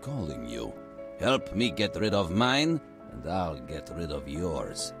reason for calling you. Help me get rid of mine, and I'll get rid of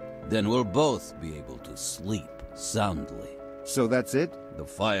yours. Then we'll both be able to sleep soundly. So that's it? The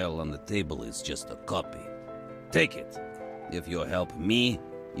file on the table is just a copy. Take it. If you help me,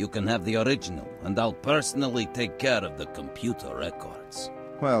 you can have the original, and I'll personally take care of the computer records.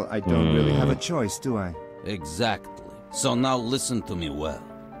 Well, I don't really have a choice, do I? Exactly. So now listen to me well.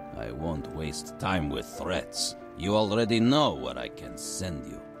 I won't waste time with threats. You already know where I can send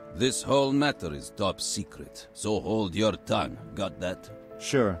you. This whole matter is top secret, so hold your tongue. Got that?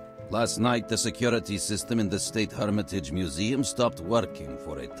 Sure. Last night, the security system in the State Hermitage Museum stopped working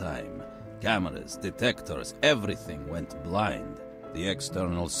for a time. Cameras, detectors, everything went blind. The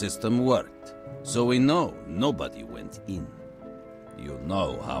external system worked, so we know nobody went in. You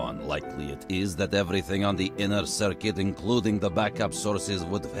know how unlikely it is that everything on the inner circuit, including the backup sources,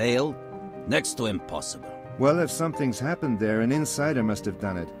 would fail? Next to impossible. Well, if something's happened there, an insider must have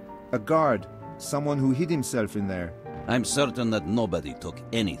done it. A guard, someone who hid himself in there. I'm certain that nobody took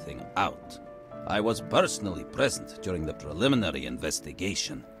anything out. I was personally present during the preliminary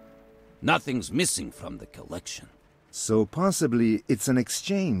investigation. Nothing's missing from the collection. So possibly it's an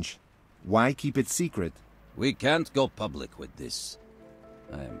exchange. Why keep it secret? We can't go public with this.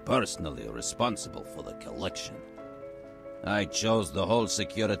 I am personally responsible for the collection. I chose the whole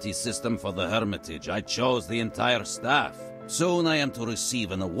security system for the Hermitage. I chose the entire staff. Soon I am to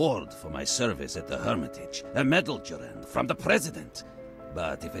receive an award for my service at the Hermitage. A medal, Durand, from the President.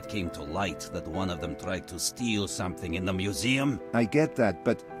 But if it came to light that one of them tried to steal something in the museum... I get that,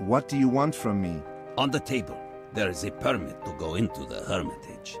 but what do you want from me? On the table, there is a permit to go into the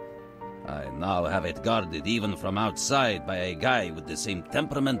Hermitage. I now have it guarded even from outside by a guy with the same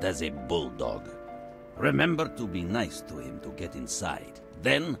temperament as a bulldog. Remember to be nice to him to get inside.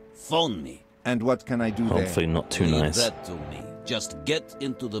 Then phone me. And what can I do there? Hopefully not too Leave nice. that to me. Just get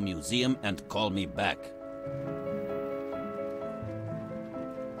into the museum and call me back.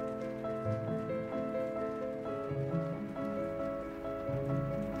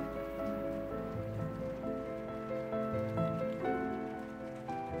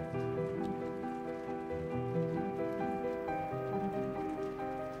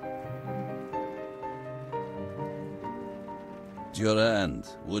 Durand,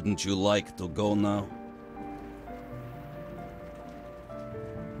 wouldn't you like to go now?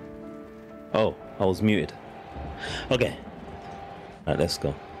 Oh, I was muted. Okay. Alright, let's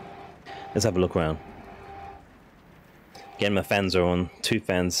go. Let's have a look around. Again, my fans are on. 2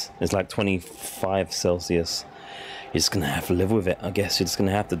 fans. It's like 25 Celsius. You're just gonna have to live with it, I guess. You're just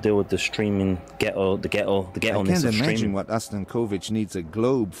gonna have to deal with the streaming the ghetto-ness of streaming. I can't imagine what Ostankovich needs a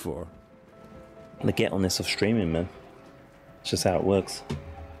globe for. The ghetto-ness of streaming, man. It's just how it works.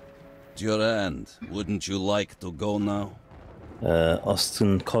 Durand, wouldn't you like to go now?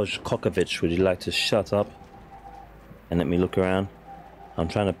 Ostankovich, would you like to shut up and let me look around? I'm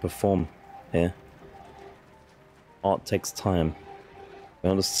trying to perform here. Art takes time. We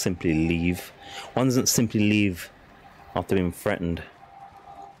don't just simply leave. One doesn't simply leave after being threatened,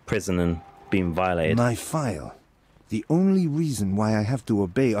 prison, and being violated. My file. The only reason why I have to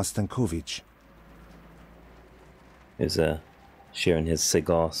obey Ostankovich. Is sharing his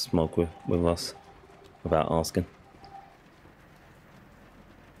cigar smoke with us without asking.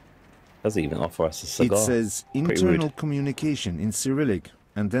 Does he even offer us a cigar? It says Pretty internal rude. communication in Cyrillic,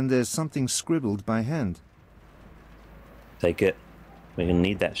 and then there's something scribbled by hand. Take it. We're gonna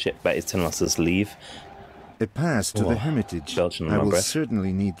need that shit, but he's telling us to leave. A pass to the Hermitage. Belching in I my will breath.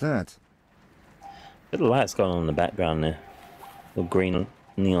 certainly need that. Little lights going on in the background there. Little green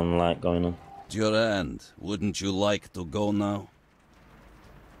neon light going on. Durand, wouldn't you like to go now?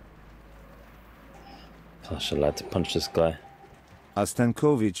 Gosh, I'd like to punch this guy.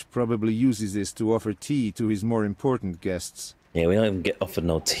 Ostankovich probably uses this to offer tea to his more important guests. Yeah, we don't even get offered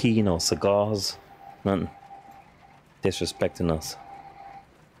no tea, no cigars, nothing. Disrespecting us.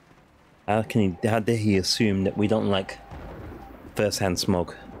 How dare he assume that we don't like first-hand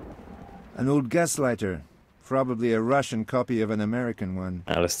smoke? An old gaslighter. Probably a Russian copy of an American one.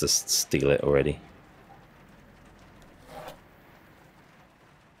 Now let's just steal it already.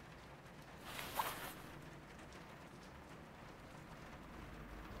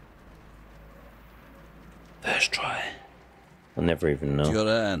 First try. I'll never even know.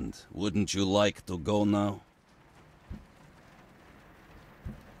 Durand, wouldn't you like to go now?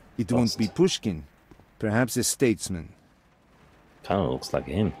 It won't be Pushkin. Perhaps a statesman. Kind of looks like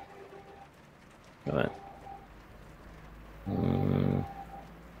him. Alright.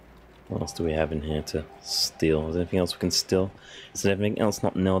 What else do we have in here to steal? Is there anything else we can steal? Is there anything else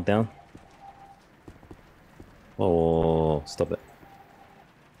not nailed down? Oh, stop it.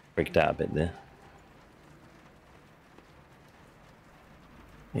 Break that a bit there.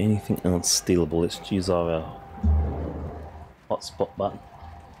 Anything else stealable? Let's use our hotspot button.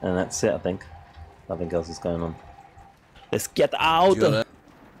 And that's it, I think. Nothing else is going on. Let's get out!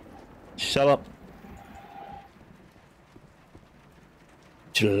 Shut up.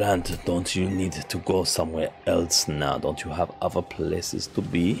 Durand, don't you need to go somewhere else now? Don't you have other places to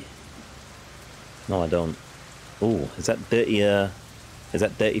be? No, I don't. Oh, is that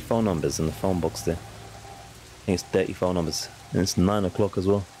dirty phone numbers in the phone box there? I think it's dirty phone numbers. And it's 9 o'clock as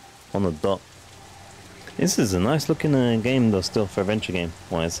well, on the dot. This is a nice looking game though, still, for adventure game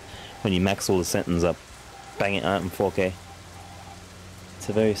wise. When you max all the settings up, bang it out in 4K. It's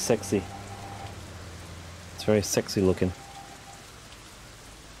a very sexy. It's very sexy looking.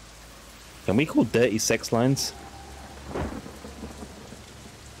 Can we call dirty sex lines?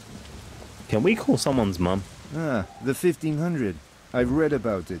 Can we call someone's mum? Ah, the 1500. I've read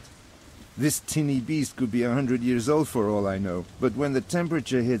about it. This tinny beast could be 100 years old for all I know, but when the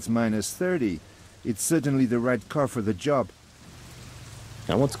temperature hits -30, it's certainly the right car for the job.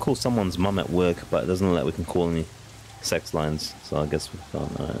 I want to call someone's mum at work, but it doesn't look like we can call any sex lines, so I guess we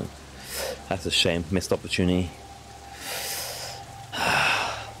can't. That's a shame. Missed opportunity.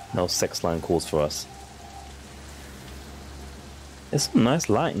 No sex line calls for us. There's some nice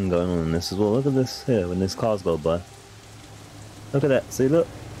lighting going on in this as well. Look at this here when these cars go by. Look at that. See, look.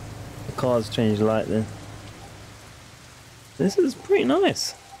 The cars change light there. This is pretty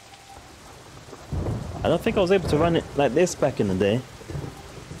nice. I don't think I was able to run it like this back in the day.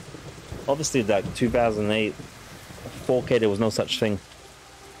 Obviously, like 2008, 4K, there was no such thing.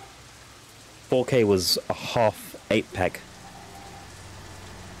 4K was a half 8-pack.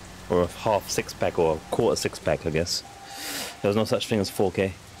 Or a half 6-pack, or a quarter 6-pack, I guess. There was no such thing as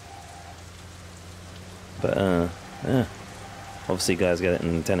 4K. But, yeah. Obviously, you guys get it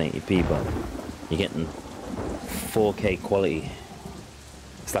in 1080p, but you're getting 4K quality.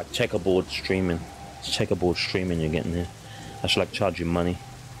 It's like checkerboard streaming. It's checkerboard streaming you're getting here. I should like charge you money.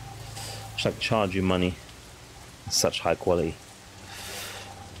 I should like charge you money. It's such high quality.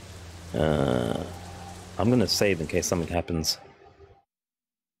 I'm gonna save in case something happens.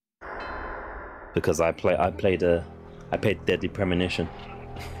 Because I paid Deadly Premonition.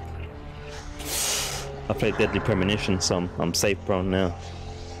 I played Deadly Premonition, so I'm safe prone now.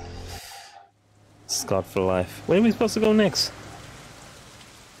 Scarred for life. Where are we supposed to go next?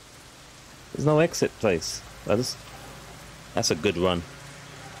 There's no exit place. That's a good run.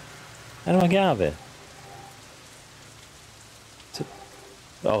 How do I get out of here?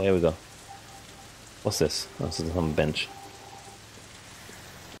 Oh, here we go. What's this? Oh, this is on a bench.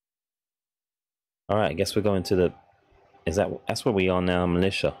 Alright, I guess we're going to the... That's where we are now,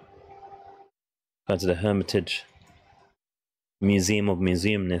 Militia. Going to the Hermitage Museum of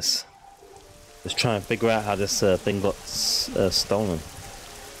Museumness. Let's try and figure out how this thing got stolen.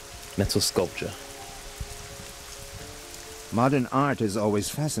 Metal sculpture. Modern art has always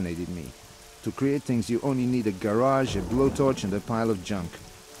fascinated me. To create things you only need a garage, a blowtorch and a pile of junk.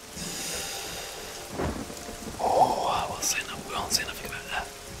 Oh, I won't say nothing about that.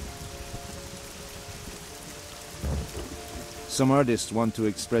 Some artists want to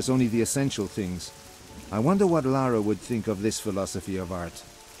express only the essential things. I wonder what Lara would think of this philosophy of art.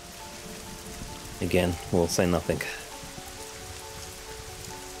 Again, we'll say nothing.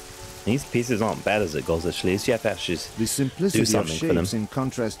 These pieces aren't bad as it goes, actually. You have to actually the simplicity do something of for them. shapes in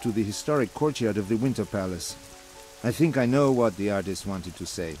contrast to the historic courtyard of the Winter Palace. I think I know what the artist wanted to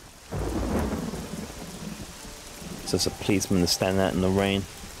say. It's just a policeman to stand out in the rain.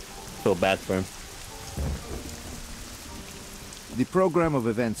 Feel bad for him. The program of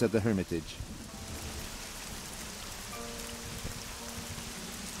events at the Hermitage.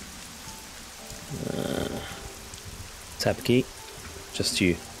 Tab key. Just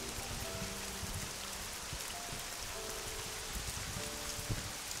you.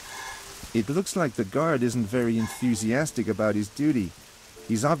 It looks like the guard isn't very enthusiastic about his duty.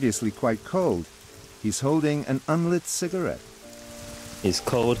 He's obviously quite cold. He's holding an unlit cigarette. He's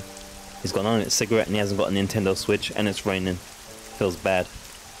cold. He's got an unlit cigarette and he hasn't got a Nintendo Switch and it's raining. Feels bad.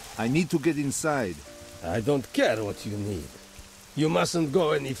 I need to get inside. I don't care what you need. You mustn't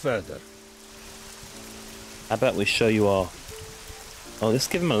go any further. How about we show you our... Oh, let's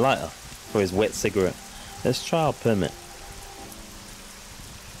give him a lighter for his wet cigarette. Let's try our permit.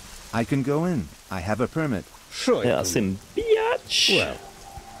 I can go in. I have a permit. Sure. Yeah, that's him, biatch. Well,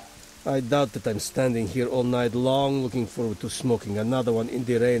 I doubt that I'm standing here all night long looking forward to smoking another one in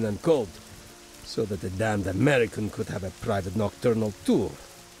the rain and cold, so that the damned American could have a private nocturnal tour.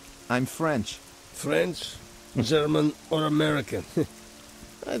 I'm French. French, German, or American?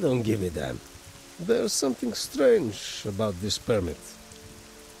 I don't give a damn. There's something strange about this permit.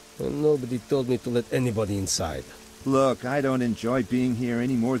 And nobody told me to let anybody inside. Look, I don't enjoy being here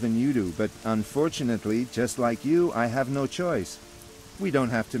any more than you do, but unfortunately, just like you, I have no choice. We don't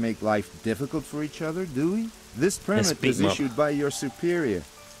have to make life difficult for each other, do we? This permit was issued by your superior.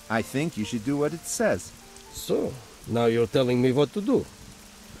 I think you should do what it says. So, now you're telling me what to do.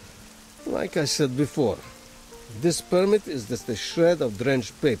 Like I said before, this permit is just a shred of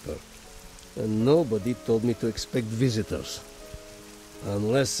drenched paper. And nobody told me to expect visitors.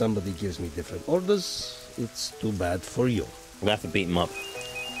 Unless somebody gives me different orders, it's too bad for you. We'll have to beat him up.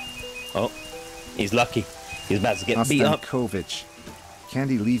 Oh, he's lucky. He's about to get beat up. Ostankovich. Can't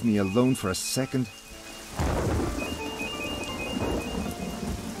he leave me alone for a second?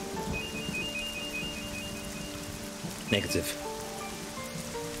 Negative.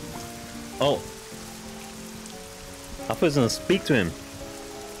 Oh. I thought I was going to speak to him.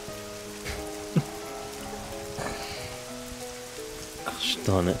 Gosh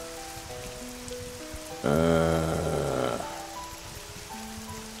darn it.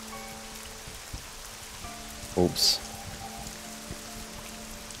 Oops.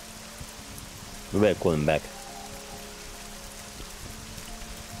 We better call him back.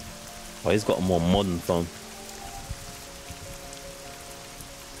 Oh, he's got a more modern phone.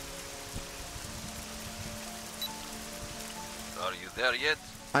 Are you there yet?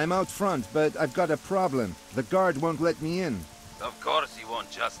 I'm out front, but I've got a problem. The guard won't let me in. Of course he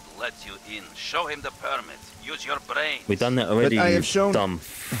won't just let you in. Show him the permit. Use your brain. We've done that already, but I have you shown... dumb...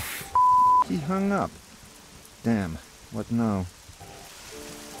 He hung up. Damn, what now?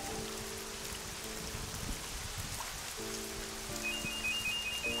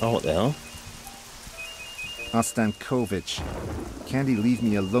 Oh, what the hell? Ostankovich. Can't he leave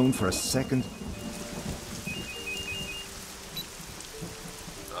me alone for a second?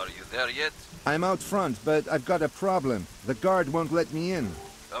 Are you there yet? I'm out front, but I've got a problem. The guard won't let me in.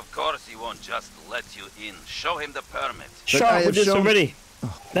 Of course he won't just let you in. Show him the permit. Shut up with this already!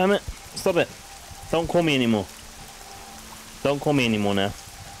 Oh. Damn it. Stop it. Don't call me anymore. Don't call me anymore now.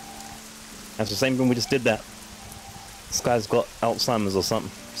 That's the same thing we just did that. This guy's got Alzheimer's or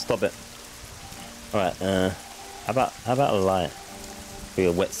something. Stop it. Alright, how about a light for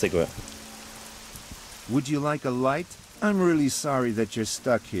your wet cigarette? Would you like a light? I'm really sorry that you're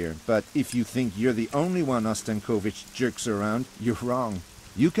stuck here, but if you think you're the only one Ostankovich jerks around, you're wrong.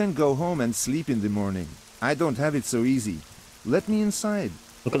 You can go home and sleep in the morning. I don't have it so easy. Let me inside.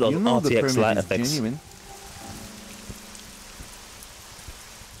 Look at those RTX light effects. Genuine.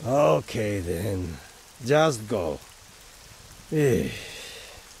 Okay then, just go.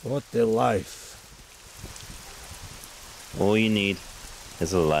 What a life. All you need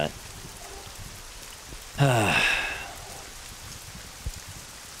is a light.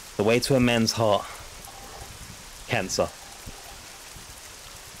 The way to a man's heart. Cancer.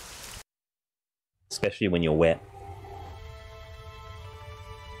 Especially when you're wet.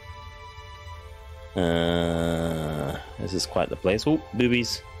 This is quite the place. Oh,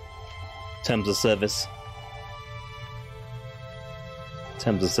 boobies. Terms of service.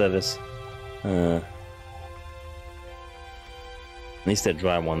 Terms of service. At least they're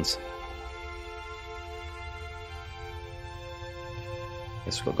dry ones.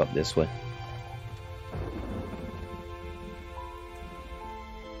 Guess we'll go up this way.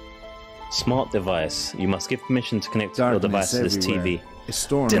 Smart device. You must give permission to connect your device to this TV. A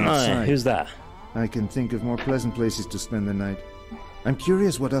storm Deny. outside. Who's that? I can think of more pleasant places to spend the night. I'm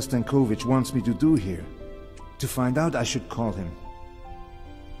curious what Ostankovich wants me to do here. To find out, I should call him.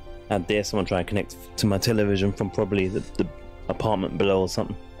 How dare someone try and connect to my television from probably the apartment below or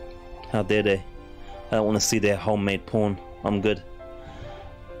something. How dare they? I don't want to see their homemade porn. I'm good.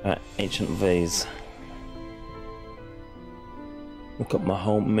 Alright, ancient vase. Look at my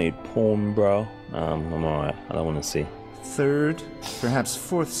homemade porn, bro. I'm alright. I don't want to see. 3rd, perhaps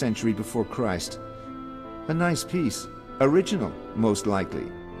 4th century before Christ. A nice piece. Original, most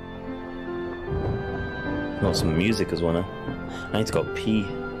likely. Got some music as well now. I need to go pee.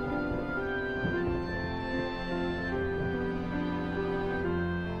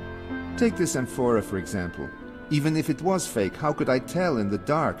 Take this amphora, for example. Even if it was fake, how could I tell in the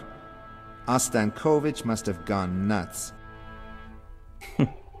dark? Ostankovich must have gone nuts.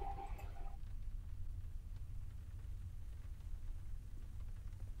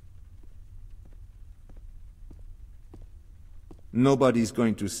 Nobody's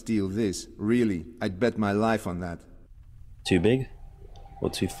going to steal this, really. I'd bet my life on that. Too big? Or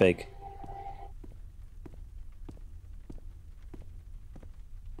too fake?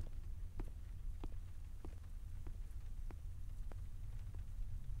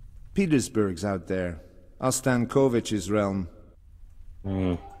 Petersburg's out there. Ostankovich's realm.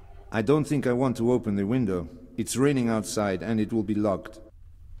 I don't think I want to open the window. It's raining outside and it will be locked.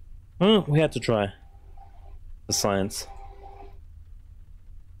 We had to try. The science.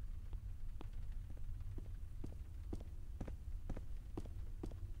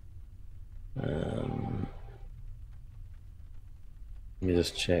 Let me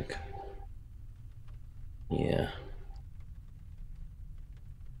just check. Yeah.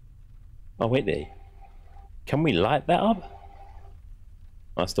 Oh wait there. Can we light that up?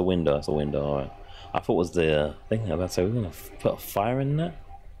 Oh, that's the window, that's the window, alright. I thought it was the thing about to say, we're gonna put a fire in that?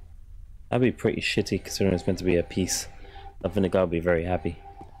 That'd be pretty shitty considering it's meant to be a piece. I think the guy would be very happy.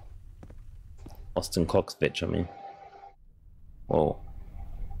 Ostankovich, I mean. Whoa.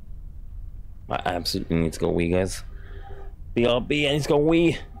 I absolutely need to go wee, guys. BRB, I need to go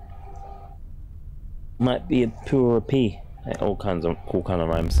wee. Might be a poo or a pee. All kinds of cool kind of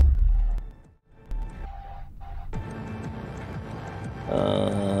rhymes.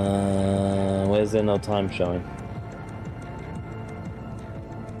 Where's there no time showing?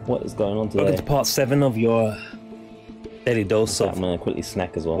 What is going on today? Welcome to part 7 of your daily dose of... I'm gonna quickly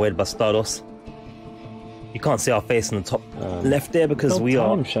snack as well. Weird bastardos. You can't see our face in the top left there because no we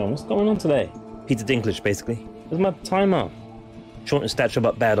are... time showing. What's going on today? Peter Dinklage, basically. Where's my timer? Short in stature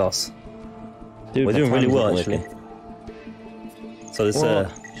but badass. Dude, we're doing really well, actually. So this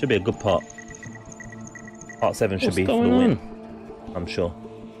should be a good part. Part 7 should be for the win. I'm sure.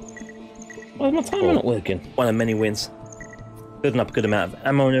 Why is my timer not working? One of many wins. Building up a good amount of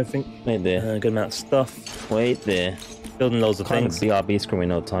ammo and everything. Wait there. Good amount of stuff. Wait there. Building loads of things. BRB screen with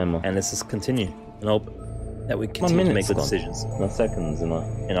no timer. And let's just continue. And hope that we continue to make good decisions. My seconds in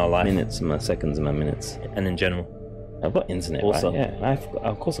our life. Minutes and my seconds and my minutes. And in general. I've got internet also. Right? Yeah,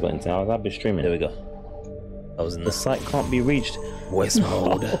 of course I've got internet. I'll be streaming. There we go. I was in the site can't be reached. Voice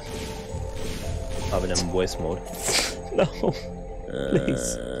mode. Other than voice mode. No.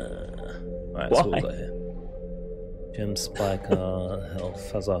 Please. Alright, so what we got here. Gem spike,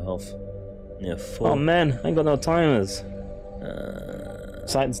 health. How's our health? Yeah, 4. Oh man, I ain't got no timers.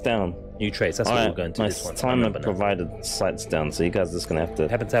 Sights down. New traits, that's what we're going to this one. Timer provided sights down, so you guys are just gonna have to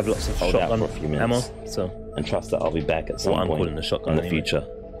happen to have lots of shotgun for a few minutes. Ammo, so and trust that I'll be back at some point I'm calling the shotgun in the future.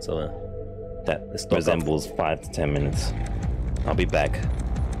 So that resembles 5 to 10 minutes. I'll be back.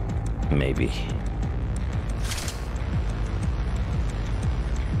 Maybe.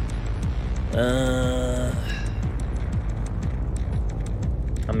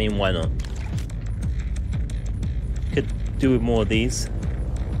 I mean, why not? Could do with more of these.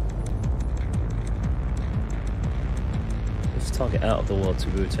 Let's target out of the world to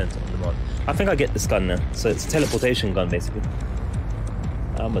return to on demand. I think I get this gun now. So it's a teleportation gun, basically.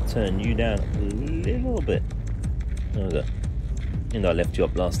 I'm gonna turn you down a little bit. There we go. You know I left you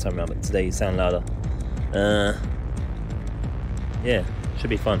up last time around, but today you sound louder. Yeah, should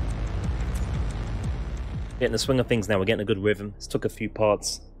be fun. Getting the swing of things now, we're getting a good rhythm. This took a few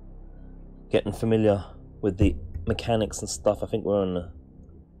parts. Getting familiar with the mechanics and stuff. I think we're on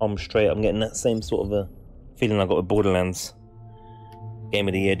the straight. I'm getting that same sort of a feeling I got with Borderlands Game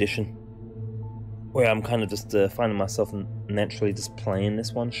of the Year edition. Where I'm kind of just finding myself naturally just playing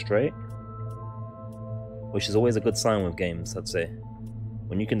this one straight. Which is always a good sign with games, I'd say.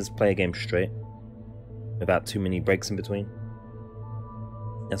 When you can just play a game straight, without too many breaks in between.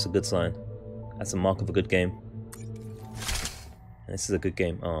 That's a good sign. That's a mark of a good game. And this is a good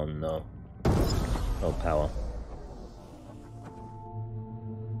game. Oh no. No power.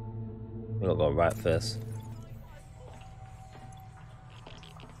 We gotta go right first.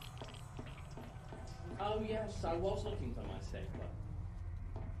 Oh yes, I was looking for my safer.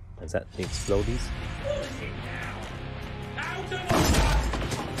 Is that the explodies?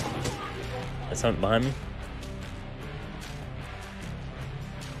 There's something behind me.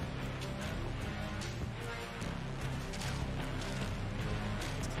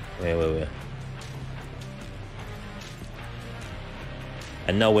 Wait.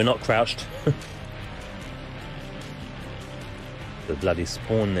 And no, we're not crouched. The bloody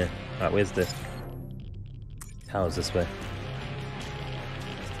spawn there. Right, where's the tower's this way?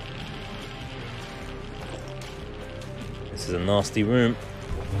 This is a nasty room.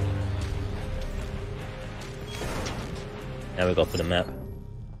 Now we go for the map.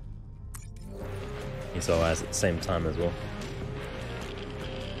 Use our eyes at the same time as well.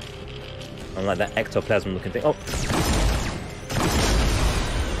 Unlike that ectoplasm looking thing. Oh!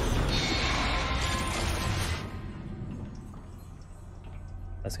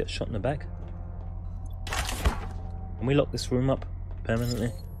 Let's get shot in the back. Can we lock this room up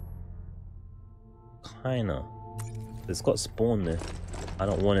permanently? Kinda. It's got spawn there. I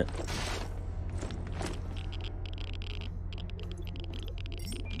don't want it.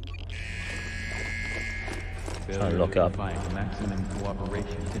 Try and lock up. Maximum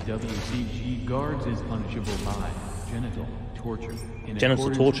cooperation to WCG guards is punishable by genital torture.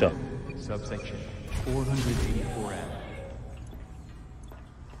 Genital torture. Subsection 484F.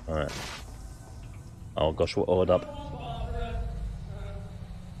 Alright. Oh gosh, we're oiled up.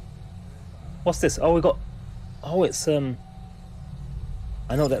 What's this? Oh, we got... Oh, it's, I know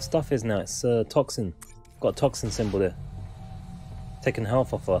what that stuff is now. It's, toxin. Got a toxin symbol there. Taking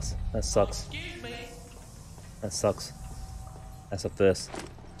health off us. That sucks. That sucks. That's the first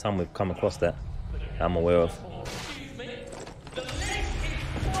time we've come across that I'm aware of.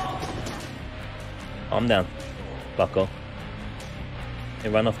 I'm down, bucko. Hey,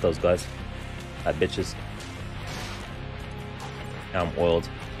 run off those guys. That bitches. Now I'm oiled.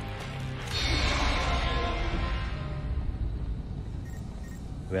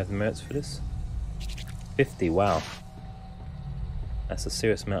 Do we have the merits for this? 50, wow. That's a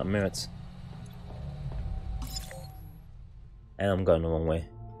serious amount of merits. And I'm going the wrong way.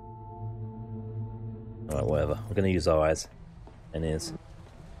 Alright, whatever. We're gonna use our eyes and ears.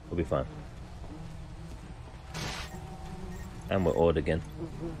 We'll be fine. And we're oiled again.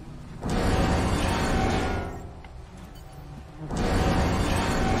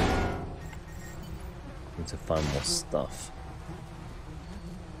 Need to find more stuff.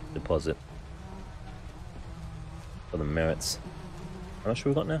 Deposit. For the merits. How much have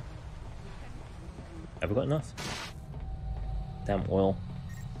we got now? Have we got enough? Damn oil.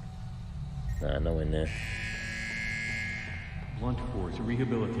 Nah, nowhere near. Blunt force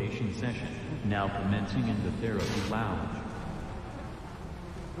rehabilitation session now commencing in the therapy lounge.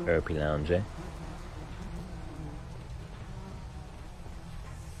 Therapy lounge, eh?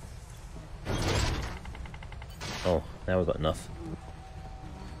 Oh, now we've got enough.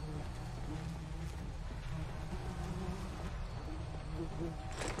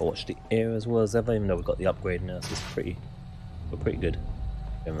 I'll watch the air as well as ever, even though we've got the upgrade now, so it's pretty... We're pretty good,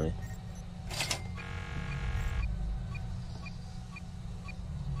 generally.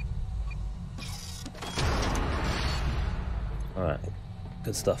 Alright,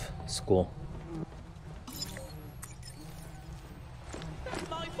 good stuff. Score.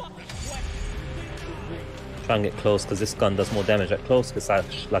 Try and get close, because this gun does more damage at close. It's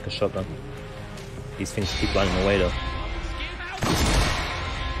like a shotgun. These things keep running away though.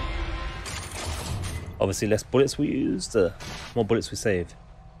 Obviously less bullets we use, the more bullets we save.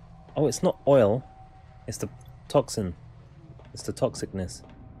 Oh, it's not oil. It's the toxin. It's the toxicness.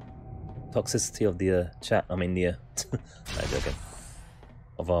 Toxicity of the chat. I mean the... I'm joking.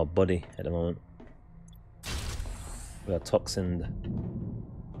 Of our body at the moment. We are toxined.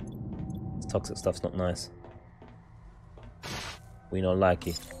 This toxic stuff's not nice. We not like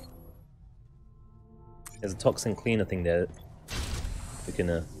it. There's a toxin cleaner thing there. We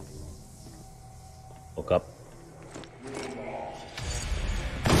can hook up.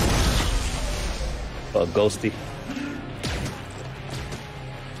 Got a ghosty.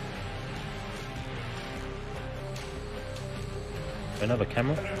 Another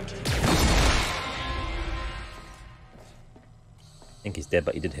camera? I think he's dead,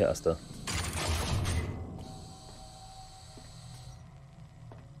 but he did hit us though.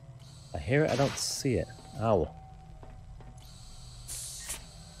 I hear it, I don't see it. Ow.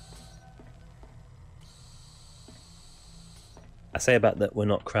 I say about that we're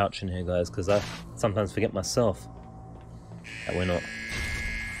not crouching here, guys, because I sometimes forget myself that we're not.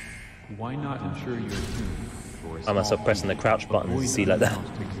 Why not ensure you're tuned for a I myself pressing the crouch button and see like that.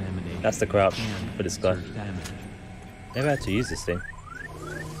 That's the crouch for this guy. Never had to use this thing.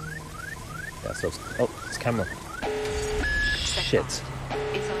 Yeah, so oh, it's camera. Shit.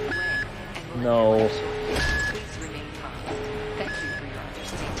 No.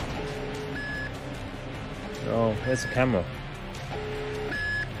 No, where's the camera?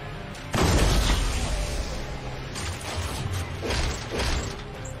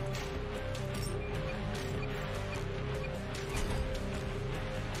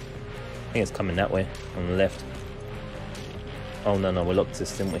 I think it's coming that way, on the left. Oh no, no, we locked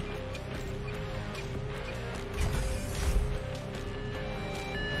this, didn't we?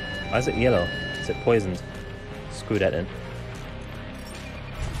 Why is it yellow? Is it poisoned? Screw that in.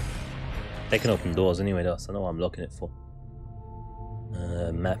 They can open doors anyway, though, so I know what I'm locking it for.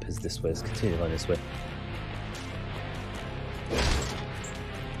 Map is this way. Let's continue going this way.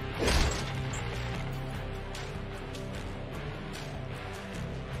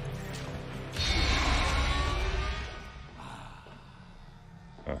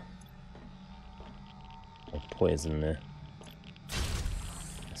 Oh, poison there.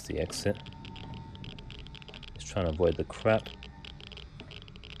 That's the exit. Just trying to avoid the crap.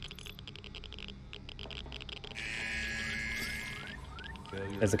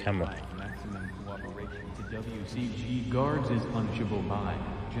 There's the camera. Maximum cooperation to WCG guards is punishable by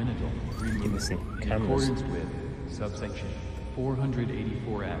genital removal in accordance with subsection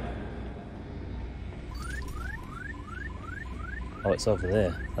 484F. Oh, it's over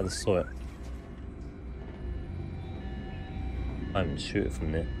there. I just saw it. I can shoot it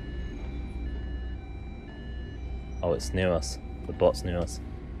from there. Oh, it's near us. The bot's near us.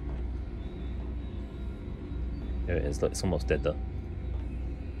 Here it is. Look, it's almost dead though.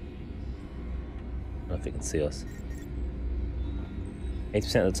 I don't know if it can see us.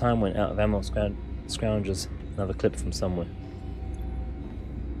 80% of the time went out of ammo, scroungers. Another clip from somewhere.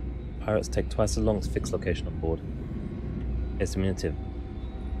 Pirates take twice as long to fix location on board. It's diminutive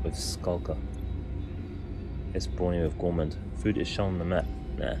with Skulker. It's brawny with Gourmand. Food is shown on the map.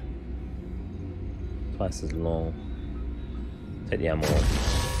 Nah. Twice as long. Take the ammo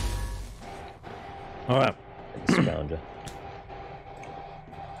off. Alright. Scrounger.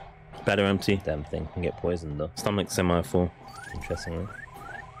 Bladder empty. Damn thing. Can get poisoned though. Stomach semi-full. Interestingly.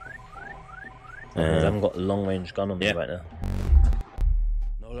 I haven't got a long range gun on me right now.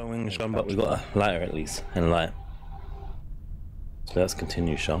 No long range gun, but we got a lighter at least. And light. So let's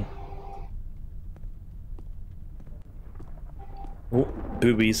continue, shall we? Oh,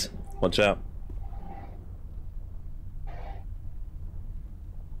 boobies. Watch out.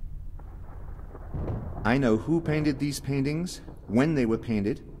 I know who painted these paintings, when they were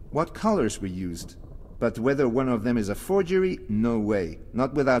painted, what colors were used. But whether one of them is a forgery, no way.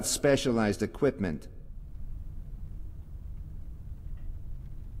 Not without specialized equipment.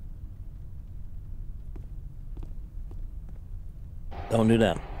 Don't do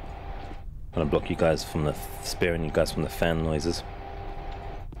that. I'm gonna block you guys from the sparing you guys from the fan noises.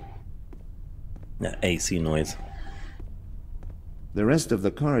 That AC noise. The rest of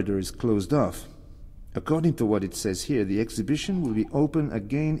the corridor is closed off. According to what it says here, the exhibition will be open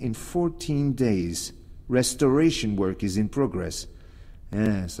again in 14 days. Restoration work is in progress.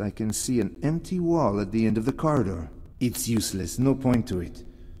 Yes, I can see an empty wall at the end of the corridor. It's useless, no point to it.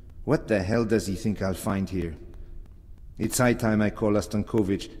 What the hell does he think I'll find here? It's high time I call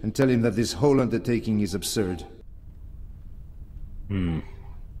Ostankovich and tell him that this whole undertaking is absurd.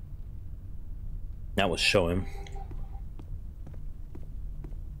 That was show him.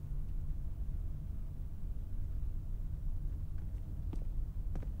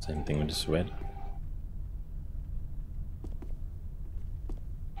 Same thing we just read.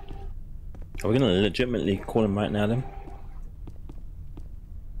 Are we gonna legitimately call him right now then?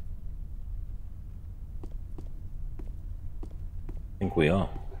 I think we are.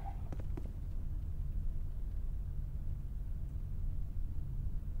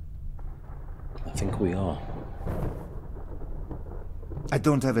 I think we are. I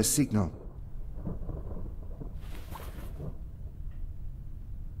don't have a signal.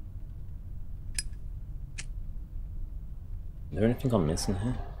 Is there anything I'm missing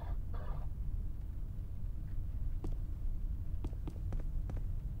here?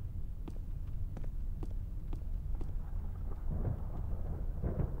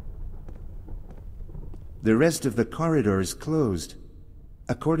 The rest of the corridor is closed.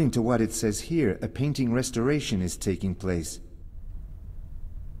 According to what it says here, a painting restoration is taking place.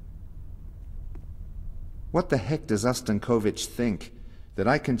 What the heck does Ostankovich think? That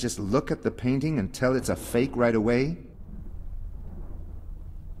I can just look at the painting and tell it's a fake right away?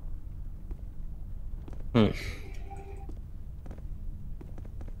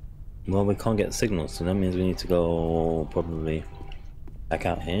 Well, we can't get signals, so that means we need to go probably back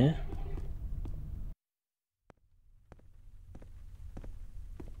out here.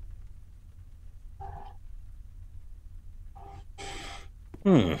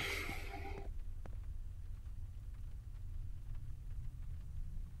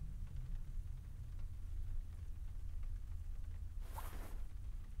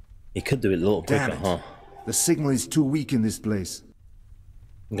 He could do it a little quicker, huh? The signal is too weak in this place.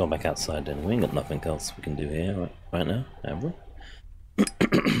 Go back outside then. We ain't got nothing else we can do here right now, have we?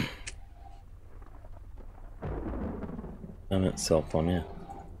 Cell phone, yeah.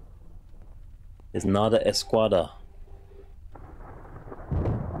 It's nada esquada.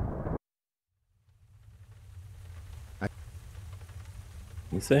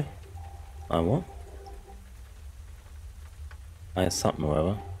 You say? I what? I have something or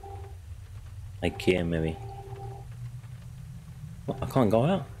other. IKEA maybe. What? I can't go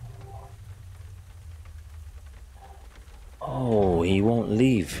out? Oh, he won't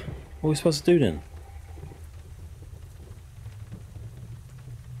leave. What are we supposed to do then?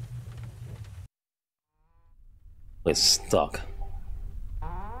 We're stuck.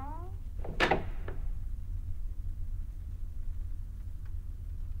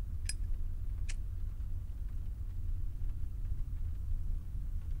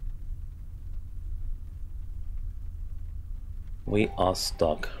 We are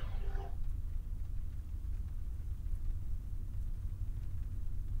stuck.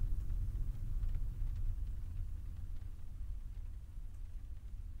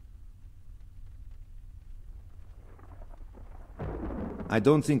 I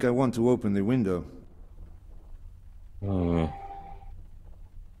don't think I want to open the window. Hmm.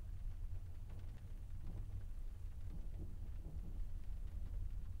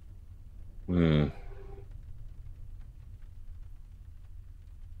 Hmm.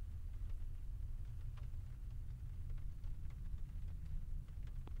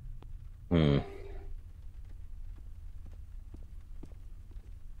 Hmm.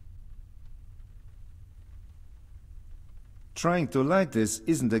 Trying to light this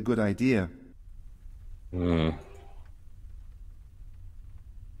isn't a good idea. Hmm.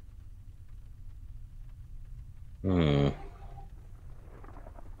 Hmm.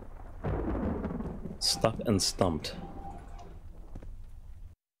 Stuck and stumped.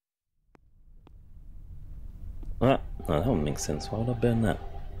 Ah, no, that won't make sense. Why would I burn that?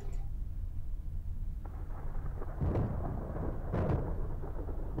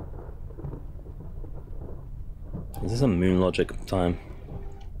 Is this a moon logic time?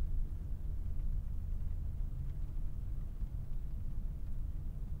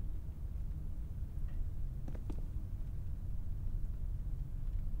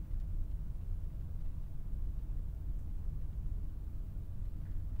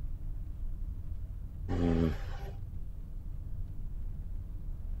 Hmm.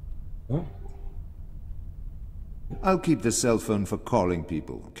 What? I'll keep the cell phone for calling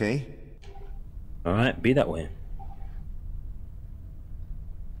people, okay? Alright, be that way.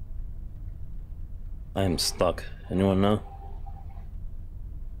 I am stuck. Anyone know?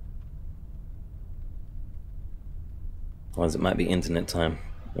 Or it might be internet time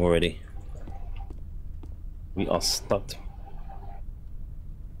already. We are stuck.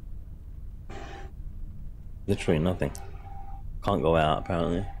 Literally nothing. Can't go out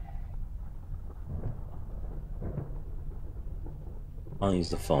apparently. Can't use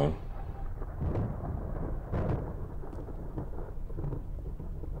the phone.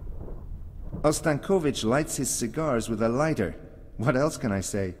 Ostankovich lights his cigars with a lighter. What else can I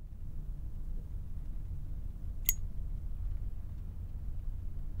say?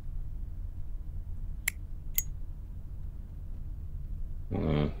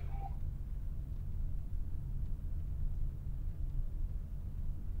 Hmm.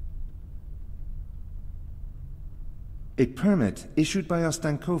 A permit issued by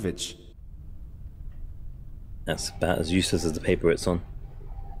Ostankovich. That's about as useless as the paper it's on.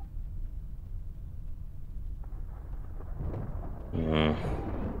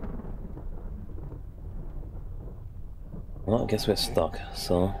 Well, I guess we're stuck,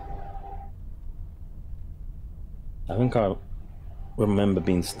 so... I think I remember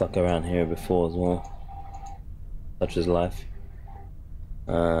being stuck around here before as well. Such is life.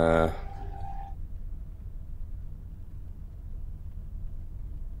 Oh,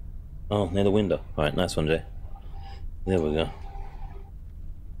 near the window. Alright, nice one, Jay. There we go.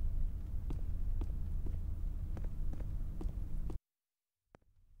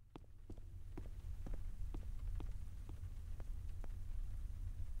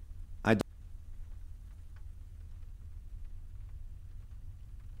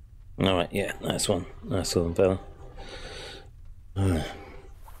 Alright, yeah, nice one. Nice one, fella.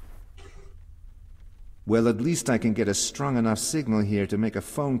 Well, at least I can get a strong enough signal here to make a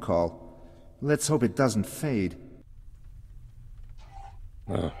phone call. Let's hope it doesn't fade.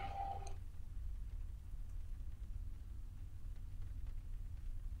 Oh.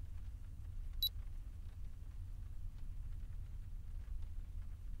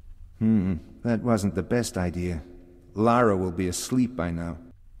 That wasn't the best idea. Lara will be asleep by now.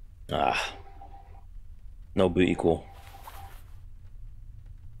 Ah. No booty call.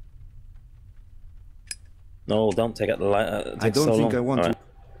 No, don't take out the light. I don't think I want to.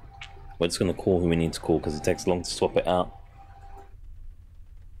 We're just gonna call who we need to call because it takes long to swap it out.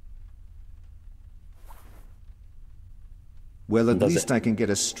 Well, at least I can get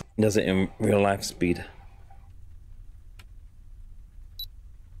a Does it in real life speed?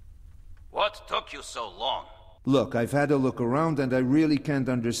 What took you so long? Look, I've had a look around and I really can't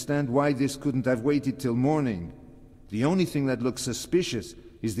understand why this couldn't have waited till morning. The only thing that looks suspicious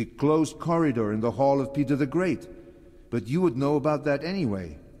is the closed corridor in the Hall of Peter the Great. But you would know about that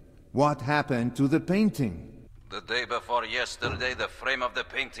anyway. What happened to the painting? The day before yesterday, the frame of the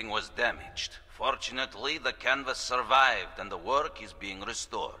painting was damaged. Fortunately, the canvas survived and the work is being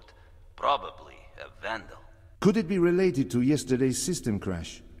restored. Probably a vandal. Could it be related to yesterday's system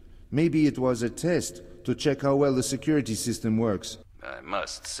crash? Maybe it was a test to check how well the security system works. I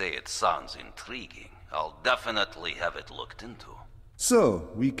must say it sounds intriguing. I'll definitely have it looked into. So,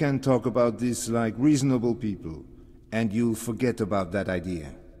 we can talk about this like reasonable people. And you'll forget about that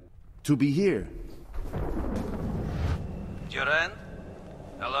idea. To be here. Durand?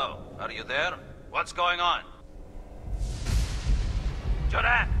 Hello, are you there? What's going on?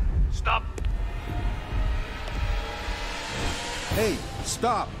 Durand! Stop! Hey,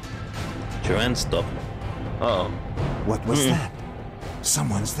 stop! Durand, stop. Oh. What was that?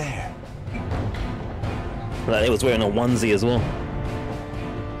 Someone's there. Like, he was wearing a onesie as well.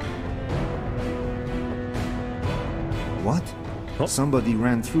 What? Oh. Somebody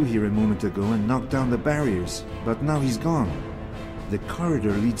ran through here a moment ago and knocked down the barriers, but now he's gone. The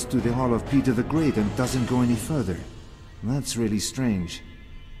corridor leads to the Hall of Peter the Great and doesn't go any further. That's really strange.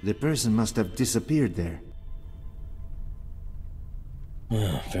 The person must have disappeared there.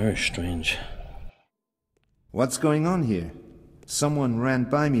 Oh, very strange. What's going on here? Someone ran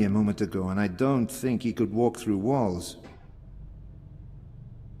by me a moment ago and I don't think he could walk through walls.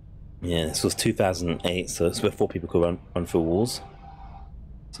 Yeah, this was 2008, so it's before people could run through walls.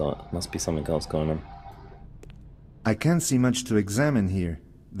 So it must be something else going on. I can't see much to examine here.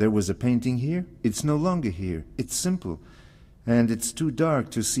 There was a painting here. It's no longer here. It's simple. And it's too dark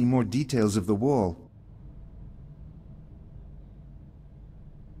to see more details of the wall.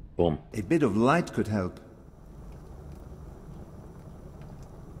 Boom. A bit of light could help.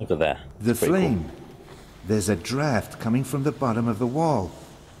 Look at that. The Pretty flame. cool. There's a draft coming from the bottom of the wall.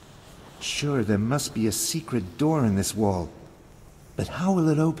 Sure, there must be a secret door in this wall. But how will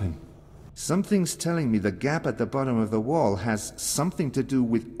it open? Something's telling me the gap at the bottom of the wall has something to do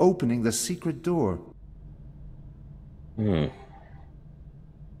with opening the secret door.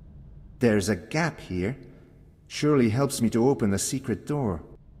 There's a gap here. Surely helps me to open the secret door.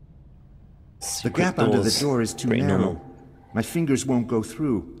 The gap under the door is too narrow. Normal. My fingers won't go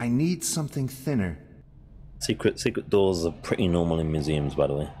through. I need something thinner. Secret doors are pretty normal in museums, by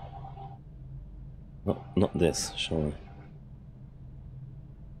the way. Not this, surely.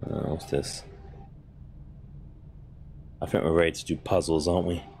 What's this? I think we're ready to do puzzles, aren't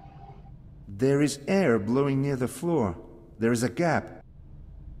we? There is air blowing near the floor. There is a gap.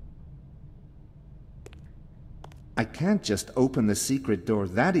 I can't just open the secret door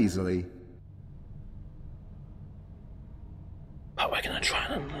that easily. But we're gonna try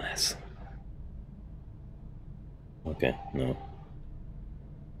nonetheless. Okay, no.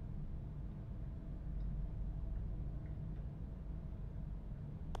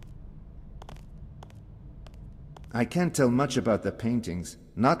 I can't tell much about the paintings.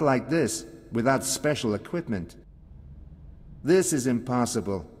 Not like this, without special equipment. This is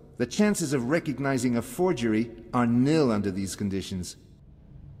impossible. The chances of recognizing a forgery are nil under these conditions.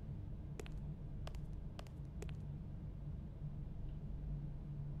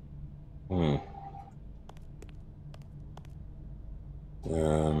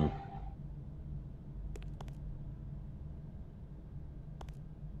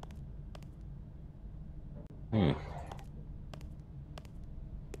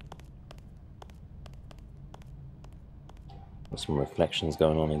 There's some reflections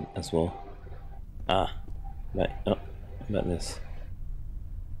going on as well. Ah, right. Oh, about this.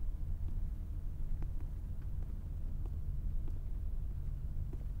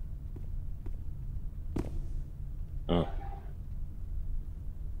 Oh.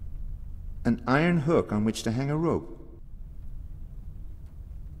 An iron hook on which to hang a rope.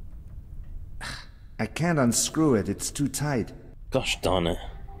 I can't unscrew it, it's too tight. Gosh darn it.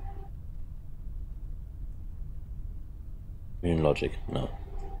 Moon logic, no.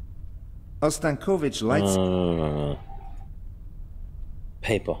 Ostankovich lights... No.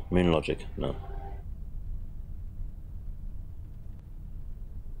 Paper, moon logic, no.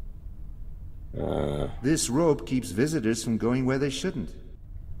 This rope keeps visitors from going where they shouldn't.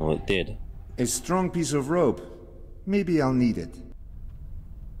 Well, it did. A strong piece of rope. Maybe I'll need it.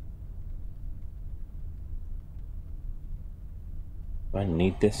 I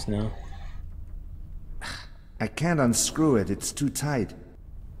need this now. I can't unscrew it, it's too tight.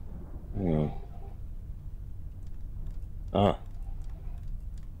 Hmm. Ah.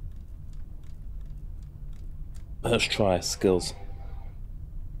 Let's try skills.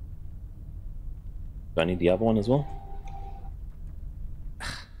 Do I need the other one as well?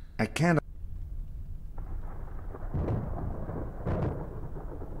 I can't.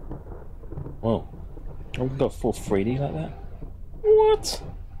 Whoa. Oh, we got full 3D like that? What?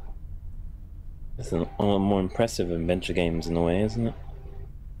 It's one of the more impressive adventure games in a way, isn't it?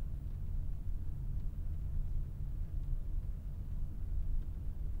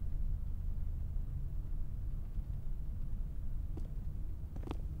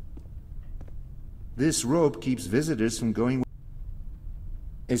 This rope keeps visitors from going.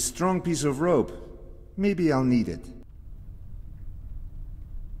 A strong piece of rope. Maybe I'll need it.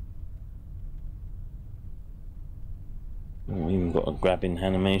 Oh, we even got a grabbing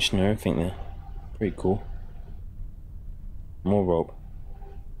animation and everything there. Pretty cool. More rope.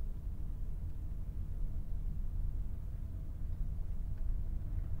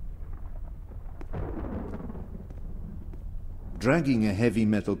 Dragging a heavy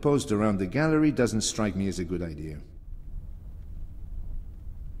metal post around the gallery doesn't strike me as a good idea.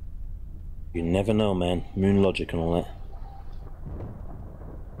 You never know, man. Moon logic and all that.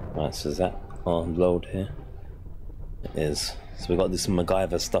 Right, so is that on load here? It is. So we got this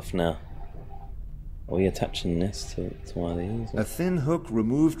MacGyver stuff now. Are we attaching this to one of these? A thin hook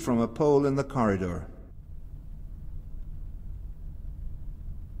removed from a pole in the corridor.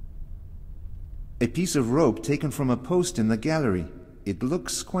 A piece of rope taken from a post in the gallery. It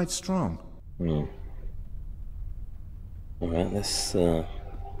looks quite strong. Hmm. Alright, let's go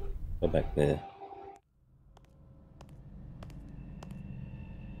back there.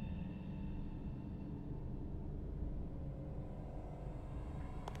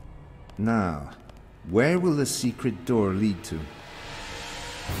 Now, where will the secret door lead to?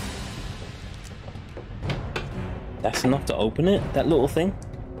 That's enough to open it? That little thing?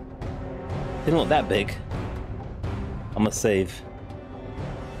 It's not that big. I'm gonna save.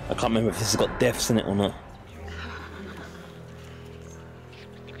 I can't remember if this has got deaths in it or not.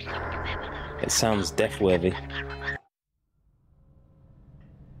 It sounds death-worthy.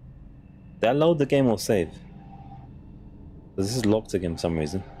 Did I load the game or save? Because this is locked again for some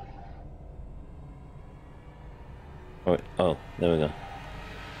reason. Oh, wait. Oh, there we go.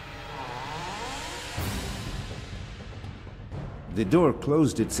 The door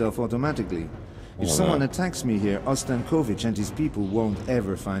closed itself automatically. If someone attacks me here, Ostankovich and his people won't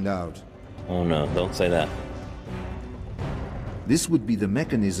ever find out. Oh no, don't say that. This would be the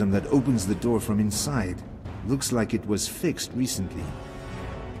mechanism that opens the door from inside. Looks like it was fixed recently.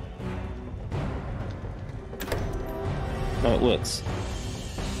 Oh, it works.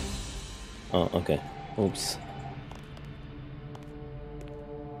 Oh, okay. Oops.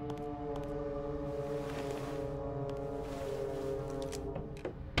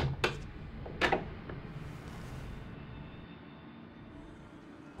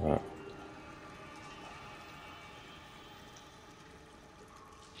 Alright.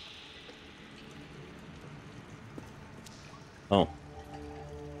 Oh.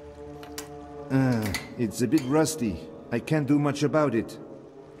 It's a bit rusty. I can't do much about it.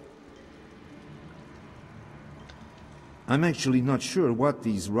 I'm actually not sure what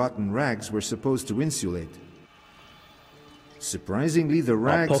these rotten rags were supposed to insulate. Surprisingly, the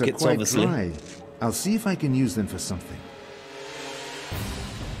rags are quite dry. I'll see if I can use them for something.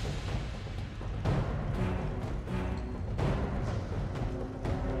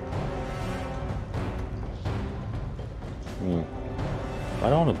 I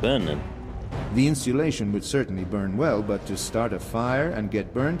don't want to burn them. The insulation would certainly burn well, but to start a fire and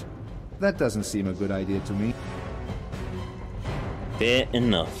get burnt, that doesn't seem a good idea to me. Fair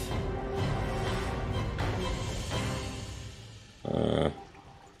enough.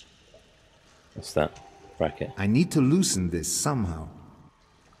 What's that? Bracket. I need to loosen this somehow.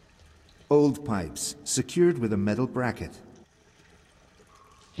 Old pipes, secured with a metal bracket.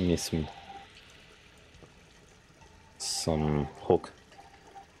 Give me some hook.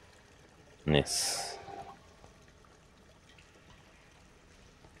 Ness.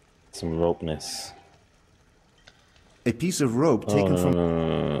 Some ropeness. A piece of rope taken from...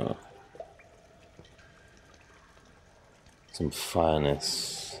 No. Some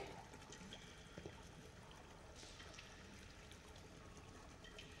fireness.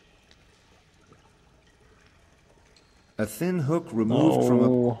 A thin hook removed from a...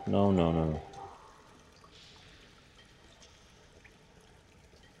 No.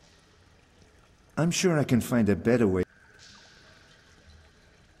 I'm sure I can find a better way.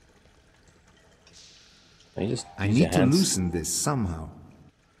 Are you just I use need your to hands? loosen this somehow.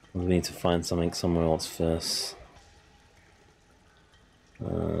 We need to find something somewhere else first.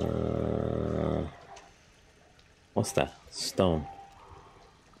 What's that? Stone.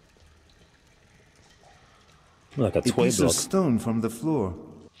 Like a toy piece block. of stone from the floor.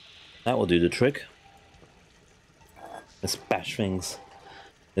 That will do the trick. Let's bash things.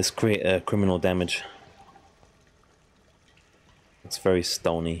 Let's create criminal damage. It's very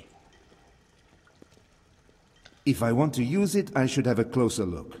stony. If I want to use it, I should have a closer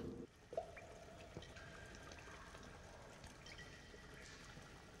look.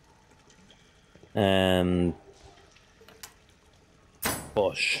 And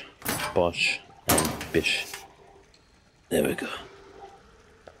Bosh, and Bish. There we go.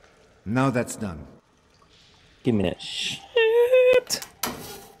 Now that's done. Give me that shit.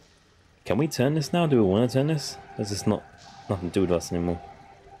 Can we turn this now? Do we want to turn this? Does this not nothing to do with us anymore?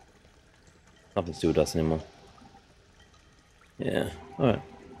 Nothing to do with us anymore. Yeah. All right.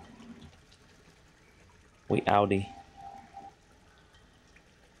 We outie.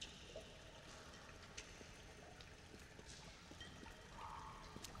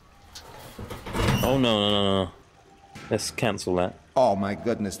 Oh no. Let's cancel that. Oh my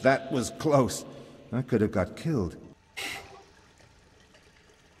goodness, that was close. I could have got killed.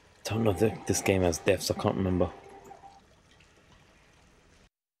 Don't know if this game has deaths, I can't remember.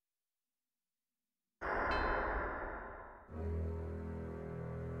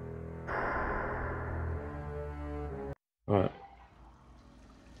 Alright.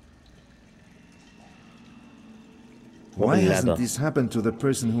 Why hasn't this happened to the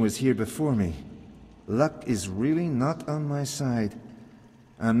person who was here before me? Luck is really not on my side.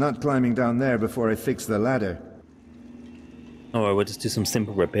 I'm not climbing down there before I fix the ladder. Alright, we'll just do some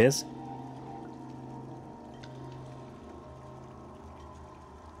simple repairs.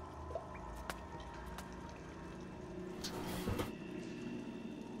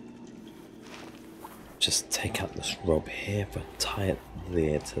 Just take out this rope here, but tie it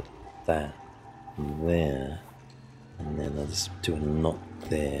there to that, there, and then I'll just do a knot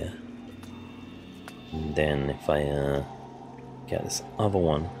there. And then if I get this other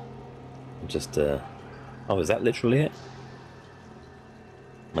one, just oh, is that literally it?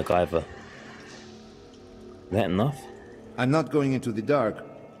 MacGyver. Is that enough? I'm not going into the dark.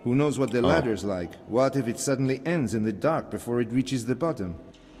 Who knows what the ladder's like? What if it suddenly ends in the dark before it reaches the bottom?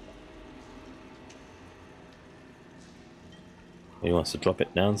 He wants to drop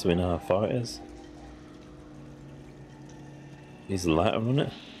it down so we know how far it is. Use the lighter on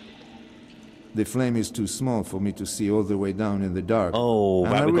it. The flame is too small for me to see all the way down in the dark. Oh,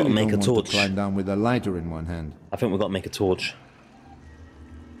 right, we've got to make a torch. To climb down with a lighter in one hand. I think we've got to make a torch.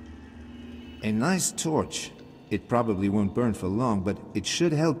 A nice torch. It probably won't burn for long, but it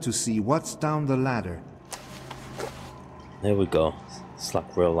should help to see what's down the ladder. There we go. It's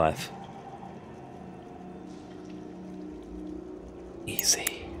like real life.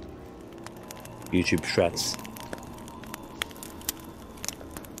 Easy. YouTube strats.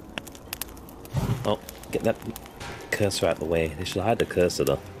 Oh, get that cursor out of the way. They should hide the cursor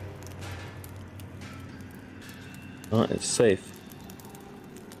though. Oh, it's safe.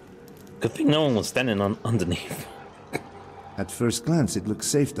 Good thing no one was standing underneath. At first glance, it looks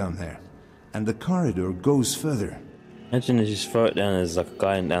safe down there. And the corridor goes further. Imagine you just throw it down, there's like a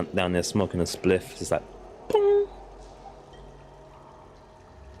guy down there smoking a spliff. Just like, boom.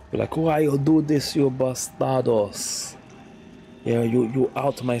 Be like, why you do this, you bastardos? Yeah, you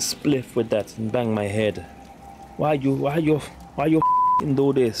out my spliff with that and bang my head. Why you f***ing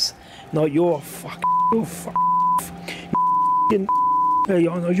do this? No, you're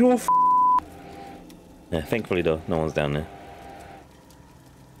Yeah, thankfully though, no one's down there.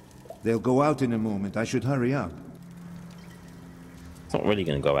 They'll go out in a moment. I should hurry up. It's not really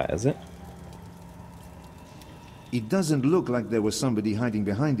gonna go out, is it? It doesn't look like there was somebody hiding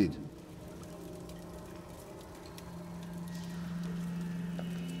behind it.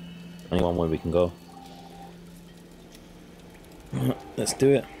 Only one way we can go. Let's do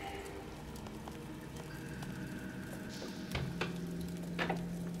it.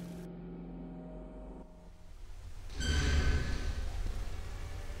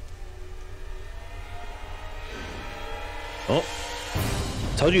 Oh,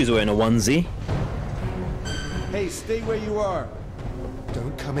 told you he was wearing a onesie. Hey, stay where you are.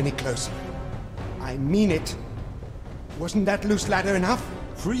 Don't come any closer. I mean it. Wasn't that loose ladder enough?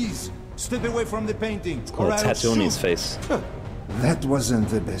 Freeze! Step away from the painting. It's got a tattoo on his face. That wasn't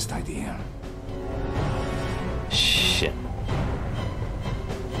the best idea. Shit.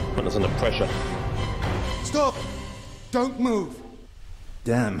 Put us under pressure. Stop! Don't move!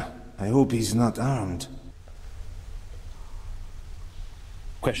 Damn, I hope he's not armed.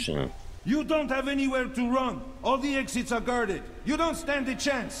 Question. You don't have anywhere to run. All the exits are guarded. You don't stand a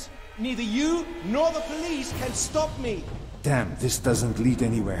chance. Neither you nor the police can stop me. Damn, this doesn't lead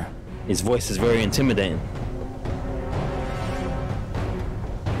anywhere. His voice is very intimidating.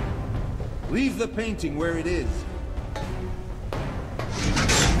 Leave the painting where it is.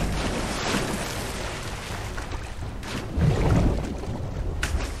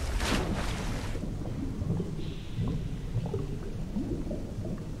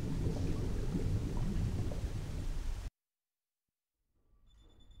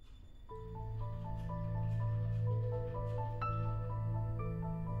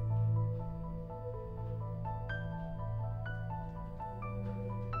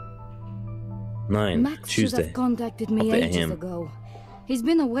 Max should Tuesday. have contacted me ages ago. He's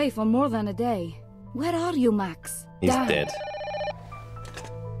been away for more than a day. Where are you, Max? He's dead.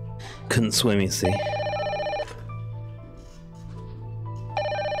 Couldn't swim, you see.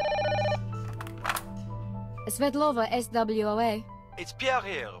 Svetlova, SWOA. It's Pierre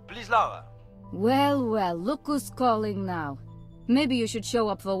here. Please, Lara. Well, well, look who's calling now. Maybe you should show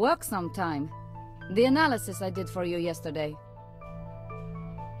up for work sometime. The analysis I did for you yesterday.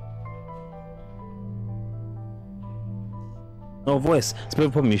 Oh, voice. It's a bit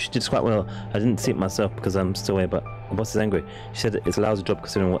of a problem. You did quite well. I didn't see it myself because I'm still away, but my boss is angry. She said it's a lousy job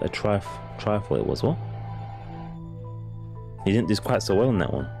considering what a trifle it was. What? You didn't do quite so well in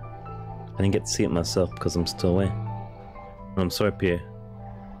that one. I didn't get to see it myself because I'm still away. I'm sorry, Pierre.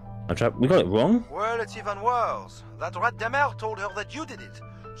 We got it wrong? Well, it's even worse. That rat Demer told her that you did it.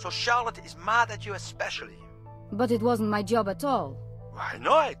 So Charlotte is mad at you especially. But it wasn't my job at all. I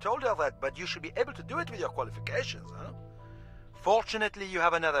know I told her that, but you should be able to do it with your qualifications, huh? Fortunately, you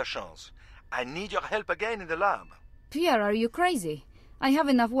have another chance. I need your help again in the lab. Pierre, are you crazy? I have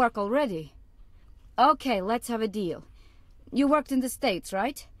enough work already. Okay, let's have a deal. You worked in the States,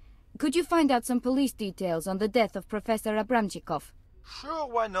 right? Could you find out some police details on the death of Professor Abramchikov? Sure,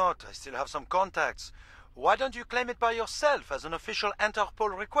 why not? I still have some contacts. Why don't you claim it by yourself as an official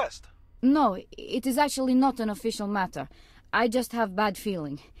Interpol request? No, it is actually not an official matter. I just have bad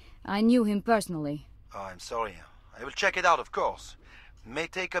feeling. I knew him personally. Oh, I'm sorry. I will check it out, of course. May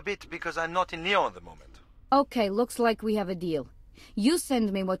take a bit because I'm not in Lyon at the moment. Okay, looks like we have a deal. You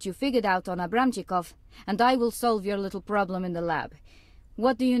send me what you figured out on Abramchikov, and I will solve your little problem in the lab.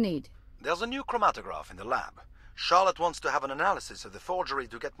 What do you need? There's a new chromatograph in the lab. Charlotte wants to have an analysis of the forgery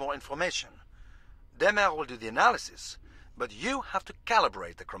to get more information. Demer will do the analysis, but you have to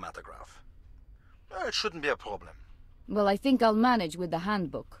calibrate the chromatograph. It shouldn't be a problem. Well, I think I'll manage with the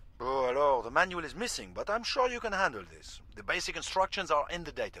handbook. Oh, alors, the manual is missing, but I'm sure you can handle this. The basic instructions are in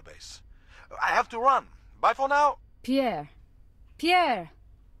the database. I have to run. Bye for now. Pierre. Pierre!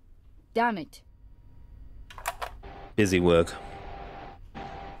 Damn it. Busy work.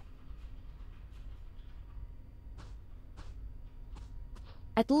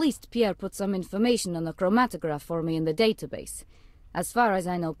 At least Pierre put some information on the chromatograph for me in the database. As far as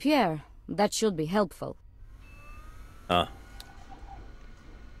I know Pierre, that should be helpful. Ah.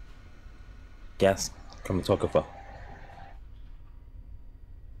 Gas chromatographer.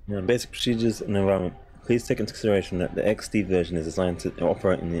 Basic procedures and environment. Please take into consideration that the XD version is designed to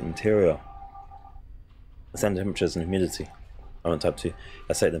operate in the interior. The standard temperatures and humidity are on type 2.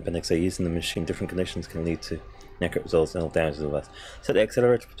 As stated in Appendix A, using the machine in different conditions can lead to inaccurate results and damage to the device. Set the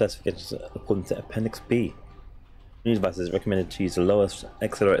accelerator specifications according to Appendix B. New devices is recommended to use the lowest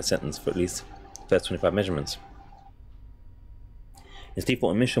accelerator sentence for at least the first 25 measurements. Its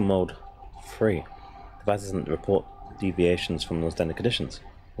default emission mode 3. Device doesn't report deviations from non-standard conditions.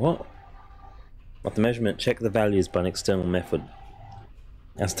 What? After measurement, check the values by an external method.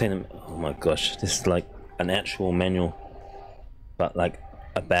 Ascertain. Oh my gosh, this is like an actual manual, but like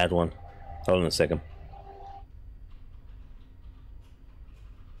a bad one. Hold on a second.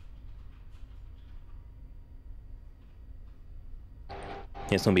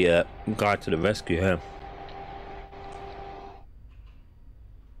 It's gonna be a guide to the rescue here.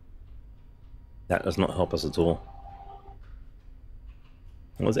 That does not help us at all.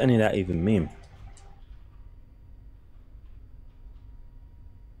 What does any of that even mean?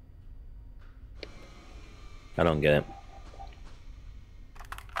 I don't get it.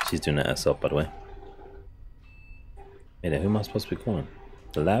 She's doing it herself, by the way. Hey there, who am I supposed to be calling?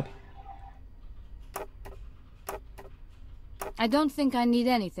 The lab? I don't think I need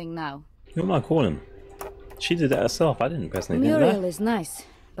anything now. Who am I calling? She did it herself. I didn't press anything. Muriel is nice,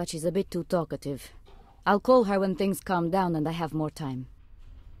 but she's a bit too talkative. I'll call her when things calm down and I have more time.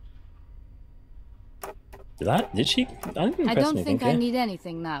 Did she? I didn't press anything. I don't think I need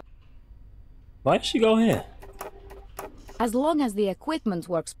anything now. Why did she go here? As long as the equipment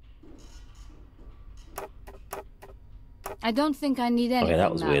works. I don't think I need anything. Okay,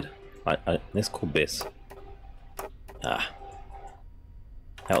 that was now. weird. Let's call this. Ah.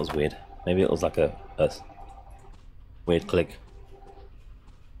 That was weird. Maybe it was like a weird click.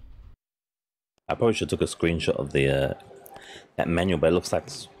 I probably should have took a screenshot of the that manual, but it looks like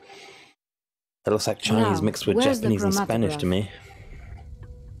Chinese Now, mixed with where's the Japanese and Spanish to me.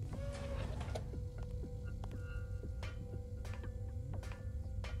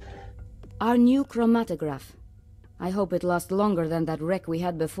 Our new chromatograph. I hope it lasts longer than that wreck we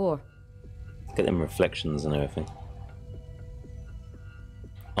had before. Get them reflections and everything.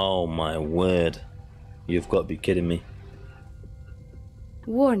 Oh my word. You've got to be kidding me.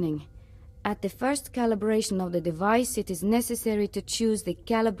 Warning. At the first calibration of the device, it is necessary to choose the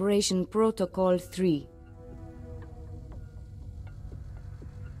calibration protocol 3.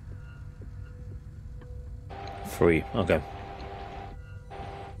 Free, okay.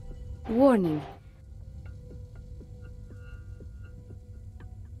 Warning.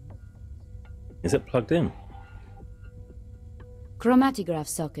 Is it plugged in? Chromatograph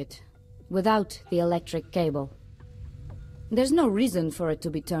socket. Without the electric cable. There's no reason for it to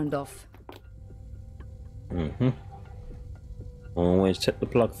be turned off. Mm-hmm. Always check the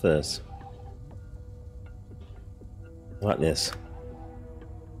plug first. Like this.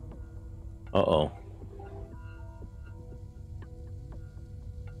 Uh-oh.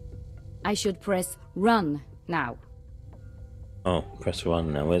 I should press run now. Oh, press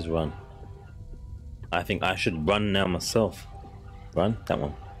run now. Where's run? I think I should run now myself. Run? That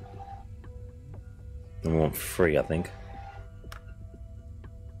one. And we want 3, I think.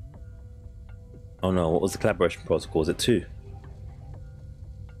 Oh no, what was the collaboration protocol? Was it 2?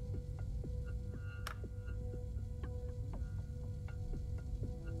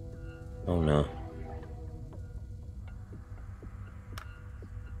 Oh no.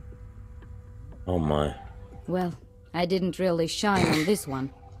 Oh my. Well, I didn't really shine on this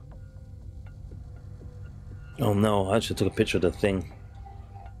one. Oh no, I should have took a picture of the thing.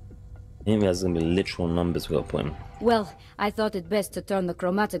 I didn't realize there's gonna be literal numbers we got to put in. Well, I thought it best to turn the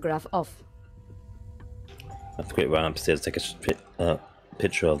chromatograph off. I have to quickly run upstairs to take a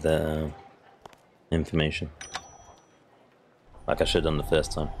picture of the information. Like I should have done the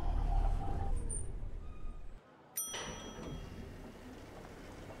first time.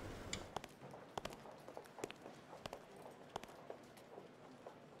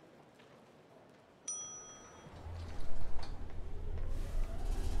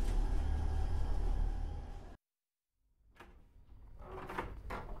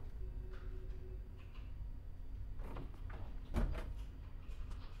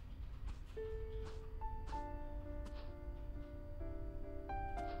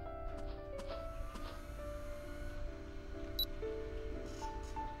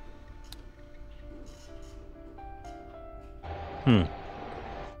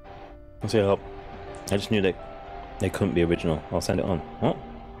 Let's see help. I just knew they couldn't be original. I'll send it on. What?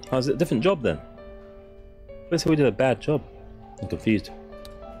 Oh, is it a different job then? Let's say we did a bad job. I'm confused.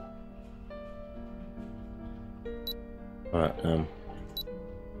 Alright,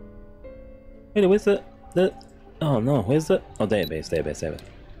 wait, where's the oh no, where's the database.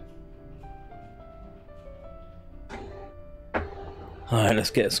 Alright, let's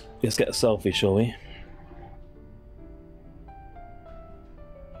get a selfie, shall we?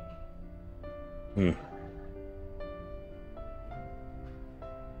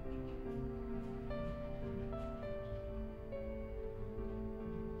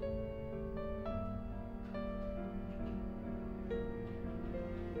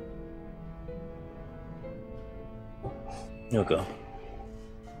 Here we go.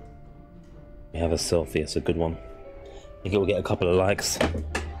 We have a selfie, it's a good one. I think it will get a couple of likes.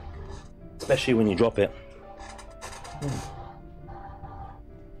 Especially when you drop it.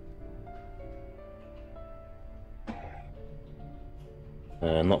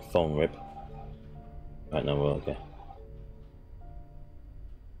 Not phone rip. Right now we're okay.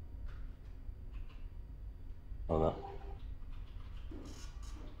 Oh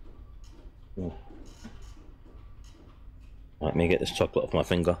no. Let me get this chocolate off my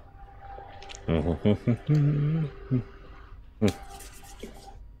finger.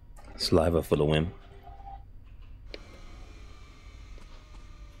 Saliva for the win.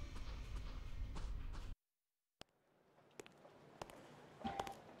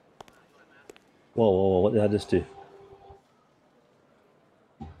 Whoa, what did I just do?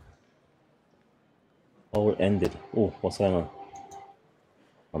 Oh, it ended. Oh, what's going on?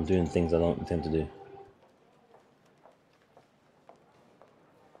 I'm doing things I don't intend to do.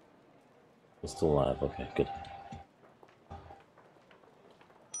 It's still alive, okay, good.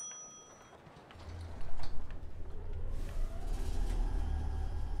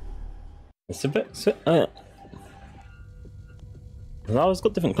 It's a bit. Lara's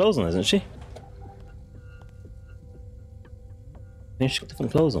got different clothes on, hasn't she? I think she's got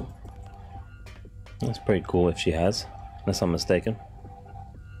different clothes on. That's pretty cool if she has, unless I'm mistaken.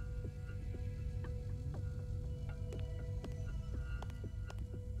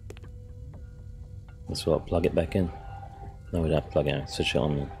 That's why I'll plug it back in. No, we don't have to plug it in, switch it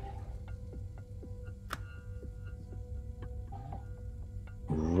on then.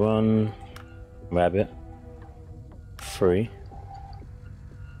 Run, rabbit, free.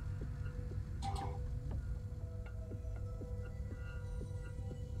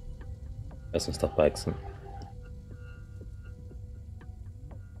 Got some stuff by accident.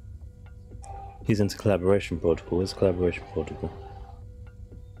 He's into collaboration protocol. Where's collaboration protocol?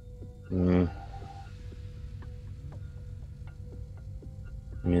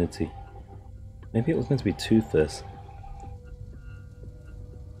 Immunity. Maybe it was meant to be 2 first.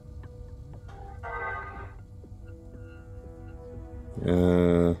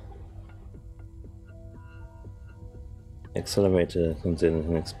 Accelerator comes in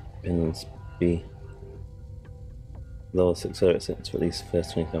and expends B. Lowest accelerator set to release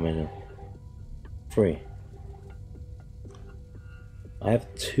first 25 measure. 3. I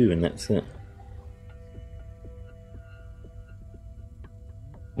have 2 and that's it.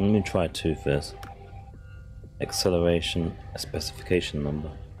 Let me try 2 first. Acceleration, a specification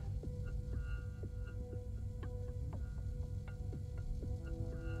number.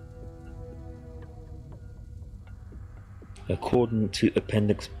 According to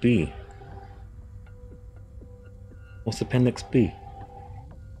Appendix B. What's Appendix B?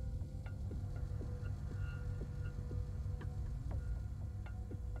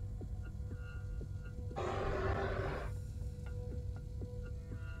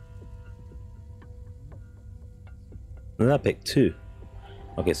 And I picked 2.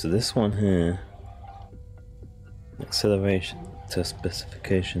 Okay, so this one here. Acceleration to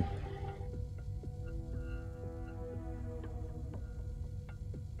specification.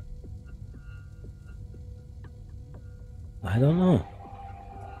 I don't know.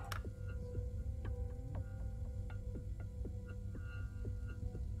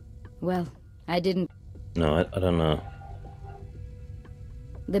 Well, I didn't. No, I don't know.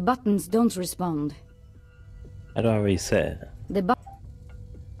 The buttons don't respond. How do I reset it? The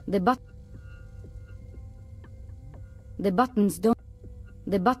buttons don't.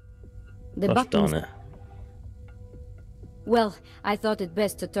 The buttons. Darn it. Well, I thought it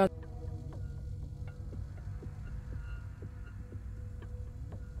best to turn.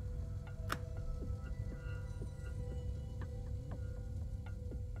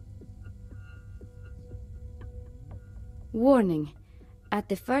 Warning. At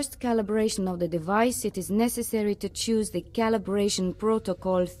the first calibration of the device, it is necessary to choose the calibration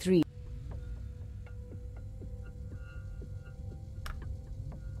protocol 3.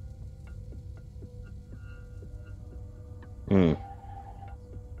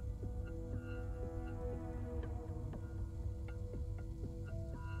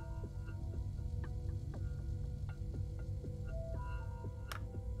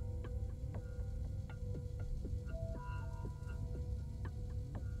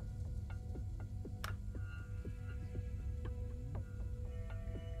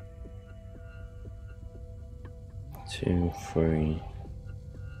 Two, 3.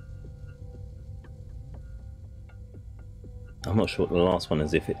 I'm not sure what the last one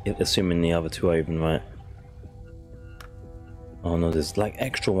is, if assuming the other 2 are even right. Oh no, there's like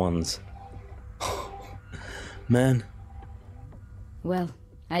extra ones. Man. Well,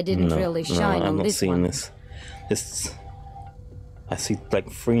 I didn't really shine on this one. I'm not seeing this. I see like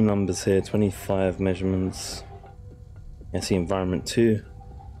 3 numbers here, 25 measurements. I see environment 2.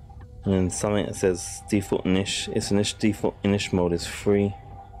 And then something that says default inish. Its default inish mode is 3.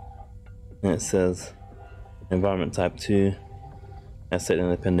 And it says environment type 2. That's set in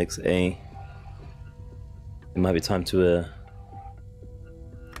Appendix A. It might be time to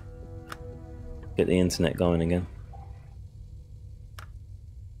get the internet going again.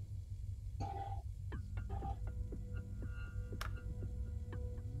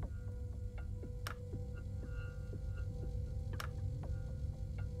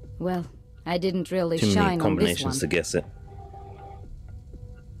 Well, I didn't really shine on this one. Too many combinations to guess it.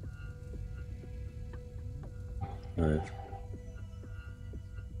 5.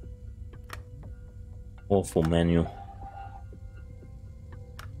 Awful manual.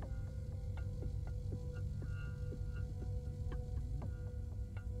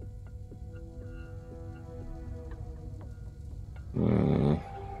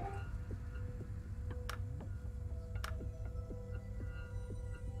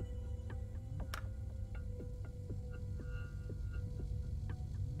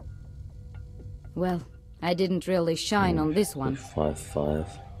 Well, I didn't really shine on this one. 5-5.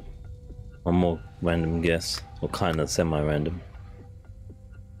 One more random guess, or kind of semi-random.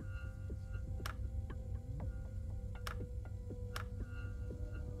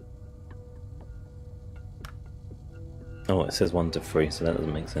 Oh, it says 1 to 3, so that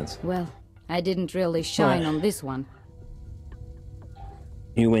doesn't make sense. Well, I didn't really shine on this one.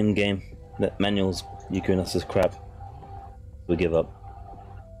 You win, game. That manual's you giving us this crap. We give up.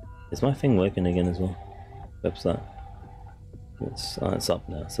 Is my thing working again as well? Website. It's up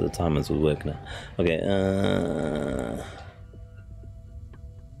now, so the timers will work now. Okay,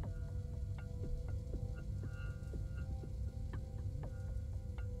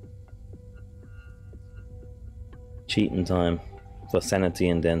 cheating time for sanity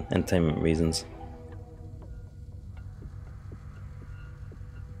and then entertainment reasons.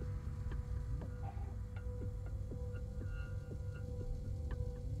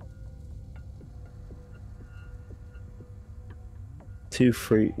 Two,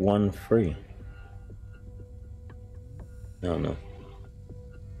 3, 1, 3. No, no.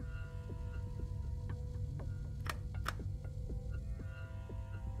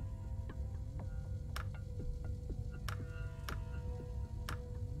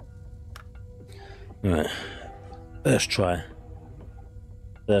 Alright. Let's try.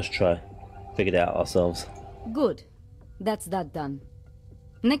 Figure it out ourselves. Good. That's that done.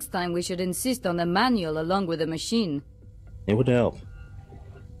 Next time we should insist on a manual along with a machine. It would help.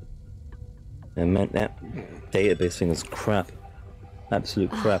 And that database thing is crap.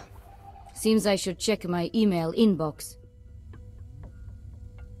 Absolute crap. Seems I should check my email inbox.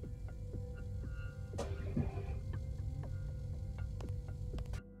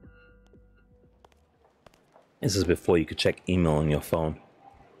 This is before you could check email on your phone.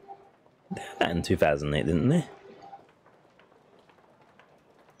 They had that in 2008, didn't they?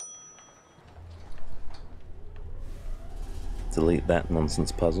 Delete that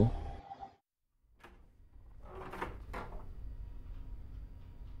nonsense puzzle.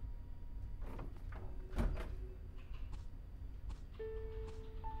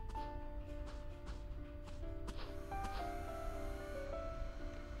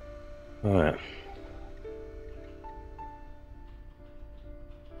 Alright.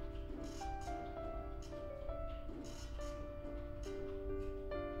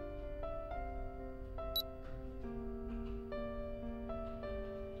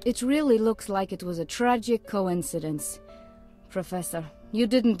 It really looks like it was a tragic coincidence. Professor, you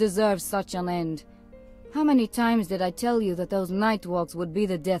didn't deserve such an end. How many times did I tell you that those night walks would be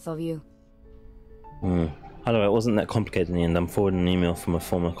the death of you? Hello, it wasn't that complicated in the end. I'm forwarding an email from a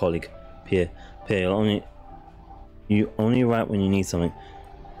former colleague. Pierre, you only write when you need something.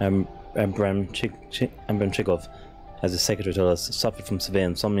 Abramchikov, as his secretary told us, suffered from severe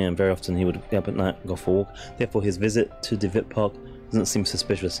insomnia and very often he would get up at night and go for a walk. Therefore his visit to Devitt Park doesn't seem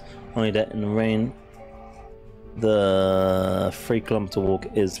suspicious. Only that in the rain, the 3-kilometer walk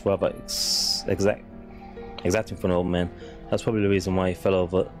is rather exacting for an old man. That's probably the reason why he fell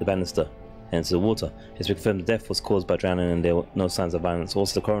over the banister and into the water. It's confirmed the death was caused by drowning and there were no signs of violence.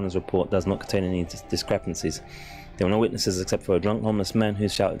 Also, the coroner's report does not contain any discrepancies. There were no witnesses except for a drunk homeless man who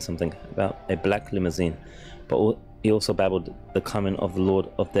shouted something about a black limousine, but he also babbled the coming of the Lord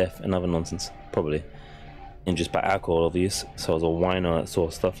of Death and other nonsense, probably induced by alcohol overuse, so it was a wine or that sort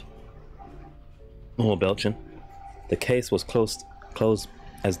of stuff. Or belching. The case was closed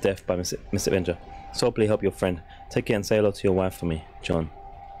as death by misadventure. So please help your friend. Take care and say hello to your wife for me, John.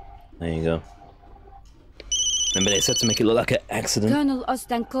 There you go. Remember they said to make it look like an accident? Colonel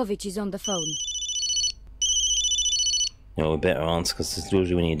Ostankovich is on the phone. You know, we better answer, because it's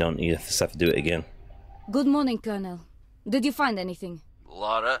usually when you don't, you just have to do it again. Good morning, Colonel. Did you find anything?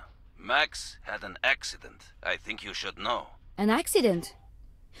 Lara, Max had an accident. I think you should know. An accident?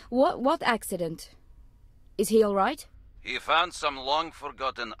 What accident? Is he all right? He found some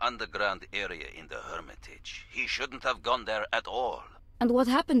long-forgotten underground area in the Hermitage. He shouldn't have gone there at all. And what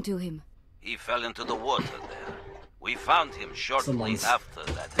happened to him? He fell into the water there. We found him shortly after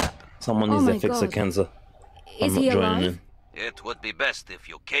that happened. Someone needs to fix the cancer. Is he alive? It would be best if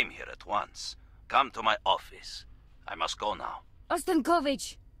you came here at once. Come to my office. I must go now.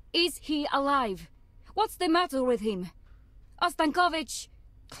 Ostankovich! Is he alive? What's the matter with him? Ostankovich!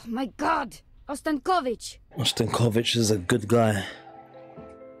 Oh my God! Ostankovich! Ostankovich is a good guy.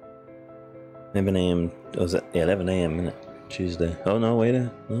 11 AM. Was it? Yeah, 11 AM, isn't it? Tuesday. Oh no, wait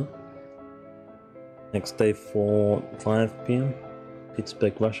a no. Next day, 5 PM.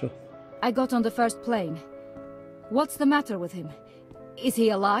 Petersburg, Russia. I got on the first plane. What's the matter with him? Is he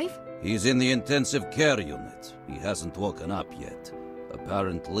alive? He's in the intensive care unit. He hasn't woken up yet.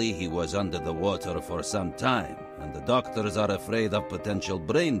 Apparently, he was under the water for some time, and the doctors are afraid of potential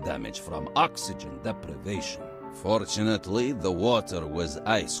brain damage from oxygen deprivation. Fortunately, the water was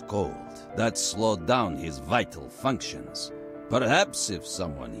ice cold. That slowed down his vital functions. Perhaps if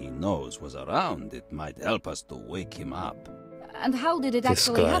someone he knows was around, it might help us to wake him up. And how did it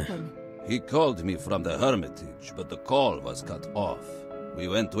actually happen? He called me from the Hermitage, but the call was cut off. We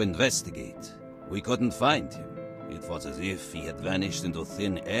went to investigate. We couldn't find him. It was as if he had vanished into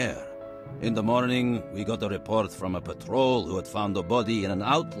thin air. In the morning, we got a report from a patrol who had found a body in an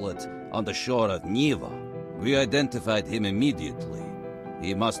outlet on the shore of Neva. We identified him immediately.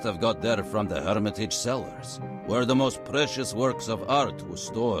 He must have got there from the Hermitage cellars, where the most precious works of art were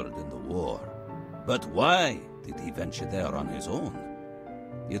stored in the war. But why did he venture there on his own?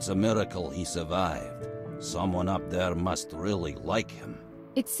 It's a miracle he survived. Someone up there must really like him.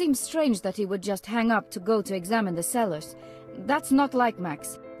 It seems strange that he would just hang up to go to examine the cellars. That's not like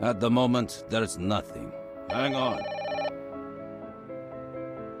Max. At the moment, there's nothing. Hang on.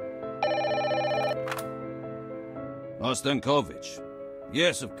 Ostankovich.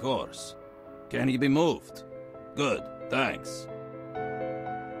 Yes, of course. Can he be moved? Good, thanks.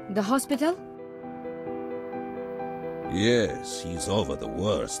 The hospital? Yes, he's over the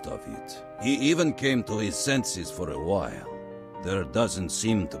worst of it. He even came to his senses for a while. There doesn't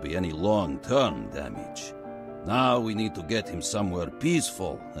seem to be any long-term damage. Now we need to get him somewhere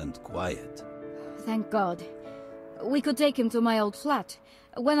peaceful and quiet. Thank God. We could take him to my old flat.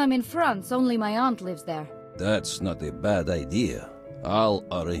 When I'm in France, only my aunt lives there. That's not a bad idea. I'll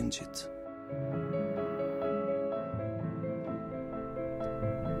arrange it.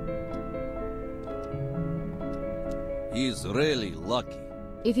 He's really lucky.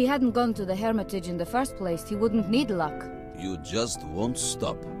 If he hadn't gone to the Hermitage in the first place, he wouldn't need luck. You just won't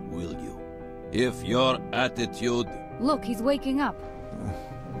stop, will you? If your attitude... Look, he's waking up.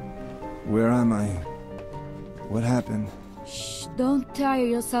 Where am I? What happened? Shh, don't tire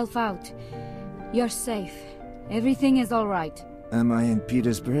yourself out. You're safe. Everything is all right. Am I in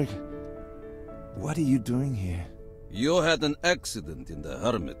Petersburg? What are you doing here? You had an accident in the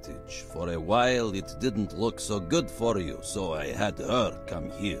Hermitage. For a while it didn't look so good for you, so I had her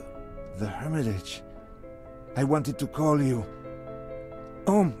come here. The Hermitage? I wanted to call you.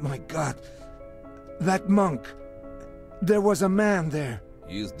 Oh my God! That monk! There was a man there.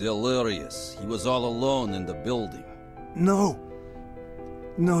 He's delirious. He was all alone in the building. No.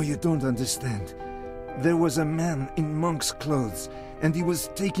 No, you don't understand. There was a man in monk's clothes, and he was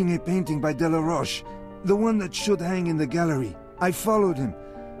taking a painting by Delaroche, the one that should hang in the gallery. I followed him,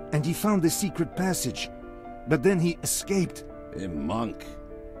 and he found the secret passage. But then he escaped. A monk?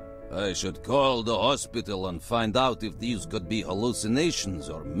 I should call the hospital and find out if these could be hallucinations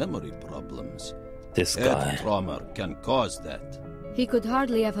or memory problems. This guy. Head trauma can cause that. He could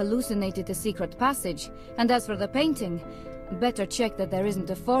hardly have hallucinated the secret passage. And as for the painting, better check that there isn't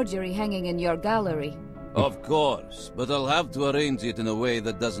a forgery hanging in your gallery. Of course, but I'll have to arrange it in a way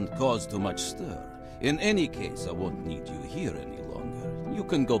that doesn't cause too much stir. In any case, I won't need you here any longer. You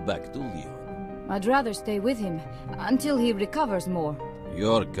can go back to Lyon. I'd rather stay with him, until he recovers more.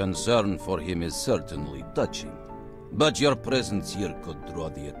 Your concern for him is certainly touching. But your presence here could draw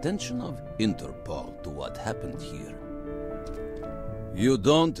the attention of Interpol to what happened here. You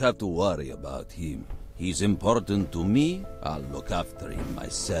don't have to worry about him. He's important to me. I'll look after him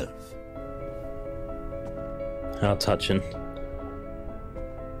myself. How touching.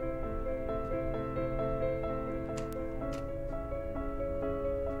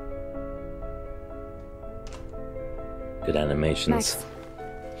 Good animations.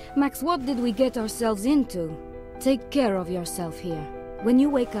 Max, what did we get ourselves into? Take care of yourself here. When you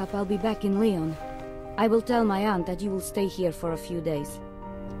wake up, I'll be back in Lyon. I will tell my aunt that you will stay here for a few days.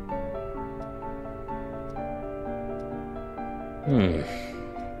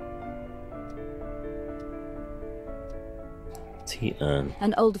 Tea urn.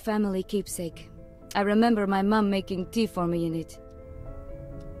 An old family keepsake. I remember my mum making tea for me in it.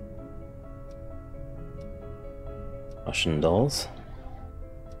 Russian dolls.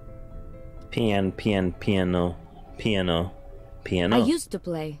 Piano. I used to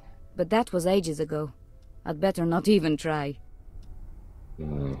play, but that was ages ago. I'd better not even try.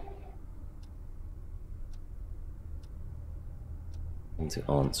 Into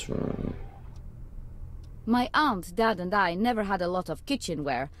aunt's room. My aunt, dad and I never had a lot of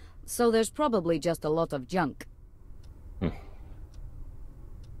kitchenware, so there's probably just a lot of junk.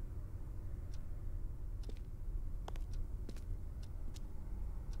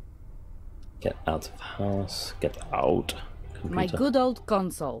 Get out of house. Get out. My good old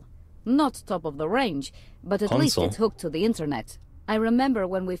console. Not top of the range, but at least it's hooked to the internet. I remember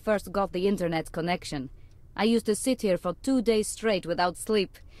when we first got the internet connection. I used to sit here for 2 days straight without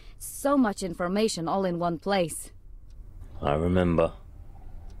sleep. So much information all in one place. I remember.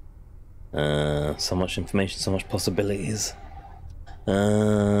 So much information, so much possibilities. I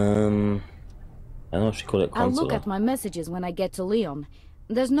don't know if she called it console. I'll look at my messages when I get to Lyon.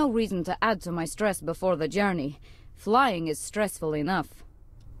 There's no reason to add to my stress before the journey. Flying is stressful enough.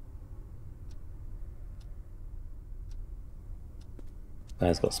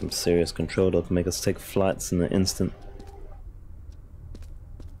 Guy's got some serious control that can make us take flights in an instant.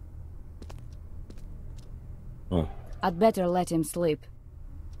 Oh. I'd better let him sleep.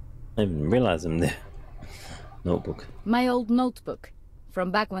 I didn't even realize him there. Notebook. My old notebook.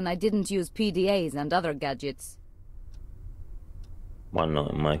 From back when I didn't use PDAs and other gadgets. Why not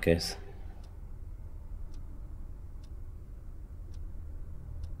in my case?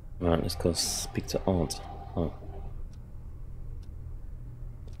 Right, let's go speak to Aunt. Oh.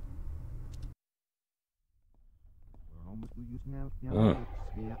 Oh.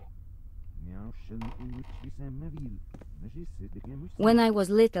 When I was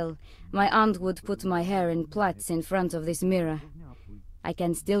little, my aunt would put my hair in plaits in front of this mirror. I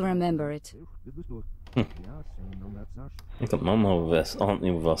can still remember it. Look at Mama with us, Aunt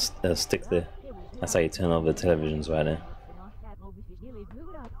with a stick there. That's how you turn over the televisions right there.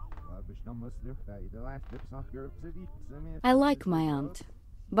 I like my aunt,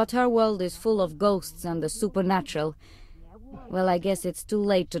 but her world is full of ghosts and the supernatural. Well, I guess it's too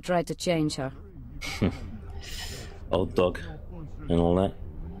late to try to change her. Old dog and all that.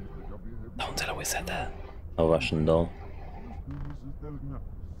 Don't tell her we said that. A Russian doll.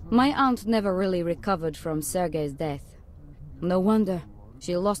 My aunt never really recovered from Sergei's death. No wonder.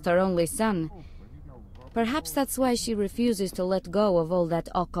 She lost her only son. Perhaps that's why she refuses to let go of all that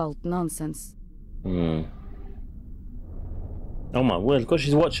occult nonsense. Oh my word, look what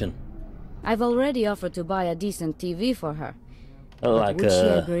she's watching. I've already offered to buy a decent TV for her. Like, would she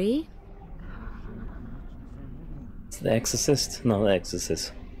agree? It's The Exorcist? No, The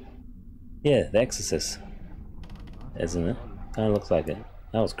Exorcist. Yeah, The Exorcist. Isn't it? Kinda looks like it.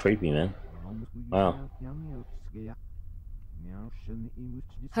 That was creepy, man. Wow.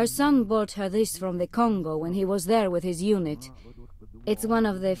 Her son bought her this from the Congo when he was there with his unit. It's one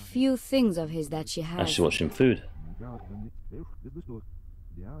of the few things of his that she has. And she's watching food.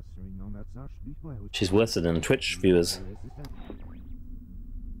 She's worse than Twitch viewers.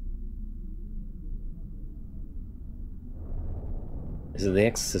 Is it The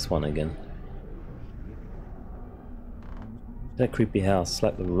Exorcist one again? That creepy house, it's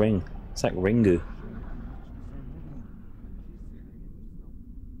like the Ring. It's like Ringu.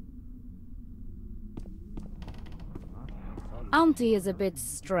 Auntie is a bit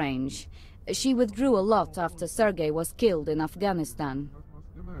strange. She withdrew a lot after Sergei was killed in Afghanistan.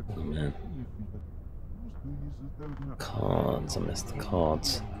 Oh man. Cards, I missed the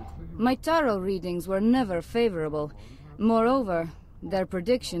cards. My tarot readings were never favorable. Moreover, their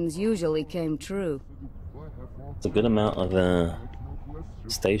predictions usually came true. It's a good amount of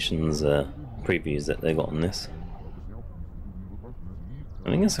stations previews that they got on this. I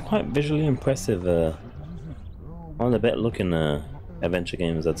think it's a quite visually impressive, one of the better looking adventure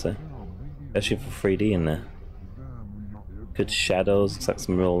games, I'd say. Especially for 3D in there. Good shadows, looks like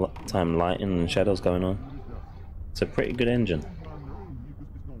some real time lighting and shadows going on. It's a pretty good engine.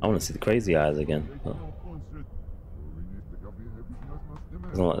 I want to see the crazy eyes again. But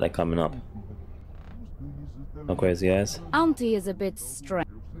doesn't look like they're coming up. No crazy eyes? Auntie is a bit strange.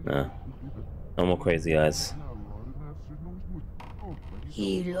 No. No more crazy eyes.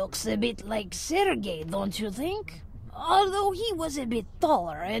 He looks a bit like Sergei, don't you think? Although he was a bit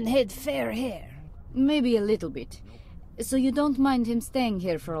taller and had fair hair. Maybe a little bit. So you don't mind him staying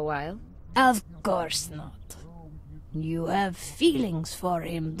here for a while? Of course not. You have feelings for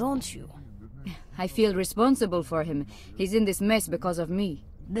him, don't you? I feel responsible for him. He's in this mess because of me.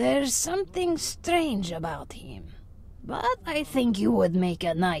 There's something strange about him. But I think you would make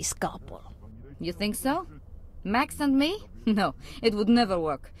a nice couple. You think so? Max and me? No, it would never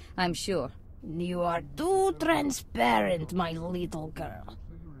work, I'm sure. You are too transparent, my little girl.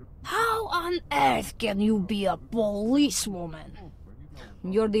 How on earth can you be a policewoman?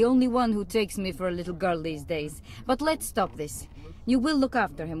 You're the only one who takes me for a little girl these days. But let's stop this. You will look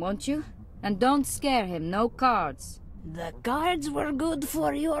after him, won't you? And don't scare him, no cards. The cards were good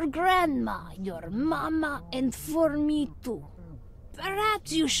for your grandma, your mama, and for me too.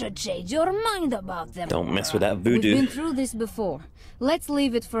 Perhaps you should change your mind about them. Don't mess with that voodoo. We've been through this before. Let's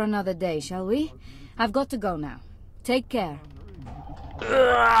leave it for another day, shall we? I've got to go now. Take care.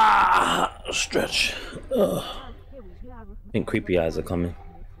 Stretch. Ugh. I think creepy eyes are coming.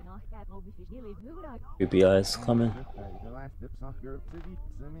 Creepy eyes coming.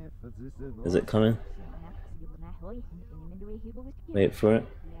 Is it coming? Wait for it.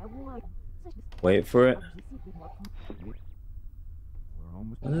 Wait for it.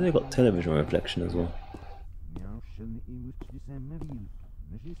 I think they got television reflection as well.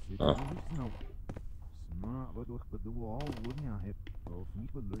 Oh.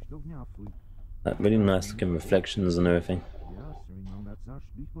 Like really nice looking reflections and everything.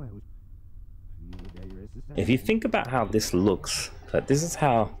 If you think about how this looks, like this is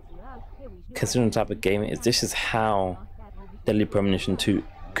how, considering the type of game it is, this is how Deadly Premonition 2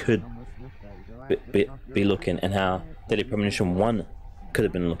 could be looking, and how Deadly Premonition 1 could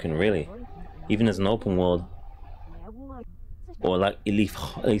have been looking, really. Even as an open world, or like at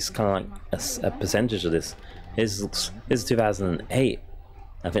least kind of like a percentage of this. This is 2008.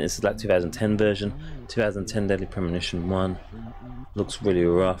 I think this is like 2010 version. 2010 Deadly Premonition 1 looks really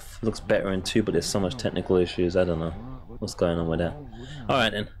rough. Looks better in 2, but there's so much technical issues. I don't know what's going on with that. All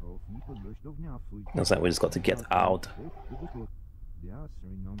right then. Looks like we just got to get out.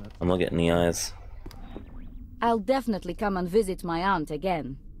 I'm not getting the eyes. I'll definitely come and visit my aunt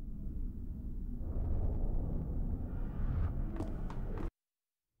again.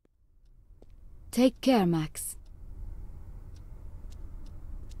 Take care, Max.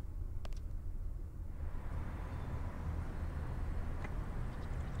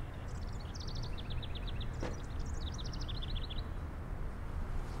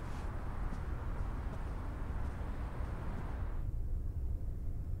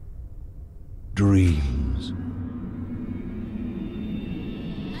 Dreams.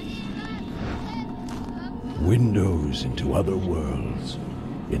 Windows into other worlds,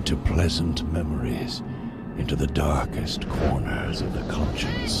 into pleasant memories, into the darkest corners of the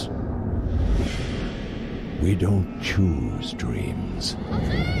conscience. We don't choose dreams.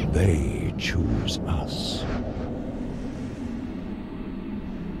 They choose us.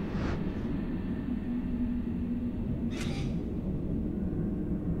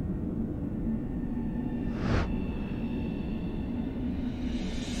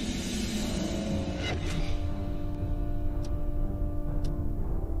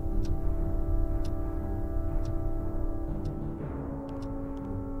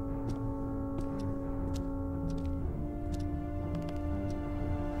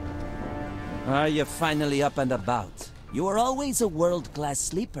 Are you finally up and about? You were always a world-class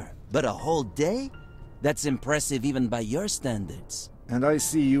sleeper, but a whole day? That's impressive even by your standards. And I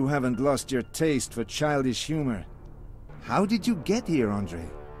see you haven't lost your taste for childish humor. How did you get here, André?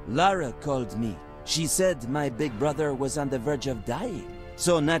 Lara called me. She said my big brother was on the verge of dying.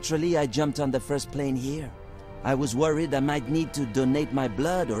 So naturally I jumped on the first plane here. I was worried I might need to donate my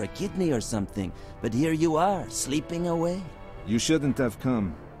blood or a kidney or something, but here you are, sleeping away. You shouldn't have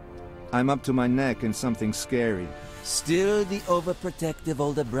come. I'm up to my neck in something scary. Still the overprotective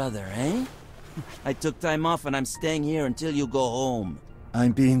older brother, eh? I took time off and I'm staying here until you go home.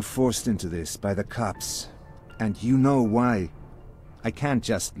 I'm being forced into this by the cops. And you know why. I can't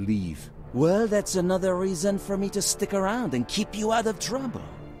just leave. Well, that's another reason for me to stick around and keep you out of trouble.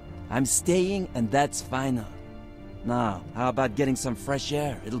 I'm staying and that's final. Now, how about getting some fresh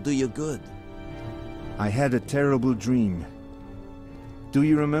air? It'll do you good. I had a terrible dream. Do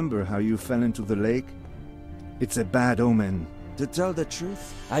you remember how you fell into the lake? It's a bad omen. To tell the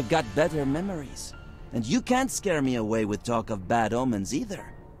truth, I've got better memories. And you can't scare me away with talk of bad omens either.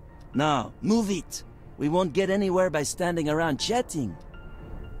 Now, move it. We won't get anywhere by standing around chatting.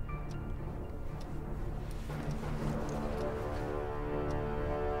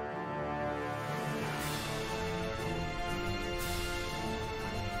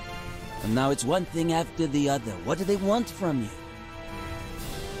 And now it's one thing after the other. What do they want from you?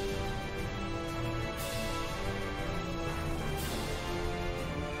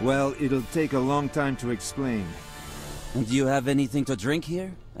 Well, it'll take a long time to explain. And do you have anything to drink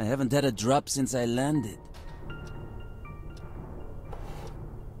here? I haven't had a drop since I landed.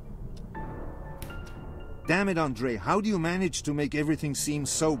 Damn it, André, how do you manage to make everything seem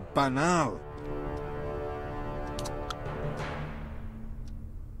so banal?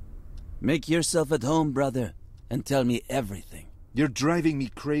 Make yourself at home, brother, and tell me everything. You're driving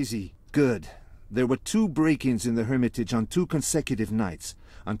me crazy. Good. There were 2 break-ins in the Hermitage on 2 consecutive nights.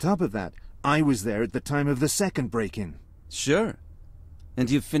 On top of that, I was there at the time of the second break-in. Sure. And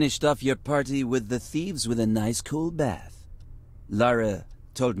you finished off your party with the thieves with a nice cool bath. Lara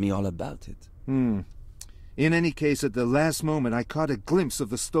told me all about it. In any case, at the last moment I caught a glimpse of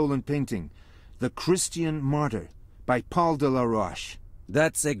the stolen painting. The Christian Martyr, by Paul de la Roche.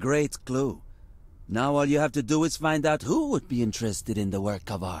 That's a great clue. Now all you have to do is find out who would be interested in the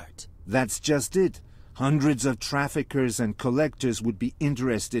work of art. That's just it. Hundreds of traffickers and collectors would be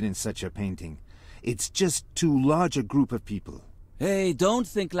interested in such a painting. It's just too large a group of people. Hey, don't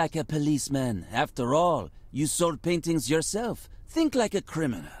think like a policeman. After all, you sold paintings yourself. Think like a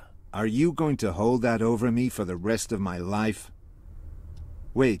criminal. Are you going to hold that over me for the rest of my life?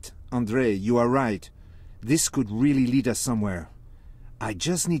 Wait, André, you are right. This could really lead us somewhere. I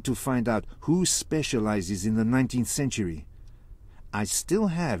just need to find out who specializes in the 19th century. I still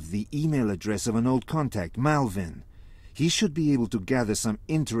have the email address of an old contact, Malvin. He should be able to gather some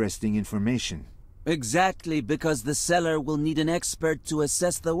interesting information. Exactly, because the seller will need an expert to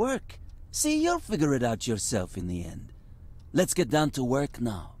assess the work. See, you'll figure it out yourself in the end. Let's get down to work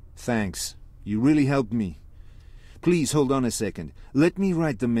now. Thanks. You really helped me. Please hold on a second. Let me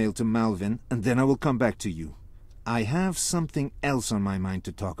write the mail to Malvin, and then I will come back to you. I have something else on my mind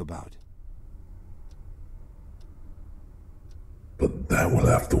to talk about. But that will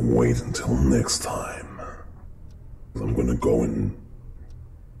have to wait until next time. I'm gonna go and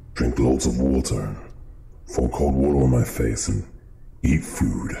drink loads of water, pour cold water on my face, and eat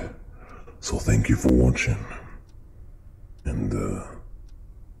food. So thank you for watching. And,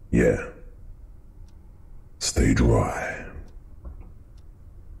 yeah. Stay dry.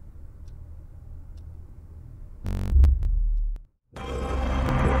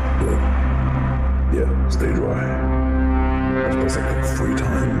 Yeah, stay dry. I suppose I cooked 3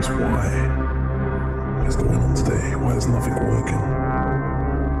 times. Why? What is going on today? Why is nothing working?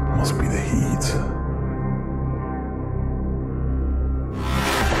 Must be the heat.